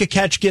bounds, make a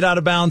catch, get out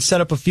of bounds,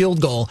 set up a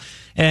field goal.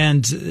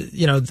 And,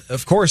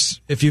 of course,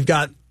 if you've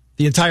got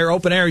the entire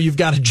open air, you've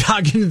got to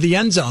jog into the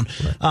end zone.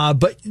 Right.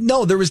 But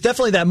no, there was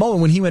definitely that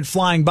moment when he went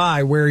flying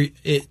by where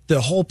the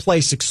whole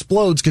place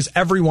explodes because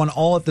everyone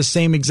all at the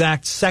same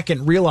exact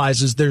second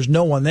realizes there's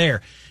no one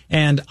there.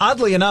 And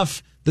oddly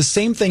enough, the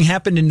same thing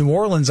happened in New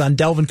Orleans on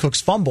Dalvin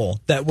Cook's fumble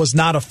that was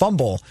not a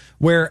fumble,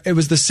 where it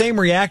was the same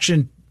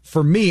reaction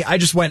for me. I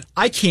just went,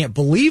 I can't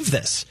believe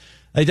this.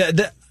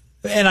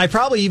 And I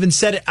probably even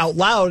said it out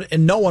loud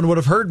and no one would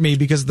have heard me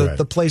because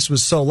the place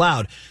was so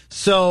loud.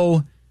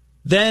 So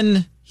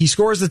then he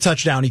scores the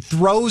touchdown. He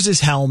throws his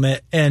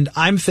helmet, and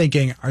I'm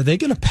thinking, are they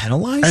going to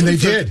penalize him? And they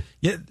did.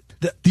 Yeah,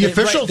 the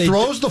official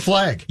throws the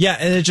flag. Yeah,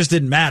 and it just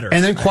didn't matter.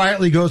 And then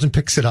quietly goes and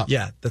picks it up.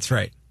 Yeah, that's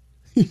right.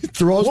 He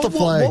throws the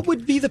flag. What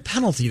would be the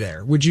penalty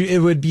there? It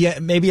would be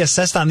maybe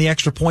assessed on the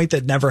extra point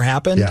that never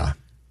happened? Yeah.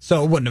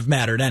 So it wouldn't have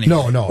mattered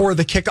anyway. No. Or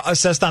the kick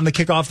assessed on the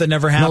kickoff that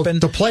never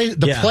happened. No, the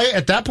play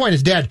at that point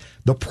is dead.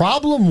 The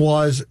problem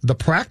was the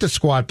practice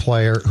squad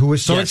player who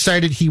was so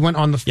excited he went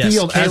on the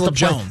field as the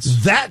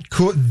Jones. That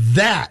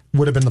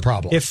would have been the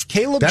problem. If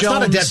Caleb That's Jones,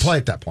 not a dead play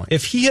at that point.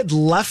 If he had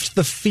left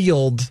the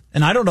field,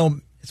 and I don't know,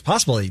 it's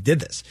possible he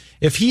did this.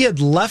 If he had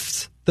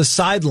left the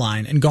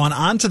sideline and gone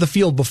onto the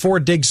field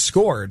before Diggs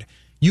scored,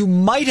 you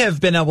might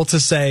have been able to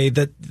say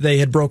that they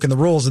had broken the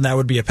rules and that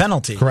would be a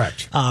penalty.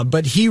 Correct.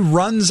 But he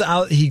runs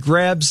out, he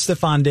grabs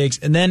Stephon Diggs,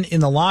 and then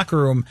in the locker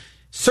room,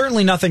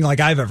 certainly nothing like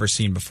I've ever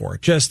seen before.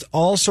 Just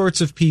all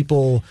sorts of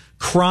people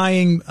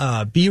crying.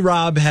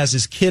 B-Rob has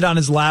his kid on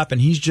his lap,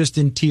 and he's just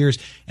in tears.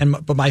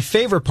 But my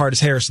favorite part is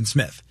Harrison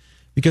Smith,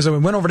 because I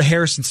went over to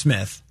Harrison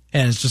Smith,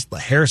 and it's just,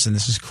 Harrison,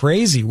 this is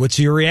crazy. What's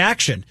your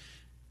reaction?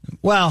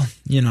 Well,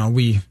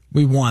 we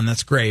won.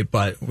 That's great,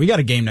 but we got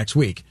a game next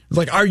week. It's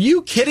like, are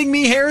you kidding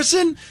me,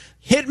 Harrison?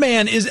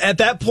 Hitman is at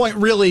that point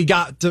really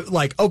got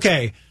to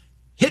okay,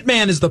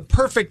 Hitman is the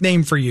perfect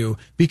name for you,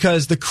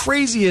 because the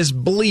craziest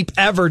bleep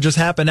ever just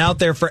happened out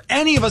there for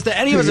any of us that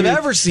any of us have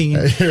ever seen.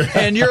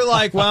 And you're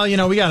like, well,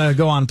 we got to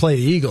go on and play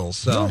the Eagles.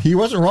 So he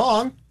wasn't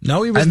wrong.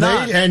 No, he was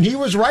not. And he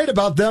was right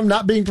about them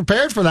not being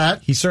prepared for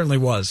that. He certainly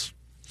was.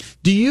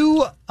 Do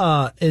you,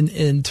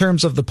 in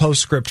terms of the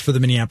postscript for the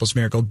Minneapolis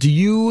Miracle, do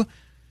you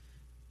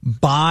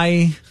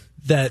buy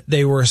that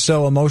they were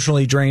so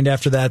emotionally drained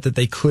after that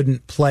they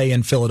couldn't play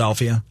in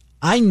Philadelphia?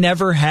 I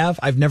never have.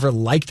 I've never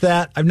liked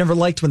that. I've never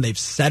liked when they've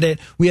said it.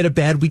 We had a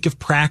bad week of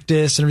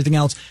practice and everything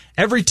else.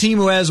 Every team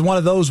who has one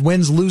of those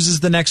wins loses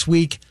the next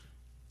week.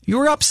 You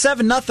were up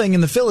 7-0 in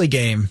the Philly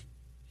game,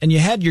 and you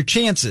had your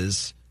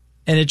chances,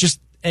 and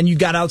you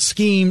got out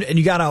schemed and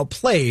you got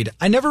outplayed.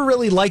 I never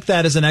really liked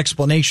that as an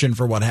explanation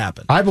for what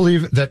happened. I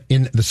believe that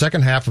in the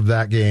second half of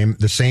that game,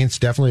 the Saints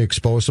definitely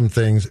exposed some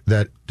things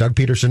that Doug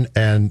Peterson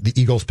and the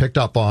Eagles picked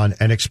up on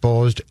and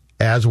exposed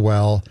as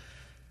well.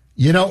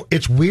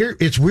 It's weird.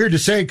 It's weird to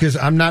say because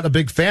I'm not a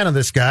big fan of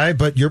this guy,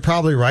 but you're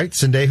probably right.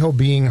 Sendejo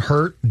being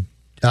hurt,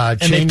 and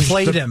they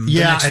played him the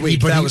next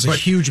week. That was a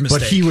huge mistake.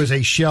 But he was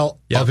a shell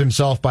of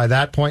himself by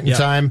that point in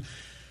time.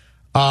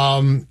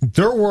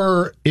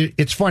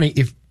 It's funny,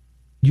 if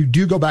you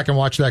do go back and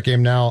watch that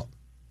game now,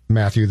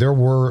 Matthew, there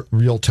were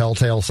real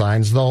telltale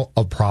signs, though,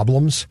 of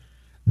problems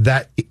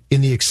that in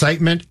the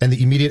excitement and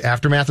the immediate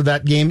aftermath of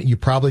that game, you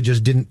probably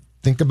just didn't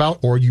think about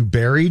or you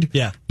buried.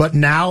 Yeah. But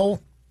now,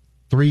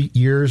 3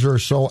 years or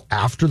so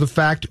after the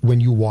fact, when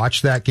you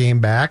watch that game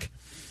back,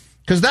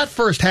 because that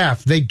first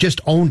half, they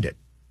just owned it.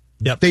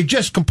 Yep. They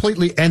just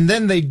completely, and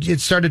then it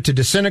started to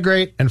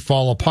disintegrate and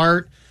fall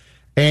apart.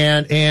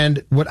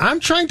 And what I'm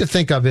trying to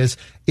think of is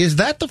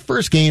that the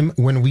first game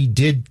when we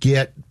did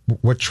get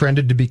what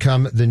trended to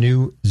become the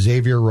new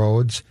Xavier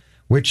Rhodes,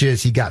 which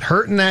is he got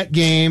hurt in that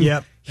game.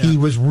 Yep. He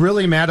was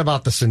really mad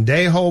about the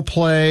Sendejo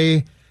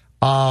play.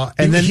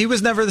 And then he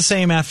was never the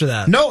same after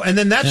that. No, and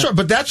then that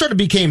sort of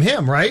became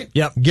him, right?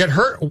 Yep. Get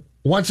hurt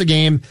once a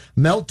game,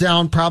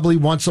 meltdown probably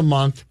once a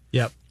month.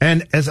 Yep.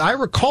 And as I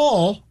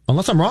recall,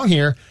 unless I'm wrong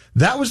here,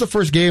 that was the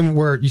first game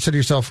where you said to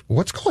yourself,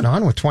 what's going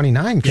on with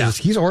 29? Because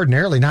he's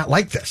ordinarily not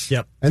like this.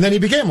 Yep. And then he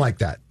became like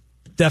that.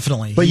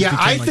 Definitely. But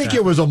I think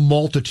it was a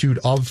multitude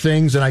of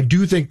things, and I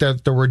do think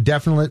that there were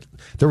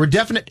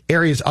definite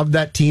areas of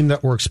that team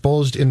that were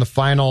exposed in the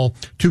final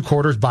 2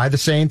 quarters by the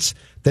Saints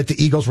that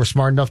the Eagles were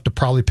smart enough to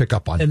probably pick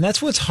up on. And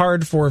that's what's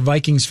hard for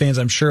Vikings fans,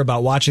 I'm sure,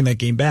 about watching that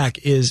game back,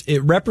 is it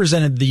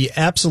represented the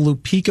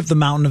absolute peak of the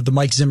mountain of the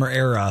Mike Zimmer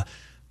era,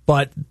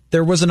 but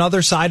there was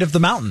another side of the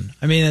mountain.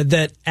 I mean,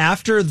 that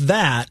after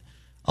that,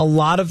 a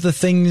lot of the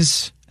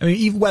things,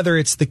 even whether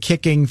it's the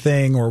kicking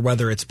thing or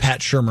whether it's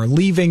Pat Shurmur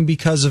leaving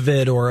because of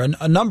it or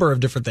a number of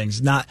different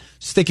things, not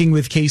sticking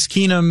with Case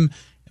Keenum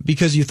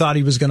because you thought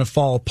he was going to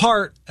fall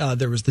apart.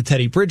 There was the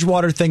Teddy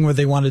Bridgewater thing where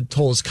they wanted to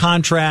toll his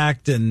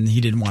contract and he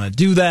didn't want to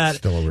do that.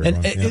 Still a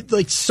weird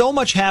one. So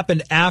much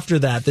happened after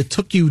that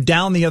took you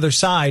down the other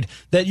side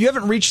that you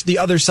haven't reached the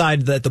other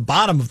side at the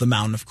bottom of the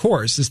mountain, of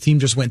course. This team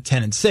just went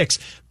 10-6,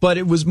 but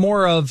it was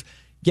more of,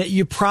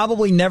 you're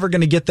probably never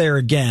going to get there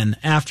again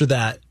after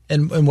that.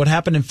 And what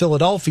happened in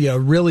Philadelphia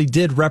really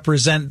did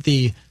represent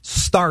the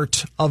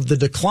start of the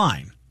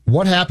decline.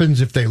 What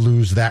happens if they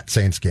lose that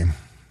Saints game?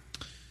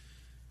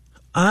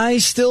 I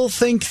still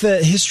think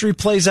that history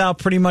plays out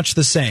pretty much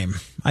the same.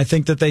 I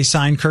think that they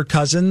signed Kirk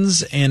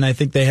Cousins, and I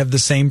think they have the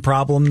same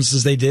problems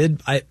as they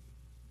did. I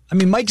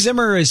mean, Mike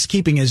Zimmer is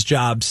keeping his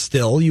job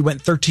still. You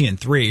went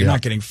 13-3. You're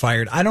not getting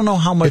fired. I don't know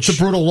how much. It's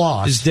a brutal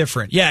loss. Is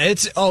different. Yeah,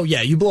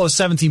 you blow a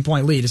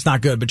 17-point lead. It's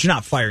not good, but you're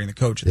not firing the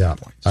coach at that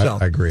point. So,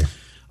 I agree.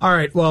 All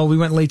right, well, we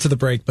went late to the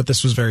break, but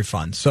this was very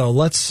fun. So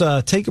let's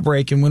take a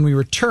break, and when we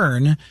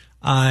return,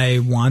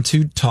 I want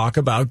to talk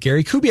about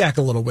Gary Kubiak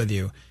a little with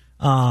you.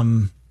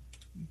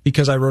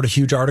 Because I wrote a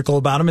huge article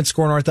about him at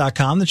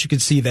scorenorth.com that you can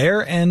see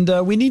there, and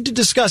we need to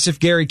discuss if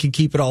Gary can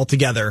keep it all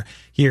together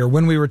here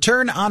when we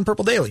return on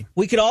Purple Daily.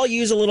 We could all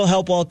use a little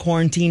help while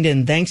quarantined,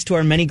 and thanks to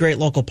our many great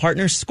local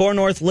partners, Score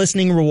North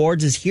Listening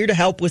Rewards is here to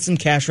help with some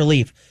cash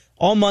relief.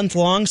 All month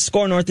long,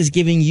 Score North is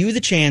giving you the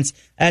chance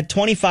at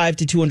 $25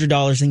 to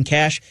 $200 in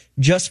cash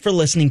just for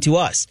listening to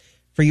us.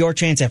 For your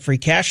chance at free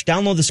cash,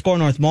 download the Score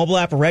North mobile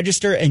app,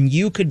 register, and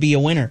you could be a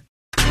winner.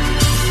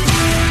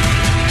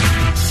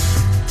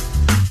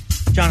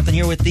 Jonathan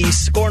here with the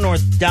Score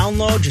North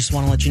download. Just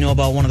want to let you know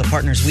about one of the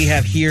partners we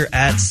have here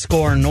at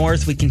Score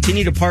North. We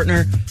continue to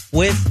partner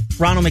with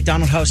Ronald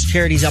McDonald House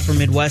Charities Upper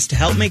Midwest to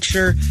help make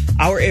sure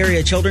our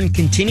area children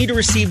continue to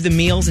receive the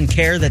meals and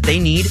care that they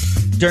need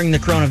during the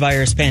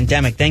coronavirus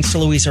pandemic. Thanks to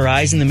Luis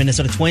Ariz and the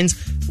Minnesota Twins,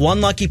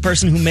 One lucky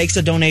person who makes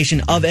a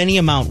donation of any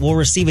amount will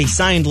receive a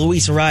signed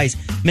Luis Arraez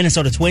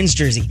Minnesota Twins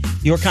jersey.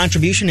 Your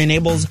contribution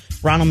enables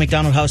Ronald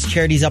McDonald House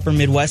Charities Upper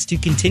Midwest to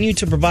continue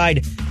to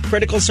provide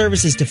critical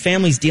services to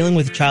families dealing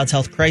with a child's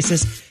health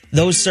crisis.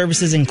 Those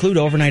services include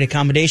overnight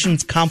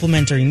accommodations,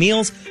 complimentary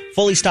meals,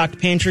 fully stocked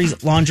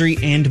pantries, laundry,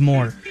 and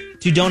more.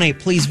 To donate,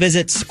 please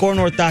visit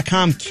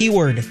scorenorth.com,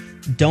 keyword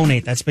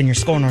donate. That's been your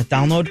Score North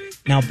download.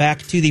 Now back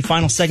to the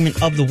final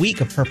segment of the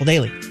week of Purple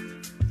Daily.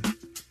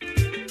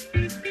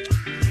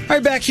 All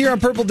right, back here on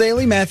Purple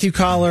Daily, Matthew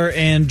Collar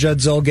and Judd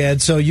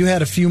Zulgad. So you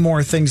had a few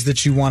more things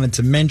that you wanted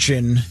to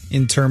mention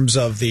in terms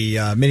of the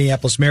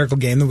Minneapolis Miracle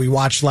game that we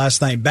watched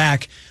last night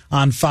back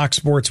on Fox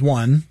Sports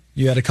 1.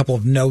 You had a couple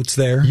of notes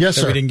there yes,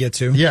 that sir. we didn't get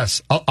to.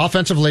 Yes.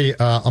 Offensively,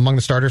 among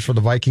the starters for the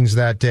Vikings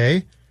that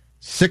day,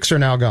 6 are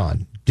now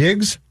gone.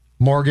 Diggs,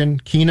 Morgan,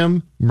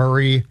 Keenum,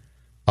 Murray,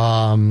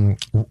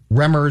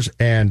 Remmers,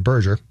 and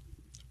Berger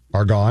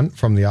are gone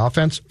from the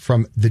offense.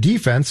 From the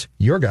defense,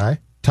 your guy,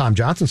 Tom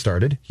Johnson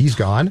started. He's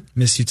gone.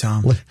 Miss you,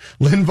 Tom.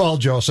 Linval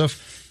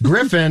Joseph,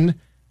 Griffin,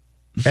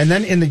 and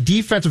then in the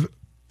defensive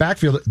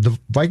backfield, the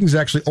Vikings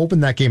actually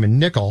opened that game in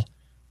nickel.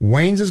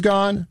 Waynes is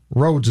gone.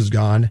 Rhodes is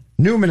gone.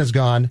 Newman is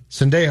gone.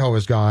 Sendejo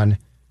is gone.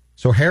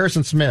 So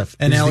Harrison Smith.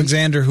 And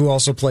Alexander, who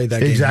also played that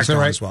game, exactly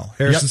right as well.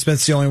 Harrison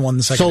Smith's the only one in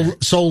the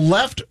second. So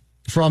left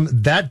from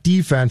that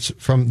defense,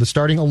 from the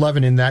starting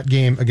 11 in that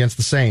game against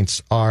the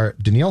Saints, are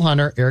Danielle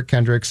Hunter, Eric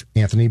Kendricks,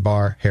 Anthony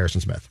Barr, Harrison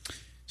Smith.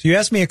 So you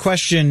asked me a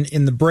question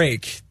in the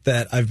break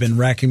that I've been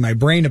racking my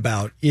brain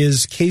about.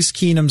 Is Case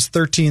Keenum's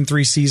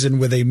 13-3 season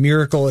with a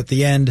miracle at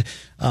the end,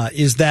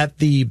 is that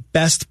the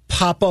best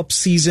pop-up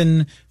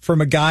season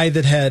from a guy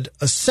that had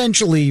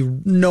essentially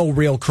no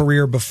real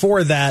career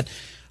before that?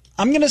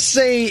 I'm going to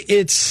say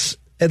it's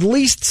at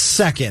least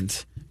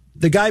second.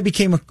 The guy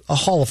became a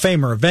Hall of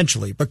Famer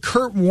eventually, but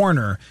Kurt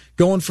Warner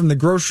going from the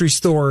grocery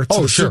store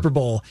to the Super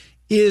Bowl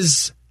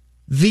is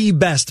the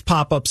best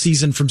pop-up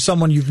season from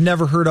someone you've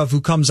never heard of who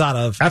comes out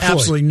of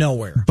absolutely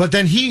nowhere. But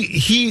then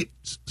he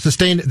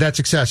sustained that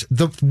success.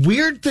 The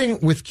weird thing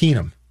with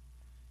Keenum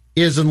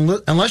is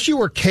unless you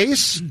were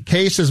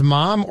Case's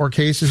mom or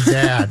Case's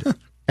dad,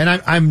 and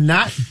I'm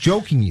not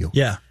joking you.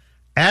 Yeah.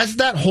 As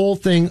that whole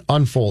thing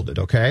unfolded,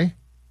 okay,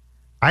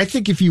 I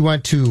think if you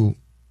went to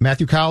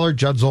Matthew Collar,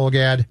 Judd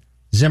Zulgad,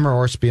 Zimmer,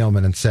 or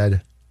Spielman and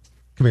said,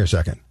 come here a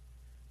second,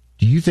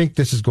 do you think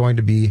this is going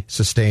to be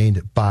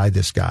sustained by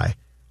this guy?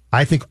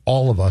 I think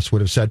all of us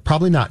would have said,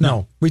 probably not.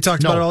 No. We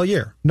talked about it all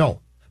year.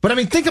 No. But I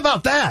mean, think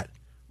about that.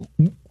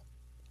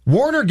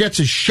 Warner gets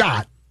his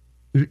shot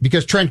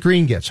because Trent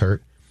Green gets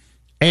hurt.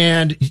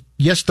 And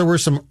yes, there were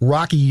some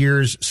rocky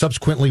years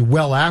subsequently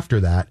well after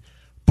that.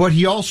 But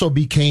he also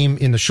became,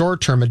 in the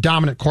short term, a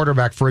dominant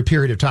quarterback for a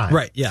period of time.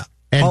 Right, yeah.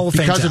 And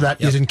because of that,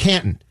 he's in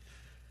Canton.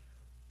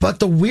 But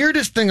the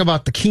weirdest thing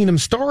about the Keenum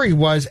story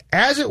was,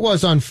 as it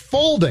was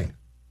unfolding,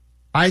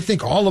 I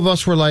think all of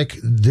us were like,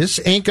 this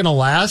ain't going to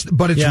last,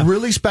 but it's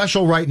really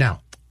special right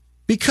now.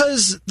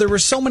 Because there were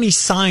so many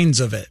signs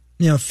of it.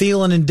 You know,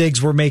 Thielen and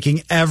Diggs were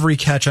making every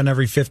catch on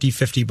every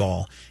 50-50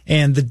 ball.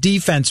 And the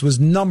defense was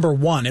number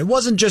one. It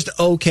wasn't just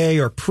okay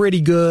or pretty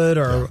good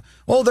or,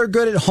 they're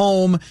good at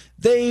home.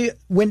 They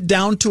went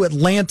down to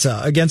Atlanta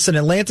against an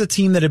Atlanta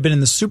team that had been in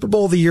the Super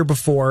Bowl the year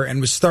before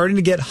and was starting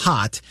to get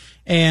hot.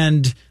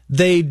 And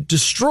they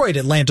destroyed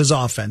Atlanta's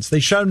offense. They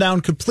shut them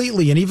down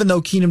completely. And even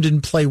though Keenum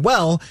didn't play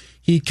well,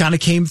 he kind of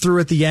came through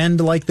at the end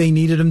like they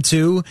needed him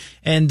to.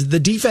 And the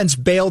defense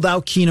bailed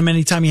out Keenum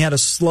anytime he had a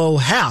slow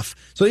half.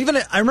 So even,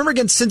 I remember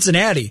against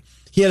Cincinnati,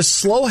 he had a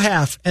slow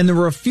half, and there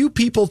were a few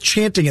people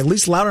chanting, at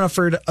least loud enough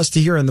for us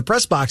to hear in the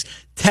press box,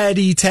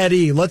 Teddy,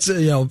 Teddy, let's,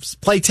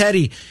 play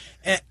Teddy.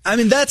 I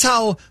mean, that's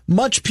how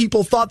much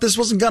people thought this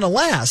wasn't going to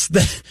last.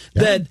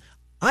 That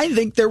I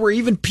think there were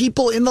even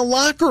people in the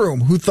locker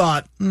room who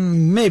thought,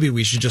 maybe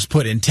we should just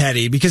put in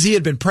Teddy, because he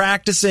had been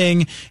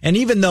practicing, and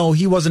even though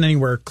he wasn't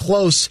anywhere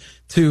close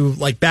to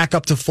back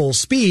up to full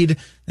speed,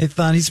 they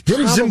thought he's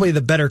probably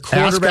the better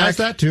quarterback. Ask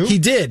that too? He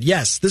did,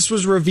 yes. This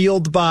was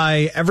revealed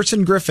by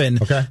Everson Griffin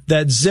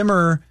that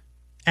Zimmer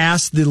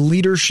asked the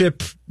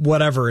leadership,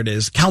 whatever it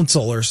is,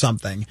 council or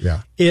something,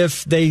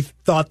 if they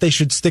thought they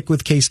should stick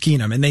with Case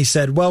Keenum. And they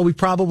said, well, we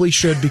probably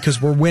should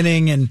because we're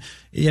winning and,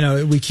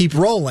 we keep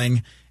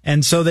rolling.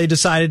 And so they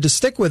decided to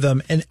stick with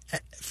him. And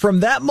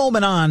from that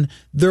moment on,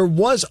 there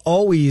was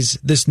always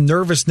this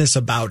nervousness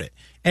about it.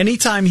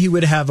 Anytime he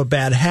would have a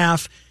bad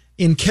half,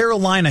 in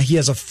Carolina, he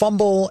has a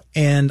fumble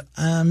and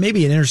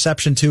maybe an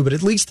interception too, but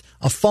at least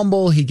a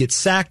fumble. He gets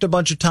sacked a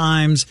bunch of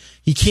times.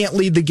 He can't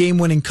lead the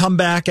game-winning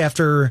comeback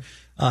after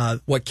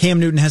Cam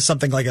Newton has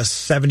something like a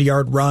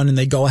 70-yard run and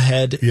they go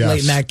ahead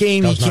late in that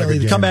game. He can't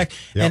lead the comeback.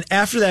 Yep. And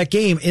after that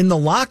game, in the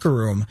locker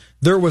room,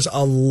 there was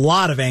a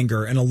lot of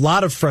anger and a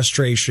lot of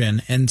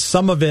frustration. And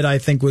some of it, I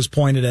think, was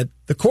pointed at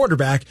the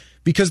quarterback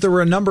because there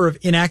were a number of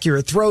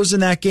inaccurate throws in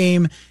that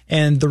game.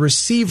 And the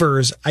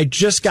receivers, I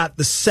just got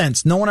the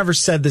sense, no one ever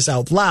said this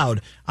out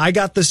loud, I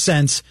got the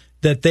sense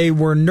that they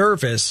were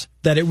nervous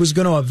that it was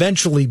going to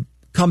eventually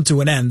come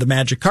to an end, the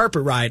magic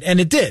carpet ride.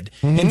 And it did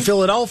in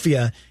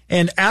Philadelphia.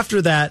 And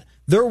after that,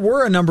 there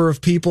were a number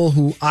of people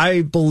who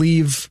I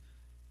believe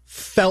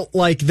felt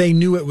like they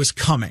knew it was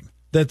coming,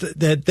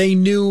 that they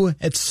knew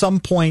at some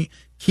point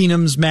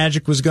Keenum's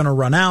magic was going to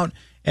run out,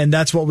 and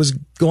that's what was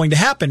going to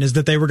happen, is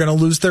that they were going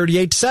to lose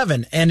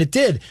 38-7, and it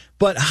did.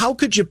 But how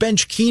could you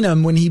bench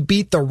Keenum when he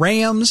beat the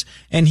Rams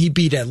and he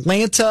beat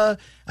Atlanta?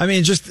 I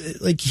mean,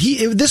 just like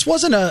this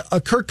wasn't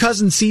a Kirk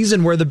Cousins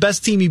season where the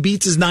best team he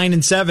beats is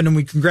 9-7, and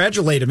we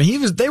congratulate him.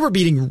 They were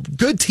beating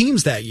good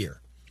teams that year.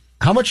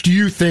 How much do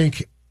you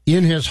think,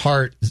 in his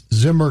heart,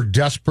 Zimmer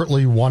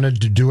desperately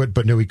wanted to do it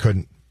but knew he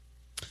couldn't,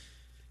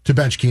 to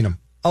bench Keenum?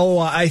 Oh,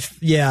 I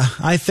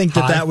think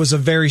that was a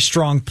very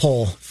strong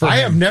pull for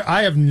him.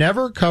 I have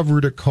never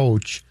covered a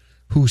coach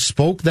who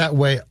spoke that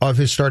way of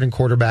his starting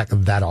quarterback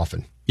that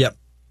often. Yep.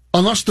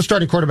 Unless the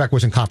starting quarterback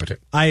was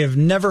incompetent. I have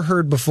never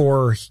heard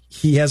before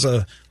he has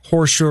a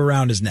horseshoe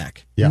around his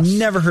neck. Yes.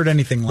 Never heard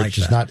anything like that. Which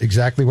is not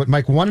exactly what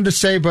Mike wanted to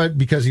say, but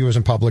because he was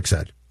in public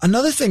said.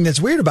 Another thing that's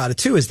weird about it,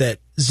 too, is that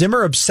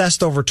Zimmer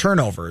obsessed over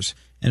turnovers.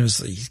 And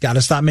he's got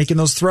to stop making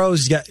those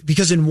throws.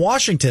 Because in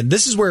Washington,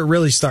 this is where it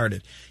really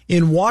started.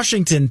 In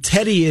Washington,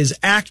 Teddy is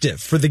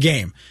active for the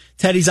game.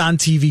 Teddy's on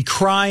TV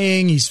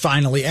crying. He's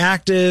finally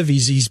active.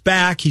 He's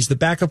back. He's the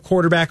backup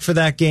quarterback for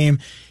that game.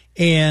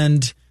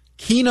 And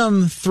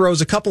Keenum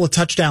throws a couple of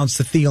touchdowns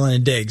to Thielen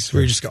and Diggs,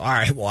 where you just go, all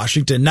right,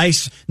 Washington,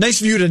 nice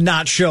of you to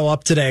not show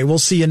up today. We'll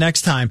see you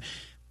next time.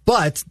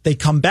 But they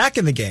come back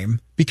in the game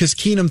because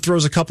Keenum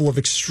throws a couple of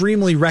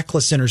extremely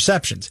reckless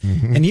interceptions.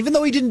 Mm-hmm. And even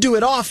though he didn't do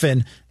it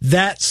often,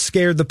 that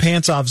scared the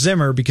pants off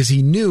Zimmer because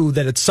he knew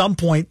that at some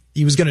point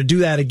he was going to do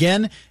that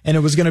again, and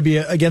it was going to be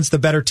against a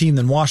better team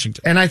than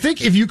Washington. And I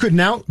think if you could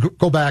now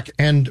go back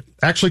and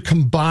actually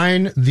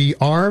combine the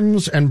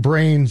arms and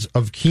brains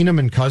of Keenum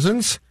and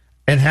Cousins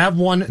and have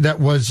one that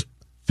was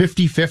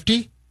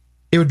 50-50,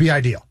 it would be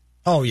ideal.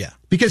 Oh, yeah.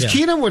 Because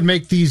Keenum would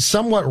make these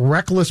somewhat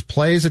reckless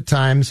plays at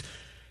times,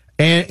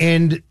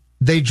 and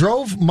they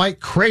drove Mike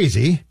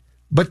crazy,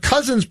 but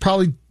Cousins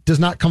probably does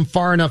not come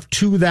far enough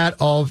to that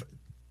of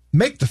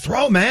make the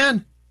throw,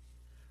 man.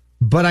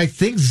 But I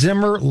think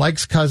Zimmer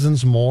likes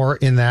Cousins more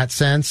in that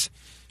sense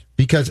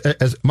because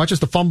as much as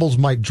the fumbles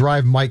might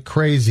drive Mike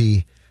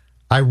crazy,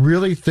 I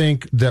really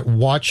think that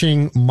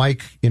watching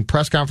Mike in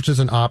press conferences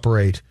and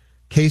operate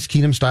Case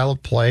Keenum style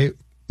of play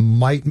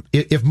might,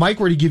 if Mike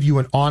were to give you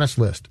an honest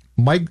list,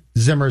 Mike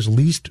Zimmer's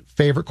least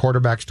favorite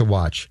quarterbacks to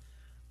watch,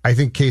 I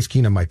think Case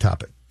Keenum might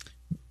top it.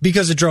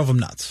 Because it drove him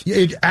nuts.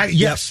 Yes.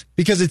 Yep.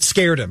 Because it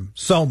scared him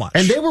so much.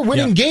 And they were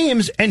winning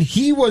games, and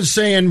he was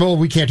saying, well,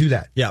 we can't do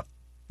that. Yep.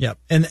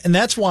 And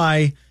that's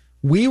why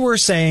we were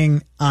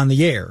saying on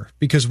the air,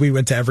 because we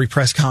went to every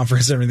press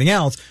conference and everything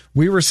else,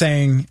 we were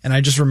saying, and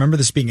I just remember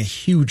this being a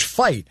huge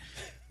fight,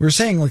 we were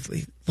saying,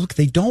 look,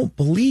 they don't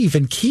believe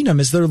in Keenum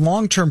as their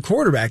long-term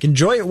quarterback.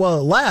 Enjoy it while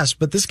it lasts,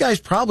 but this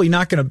guy's probably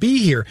not going to be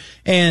here.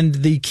 And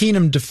the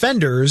Keenum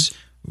defenders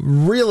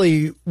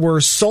really were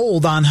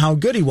sold on how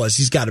good he was.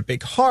 He's got a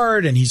big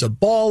heart, and he's a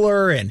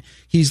baller, and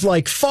he's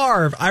like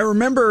Favre. I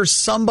remember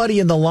somebody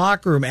in the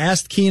locker room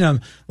asked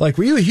Keenum, like,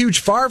 were you a huge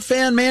Favre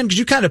fan, man? Because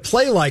you kind of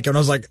play like him. And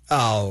I was like,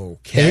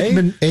 okay.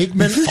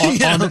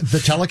 Aikman on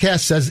the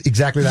telecast says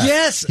exactly that.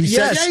 Yes. He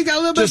said, yeah, you got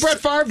a little bit of Brett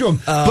Favre to him.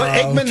 But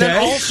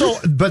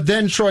Aikman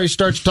then Troy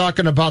starts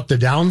talking about the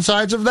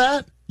downsides of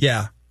that.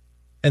 Yeah.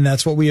 And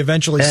that's what we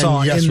eventually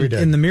saw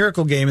in the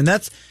Miracle game. And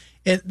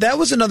that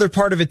was another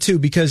part of it, too,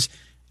 because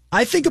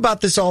I think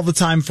about this all the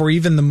time for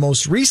even the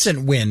most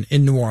recent win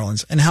in New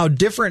Orleans and how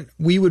different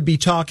we would be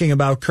talking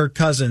about Kirk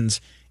Cousins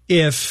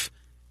if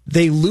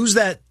they lose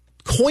that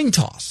coin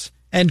toss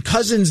and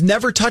Cousins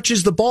never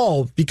touches the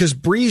ball because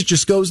Breeze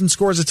just goes and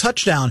scores a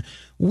touchdown.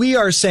 We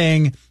are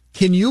saying,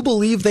 can you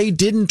believe they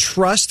didn't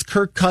trust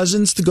Kirk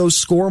Cousins to go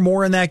score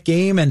more in that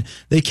game, and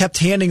they kept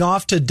handing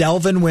off to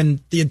Delvin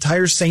when the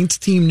entire Saints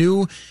team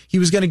knew he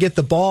was going to get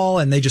the ball,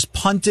 and they just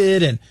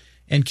punted?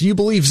 And can you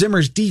believe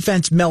Zimmer's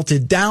defense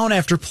melted down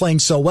after playing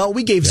so well?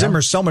 We gave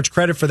Zimmer so much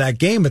credit for that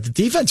game, but the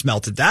defense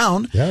melted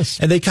down. Yes.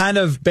 And they kind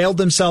of bailed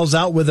themselves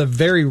out with a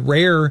very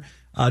rare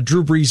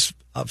Drew Brees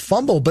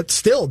fumble, but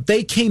still,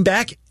 they came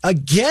back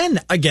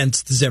again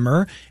against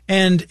Zimmer.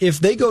 And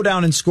if they go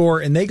down and score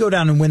and they go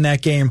down and win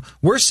that game,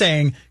 we're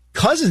saying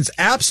Cousins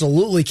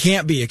absolutely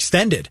can't be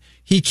extended.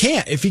 He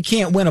can't. If he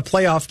can't win a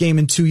playoff game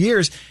in 2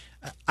 years,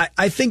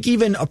 I think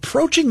even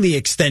approaching the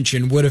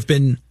extension would have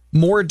been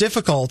more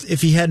difficult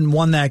if he hadn't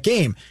won that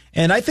game.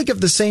 And I think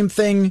of the same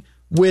thing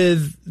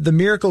with the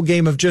Miracle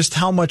game of just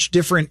how much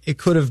different it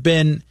could have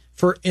been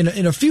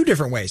in a few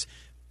different ways.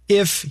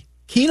 If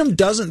Keenum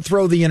doesn't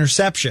throw the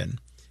interception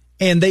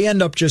and they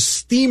end up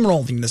just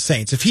steamrolling the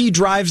Saints, if he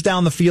drives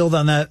down the field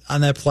on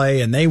that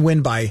play and they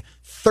win by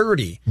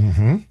 30,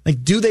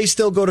 like, do they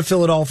still go to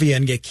Philadelphia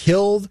and get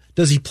killed?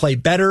 Does he play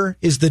better?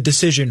 Is the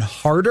decision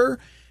harder?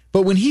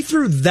 But when he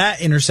threw that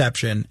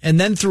interception and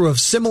then threw a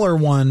similar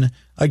one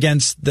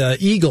against the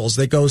Eagles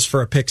that goes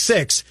for a pick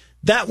six,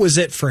 that was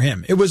it for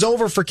him. It was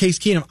over for Case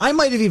Keenum. I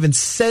might have even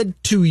said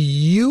to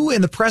you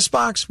in the press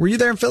box, were you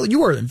there in Philly? You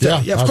were in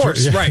Philly. Yeah, of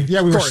course. Right.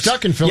 Yeah, we were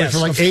stuck in Philly for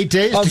like 8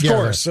 days together.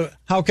 Of course. So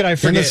how could I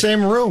forget? In the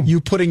same room.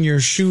 You putting your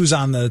shoes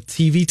on the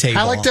TV table.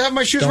 I like to have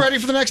my shoes ready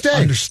for the next day.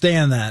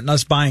 Understand that. And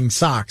us buying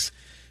socks.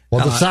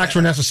 Well, the socks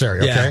were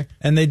necessary, okay? Yeah.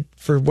 And they,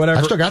 for whatever.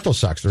 I've still got those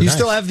socks. Do you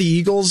still have the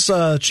Eagles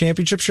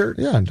championship shirt?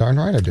 Yeah, darn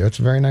right I do. It's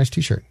a very nice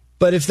T-shirt.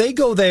 But if they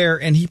go there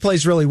and he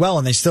plays really well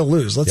and they still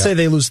lose, let's say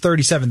they lose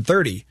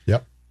 37-30.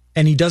 Yep.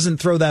 And he doesn't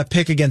throw that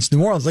pick against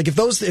New Orleans. Like if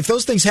those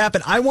things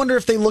happen, I wonder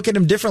if they look at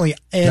him differently.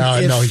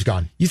 And no, he's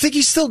gone. You think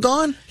he's still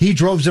gone? He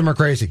drove Zimmer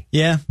crazy.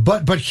 Yeah.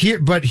 But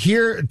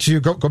here to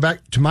go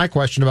back to my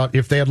question about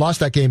if they had lost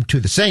that game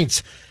to the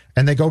Saints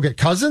and they go get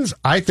Cousins,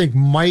 I think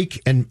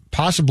Mike and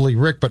possibly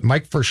Rick, but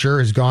Mike for sure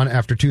is gone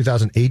after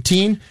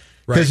 2018.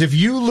 Because if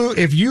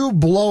you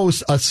blow a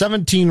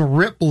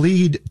 17-rip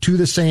lead to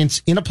the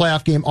Saints in a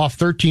playoff game off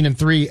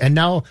 13-3, and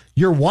now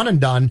you're one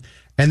and done,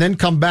 and then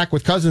come back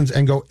with Cousins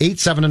and go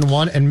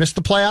 8-7-1 and miss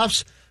the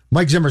playoffs,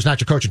 Mike Zimmer's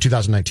not your coach in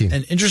 2019.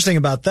 And interesting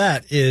about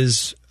that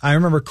is I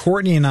remember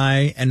Courtney and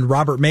I and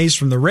Robert Mays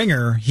from The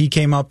Ringer, he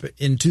came up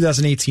in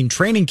 2018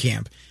 training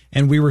camp,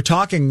 and we were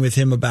talking with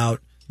him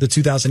about the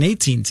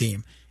 2018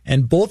 team.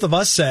 And both of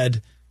us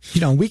said,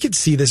 we could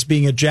see this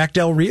being a Jack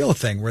Del Rio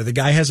thing where the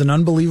guy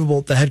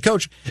the head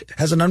coach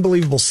has an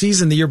unbelievable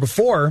season the year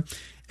before,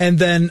 and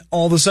then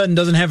all of a sudden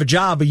doesn't have a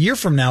job a year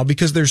from now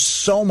because there's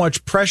so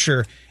much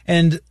pressure.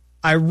 And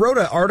I wrote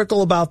an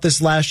article about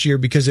this last year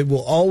because it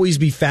will always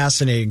be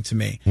fascinating to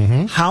me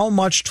how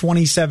much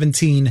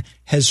 2017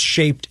 has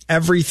shaped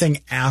everything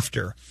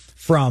after,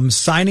 from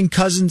signing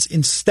Cousins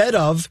instead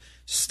of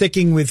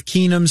sticking with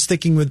Keenum,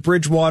 sticking with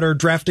Bridgewater,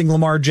 drafting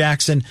Lamar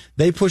Jackson.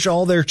 They push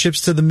all their chips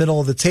to the middle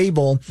of the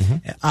table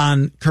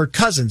on Kirk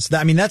Cousins.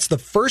 That's the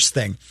first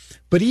thing.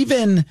 But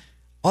even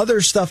other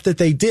stuff that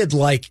they did,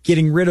 like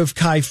getting rid of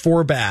Kai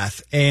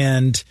Forbath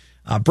and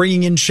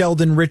bringing in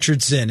Sheldon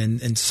Richardson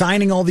and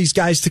signing all these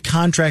guys to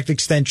contract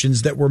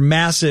extensions that were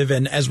massive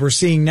and, as we're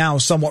seeing now,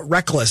 somewhat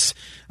reckless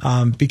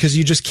because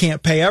you just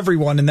can't pay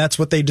everyone. And that's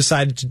what they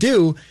decided to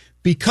do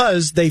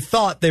because they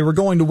thought they were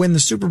going to win the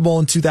Super Bowl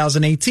in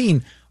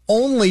 2018,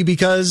 only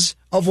because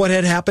of what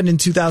had happened in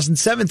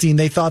 2017.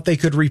 They thought they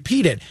could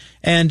repeat it.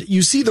 And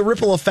you see the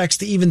ripple effects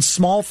to even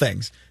small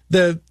things.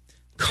 The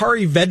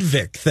Kari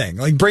Vedvik thing,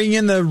 like bringing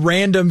in the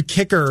random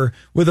kicker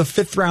with a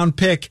 5th-round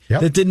pick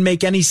that didn't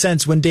make any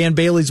sense when Dan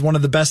Bailey's one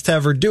of the best to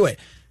ever do it.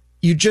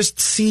 You just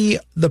see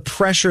the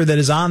pressure that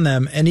is on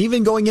them. And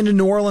even going into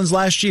New Orleans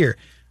last year,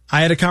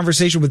 I had a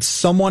conversation with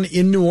someone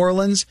in New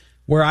Orleans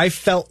where I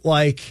felt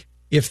like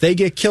if they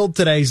get killed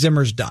today,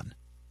 Zimmer's done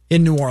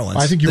in New Orleans.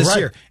 I think you're right.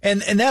 Year.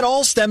 And that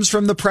all stems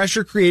from the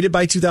pressure created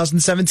by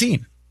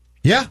 2017.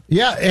 Yeah.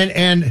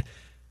 And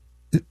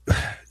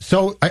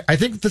so I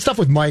think the stuff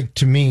with Mike,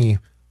 to me,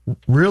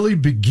 really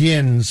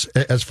begins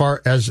as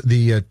far as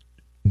the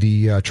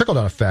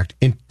trickle-down effect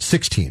in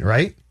 16,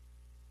 right?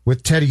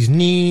 With Teddy's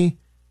knee,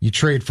 you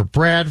trade for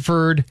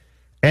Bradford,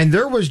 and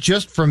there was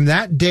just from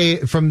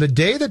the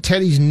day that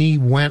Teddy's knee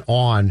went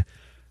on,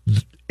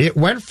 it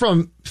went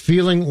from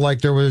feeling like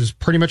there was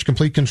pretty much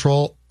complete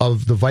control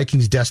of the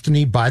Vikings'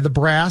 destiny by the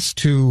brass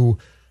to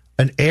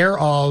an air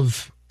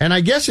of, and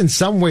I guess in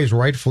some ways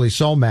rightfully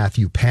so,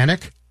 Matthew,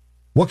 panic.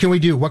 What can we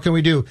do? What can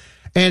we do?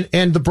 And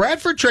the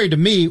Bradford trade to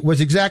me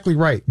was exactly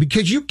right,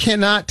 because you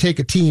cannot take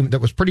a team that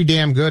was pretty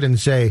damn good and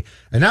say,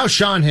 and now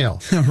Sean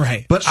Hill.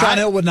 Right. But Sean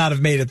Hill would not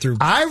have made it through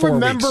 4 weeks. I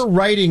remember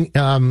writing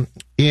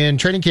in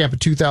training camp of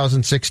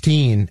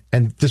 2016,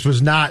 and this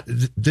is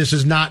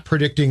not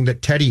predicting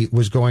that Teddy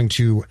was going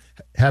to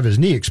have his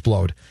knee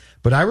explode,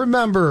 but I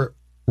remember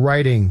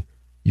writing,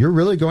 you're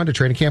really going to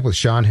training camp with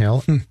Sean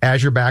Hill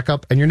as your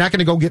backup, and you're not going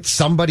to go get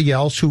somebody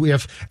else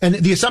and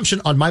the assumption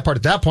on my part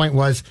at that point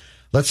was,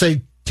 let's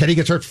say Teddy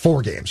gets hurt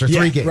 4 games or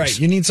 3 games. Right.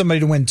 You need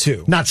somebody to win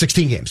 2. Not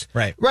 16 games.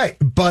 Right. Right.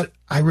 But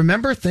I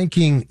remember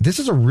thinking, this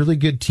is a really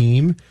good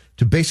team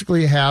to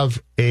basically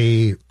have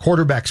a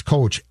quarterback's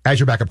coach as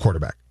your backup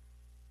quarterback.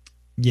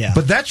 Yeah.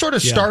 But that sort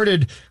of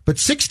started, but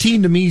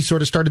 16 to me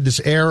sort of started this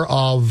air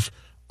of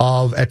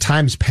at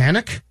times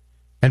panic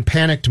and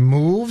panicked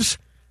moves.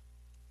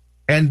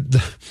 And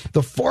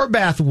the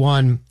Forbath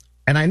one,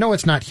 and I know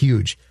it's not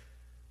huge,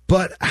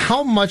 but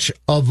how much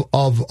of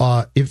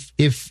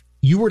if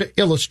you were to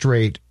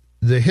illustrate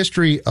the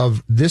history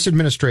of this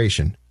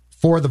administration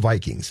for the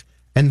Vikings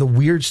and the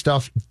weird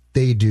stuff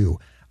they do,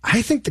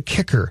 I think the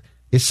kicker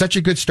is such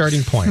a good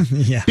starting point.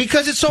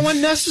 Because it's so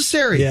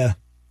unnecessary. Yeah.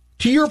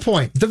 To your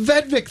point, the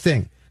Vedvik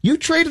thing. You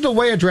traded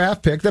away a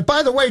draft pick that,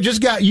 by the way,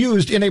 just got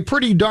used in a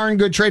pretty darn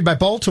good trade by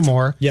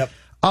Baltimore. Yep.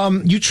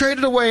 You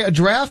traded away a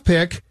draft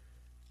pick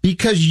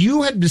because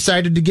you had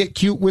decided to get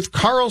cute with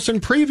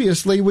Carlson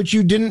previously, which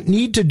you didn't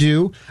need to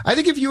do. I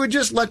think if you had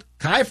just let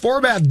Kai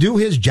Forbath do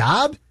his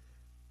job,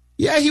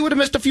 he would have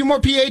missed a few more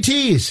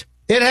PATs.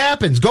 It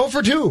happens. Go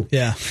for 2.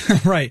 Yeah,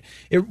 right.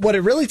 What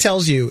it really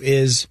tells you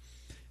is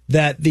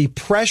that the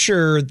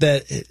pressure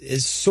that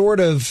is sort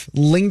of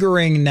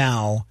lingering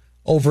now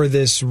over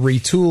this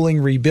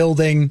retooling,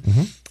 rebuilding,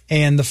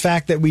 And the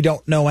fact that we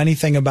don't know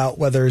anything about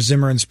whether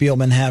Zimmer and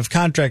Spielman have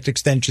contract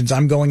extensions,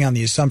 I'm going on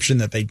the assumption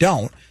that they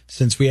don't,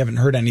 since we haven't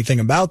heard anything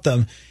about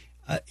them.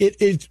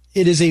 It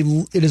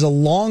is a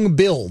long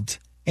build,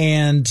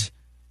 and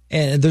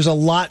there's a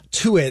lot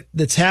to it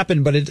that's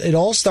happened, but it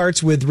all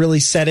starts with really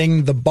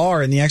setting the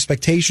bar and the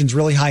expectations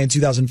really high in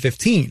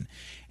 2015.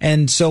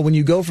 And so when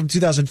you go from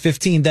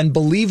 2015, then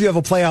believe you have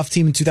a playoff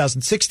team in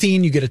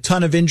 2016, you get a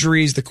ton of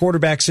injuries, the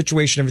quarterback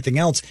situation, everything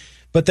else,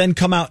 but then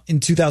come out in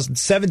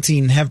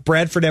 2017, have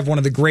Bradford have one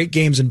of the great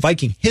games in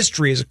Viking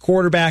history as a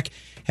quarterback,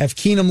 have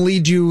Keenum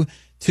lead you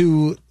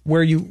to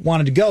where you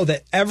wanted to go,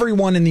 that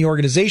everyone in the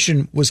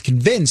organization was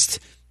convinced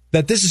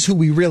that this is who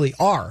we really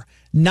are.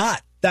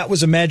 Not that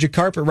was a magic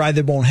carpet ride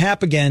that won't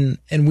happen again,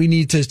 and we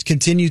need to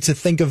continue to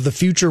think of the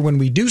future when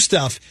we do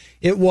stuff.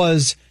 It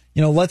was,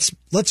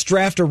 let's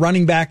draft a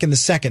running back in the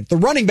second. The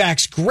running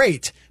back's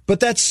great, but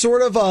that's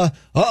sort of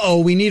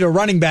we need a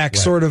running back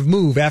sort of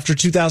move after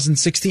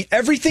 2016.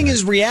 Everything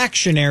is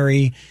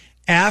reactionary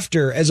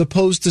after, as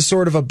opposed to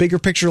sort of a bigger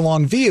picture,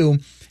 long view.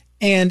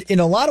 And in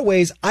a lot of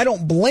ways, I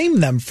don't blame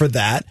them for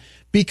that,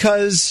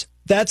 because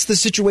that's the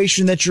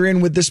situation that you're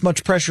in with this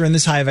much pressure and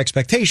this high of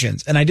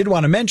expectations. And I did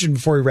want to mention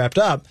before we wrapped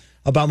up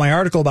about my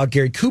article about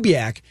Gary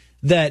Kubiak,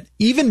 that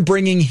even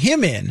bringing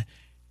him in,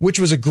 which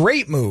was a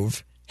great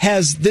move,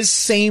 has this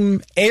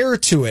same air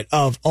to it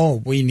of,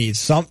 we need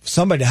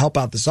somebody to help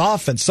out this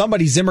offense,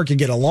 somebody Zimmer can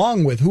get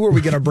along with. Who are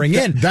we going to bring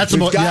in? We've got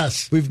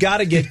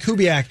to get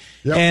Kubiak.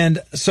 Yep. And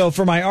so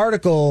for my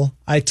article,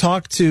 I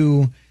talked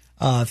to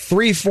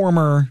 3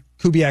 former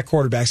Kubiak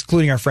quarterbacks,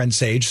 including our friend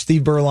Sage,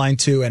 Steve Berline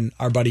too, and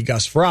our buddy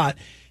Gus Frerotte,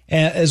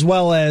 as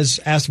well as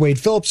asked Wade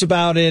Phillips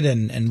about it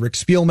and Rick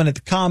Spielman at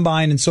the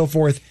Combine and so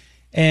forth.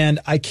 And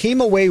I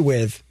came away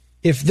with,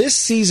 if this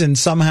season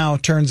somehow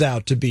turns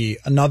out to be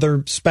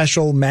another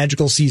special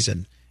magical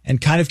season and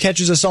kind of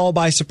catches us all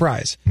by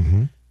surprise,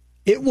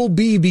 it will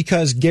be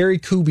because Gary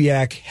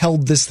Kubiak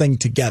held this thing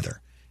together.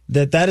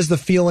 That is the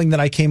feeling that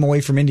I came away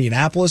from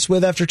Indianapolis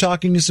with after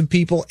talking to some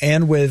people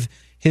and with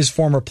his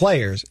former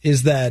players,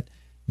 is that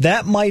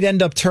might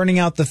end up turning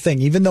out the thing,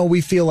 even though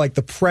we feel like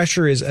the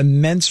pressure is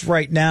immense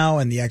right now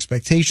and the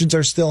expectations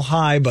are still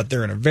high, but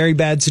they're in a very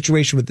bad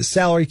situation with the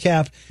salary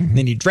cap. And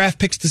they need draft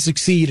picks to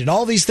succeed and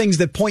all these things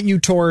that point you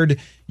toward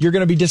you're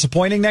going to be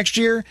disappointing next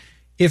year.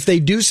 If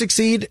they do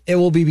succeed, it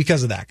will be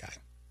because of that guy.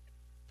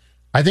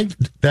 I think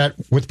that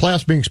with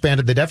playoffs being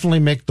expanded, they definitely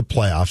make the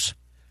playoffs.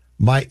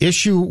 My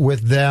issue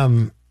with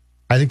them,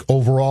 I think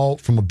overall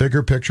from a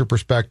bigger picture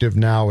perspective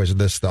now, is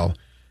this though.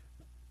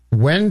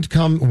 When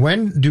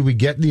do we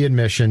get the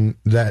admission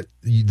that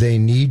they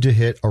need to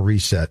hit a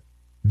reset?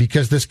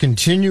 Because this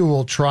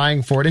continual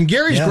trying for it, and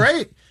Gary's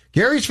great.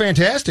 Gary's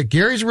fantastic.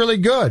 Gary's really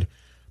good.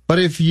 But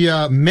if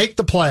you make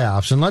the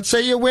playoffs, and let's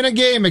say you win a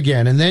game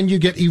again, and then you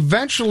get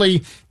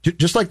eventually,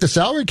 just like the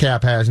salary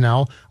cap has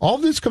now, all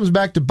of this comes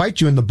back to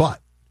bite you in the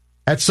butt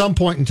at some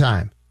point in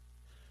time.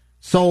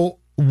 So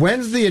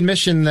when's the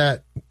admission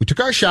that we took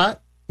our shot?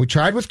 We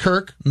tried with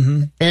Kirk,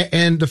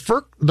 and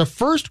the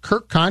first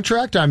Kirk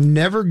contract I'm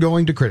never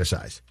going to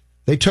criticize.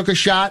 They took a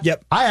shot.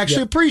 Yep. I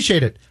actually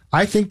appreciate it.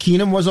 I think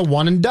Keenum was a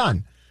one and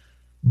done.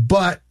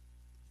 But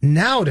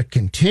now to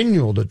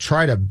continue to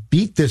try to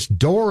beat this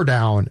door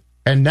down,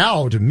 and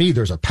now to me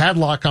there's a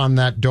padlock on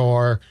that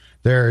door.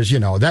 There's,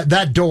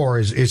 that door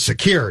is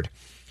secured.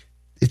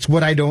 It's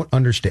what I don't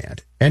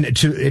understand. And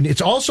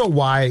it's also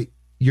why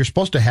you're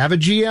supposed to have a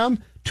GM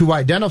to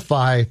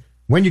identify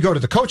when you go to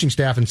the coaching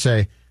staff and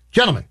say,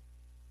 gentlemen,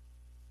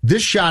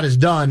 this shot is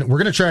done. We're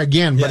going to try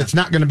again, but it's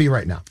not going to be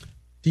right now.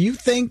 Do you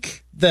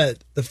think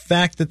that the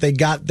fact that they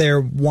got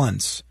there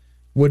once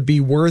would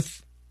be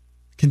worth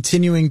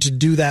continuing to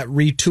do that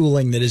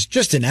retooling that is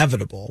just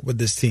inevitable with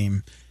this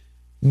team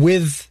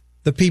with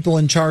the people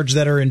in charge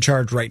that are in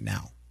charge right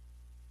now?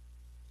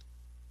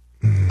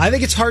 I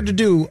think it's hard to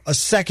do a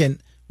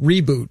second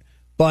reboot,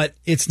 but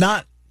it's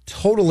not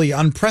totally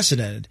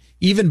unprecedented.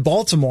 Even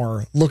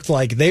Baltimore looked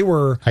like they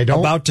were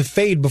about to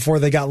fade before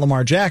they got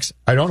Lamar Jackson.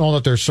 I don't know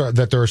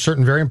that there are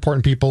certain very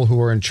important people who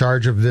are in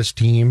charge of this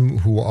team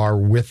who are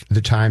with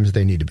the times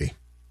they need to be.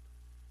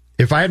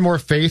 If I had more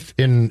faith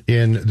in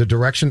the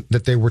direction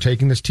that they were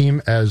taking this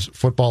team as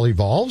football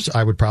evolves,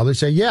 I would probably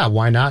say,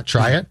 why not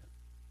try it?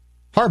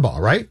 Harbaugh,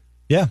 right?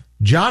 Yeah.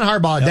 John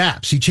Harbaugh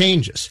adapts. He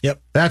changes.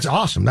 Yep. That's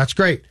awesome. That's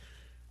great.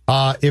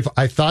 If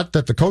I thought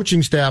that the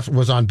coaching staff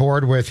was on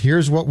board with,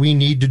 here's what we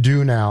need to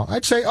do now,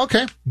 I'd say,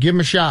 okay, give them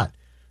a shot.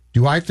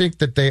 Do I think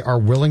that they are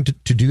willing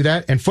to do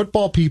that? And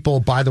football people,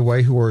 by the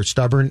way, who are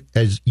stubborn,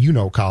 as you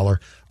know, Collar,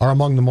 are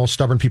among the most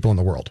stubborn people in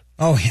the world.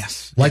 Oh,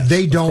 yes. Like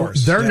they don't,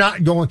 they're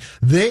not going,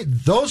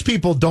 those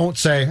people don't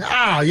say,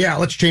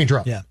 let's change her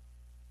up. Yeah.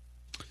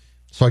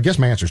 So I guess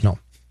my answer is no.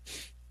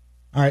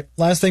 All right.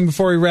 Last thing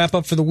before we wrap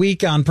up for the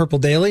week on Purple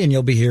Daily, and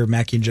you'll be here,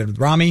 Mackie and Jen with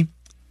Rami.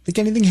 think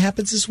anything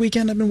happens this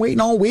weekend? I've been waiting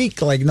all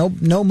week. Like, no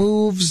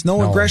moves,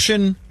 no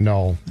aggression.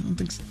 No. I don't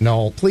think so.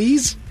 No.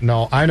 Please?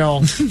 No, I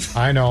know.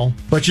 I know.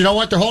 But you know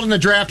what? They're holding the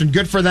draft, and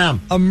good for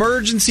them.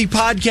 Emergency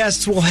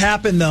podcasts will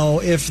happen,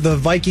 though, if the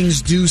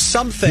Vikings do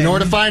something. You know where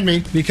to find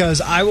me.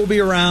 Because I will be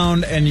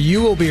around, and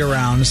you will be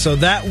around. So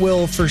that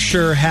will for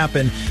sure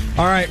happen.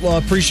 All right, well, I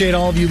appreciate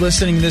all of you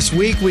listening this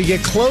week. We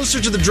get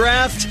closer to the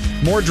draft.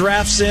 More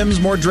draft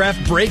sims, more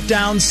draft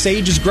breakdowns.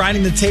 Sage is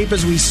grinding the tape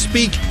as we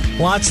speak.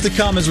 Lots to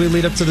come as we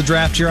lead up to the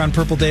draft here on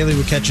Purple Daily.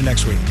 We'll catch you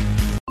next week.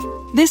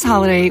 This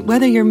holiday,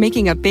 whether you're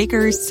making a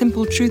Baker's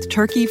Simple Truth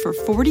turkey for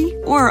 40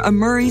 or a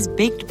Murray's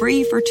Baked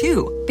Brie for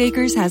 2,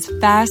 Baker's has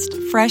fast,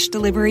 fresh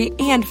delivery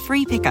and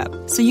free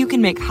pickup, so you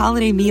can make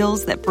holiday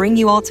meals that bring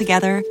you all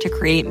together to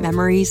create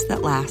memories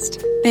that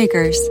last.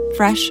 Baker's,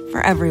 fresh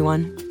for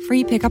everyone.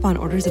 Free pickup on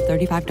orders of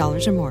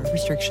 $35 or more.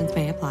 Restrictions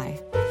may apply.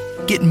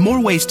 Get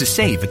more ways to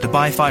save at the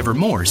Buy 5 or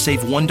More Save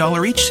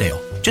 $1 each sale.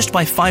 Just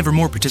buy 5 or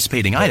more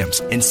participating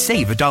items and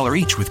save $1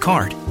 each with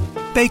card.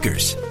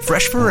 Baker's,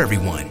 fresh for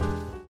everyone.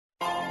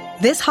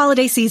 This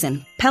holiday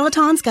season,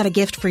 Peloton's got a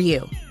gift for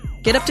you.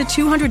 Get up to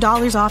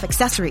 $200 off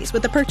accessories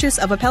with the purchase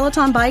of a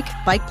Peloton bike,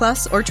 Bike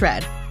Plus, or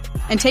Tread.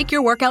 And take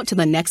your workout to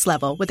the next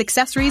level with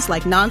accessories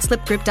like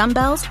non-slip grip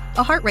dumbbells,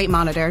 a heart rate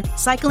monitor,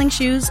 cycling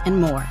shoes,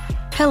 and more.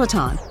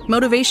 Peloton,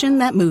 motivation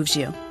that moves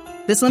you.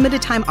 This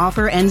limited time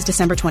offer ends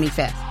December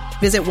 25th.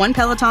 Visit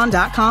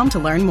onepeloton.com to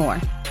learn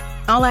more.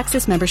 All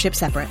access membership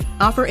separate.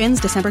 Offer ends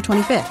December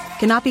 25th.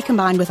 Cannot be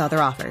combined with other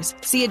offers.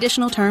 See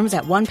additional terms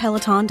at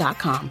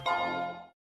onepeloton.com.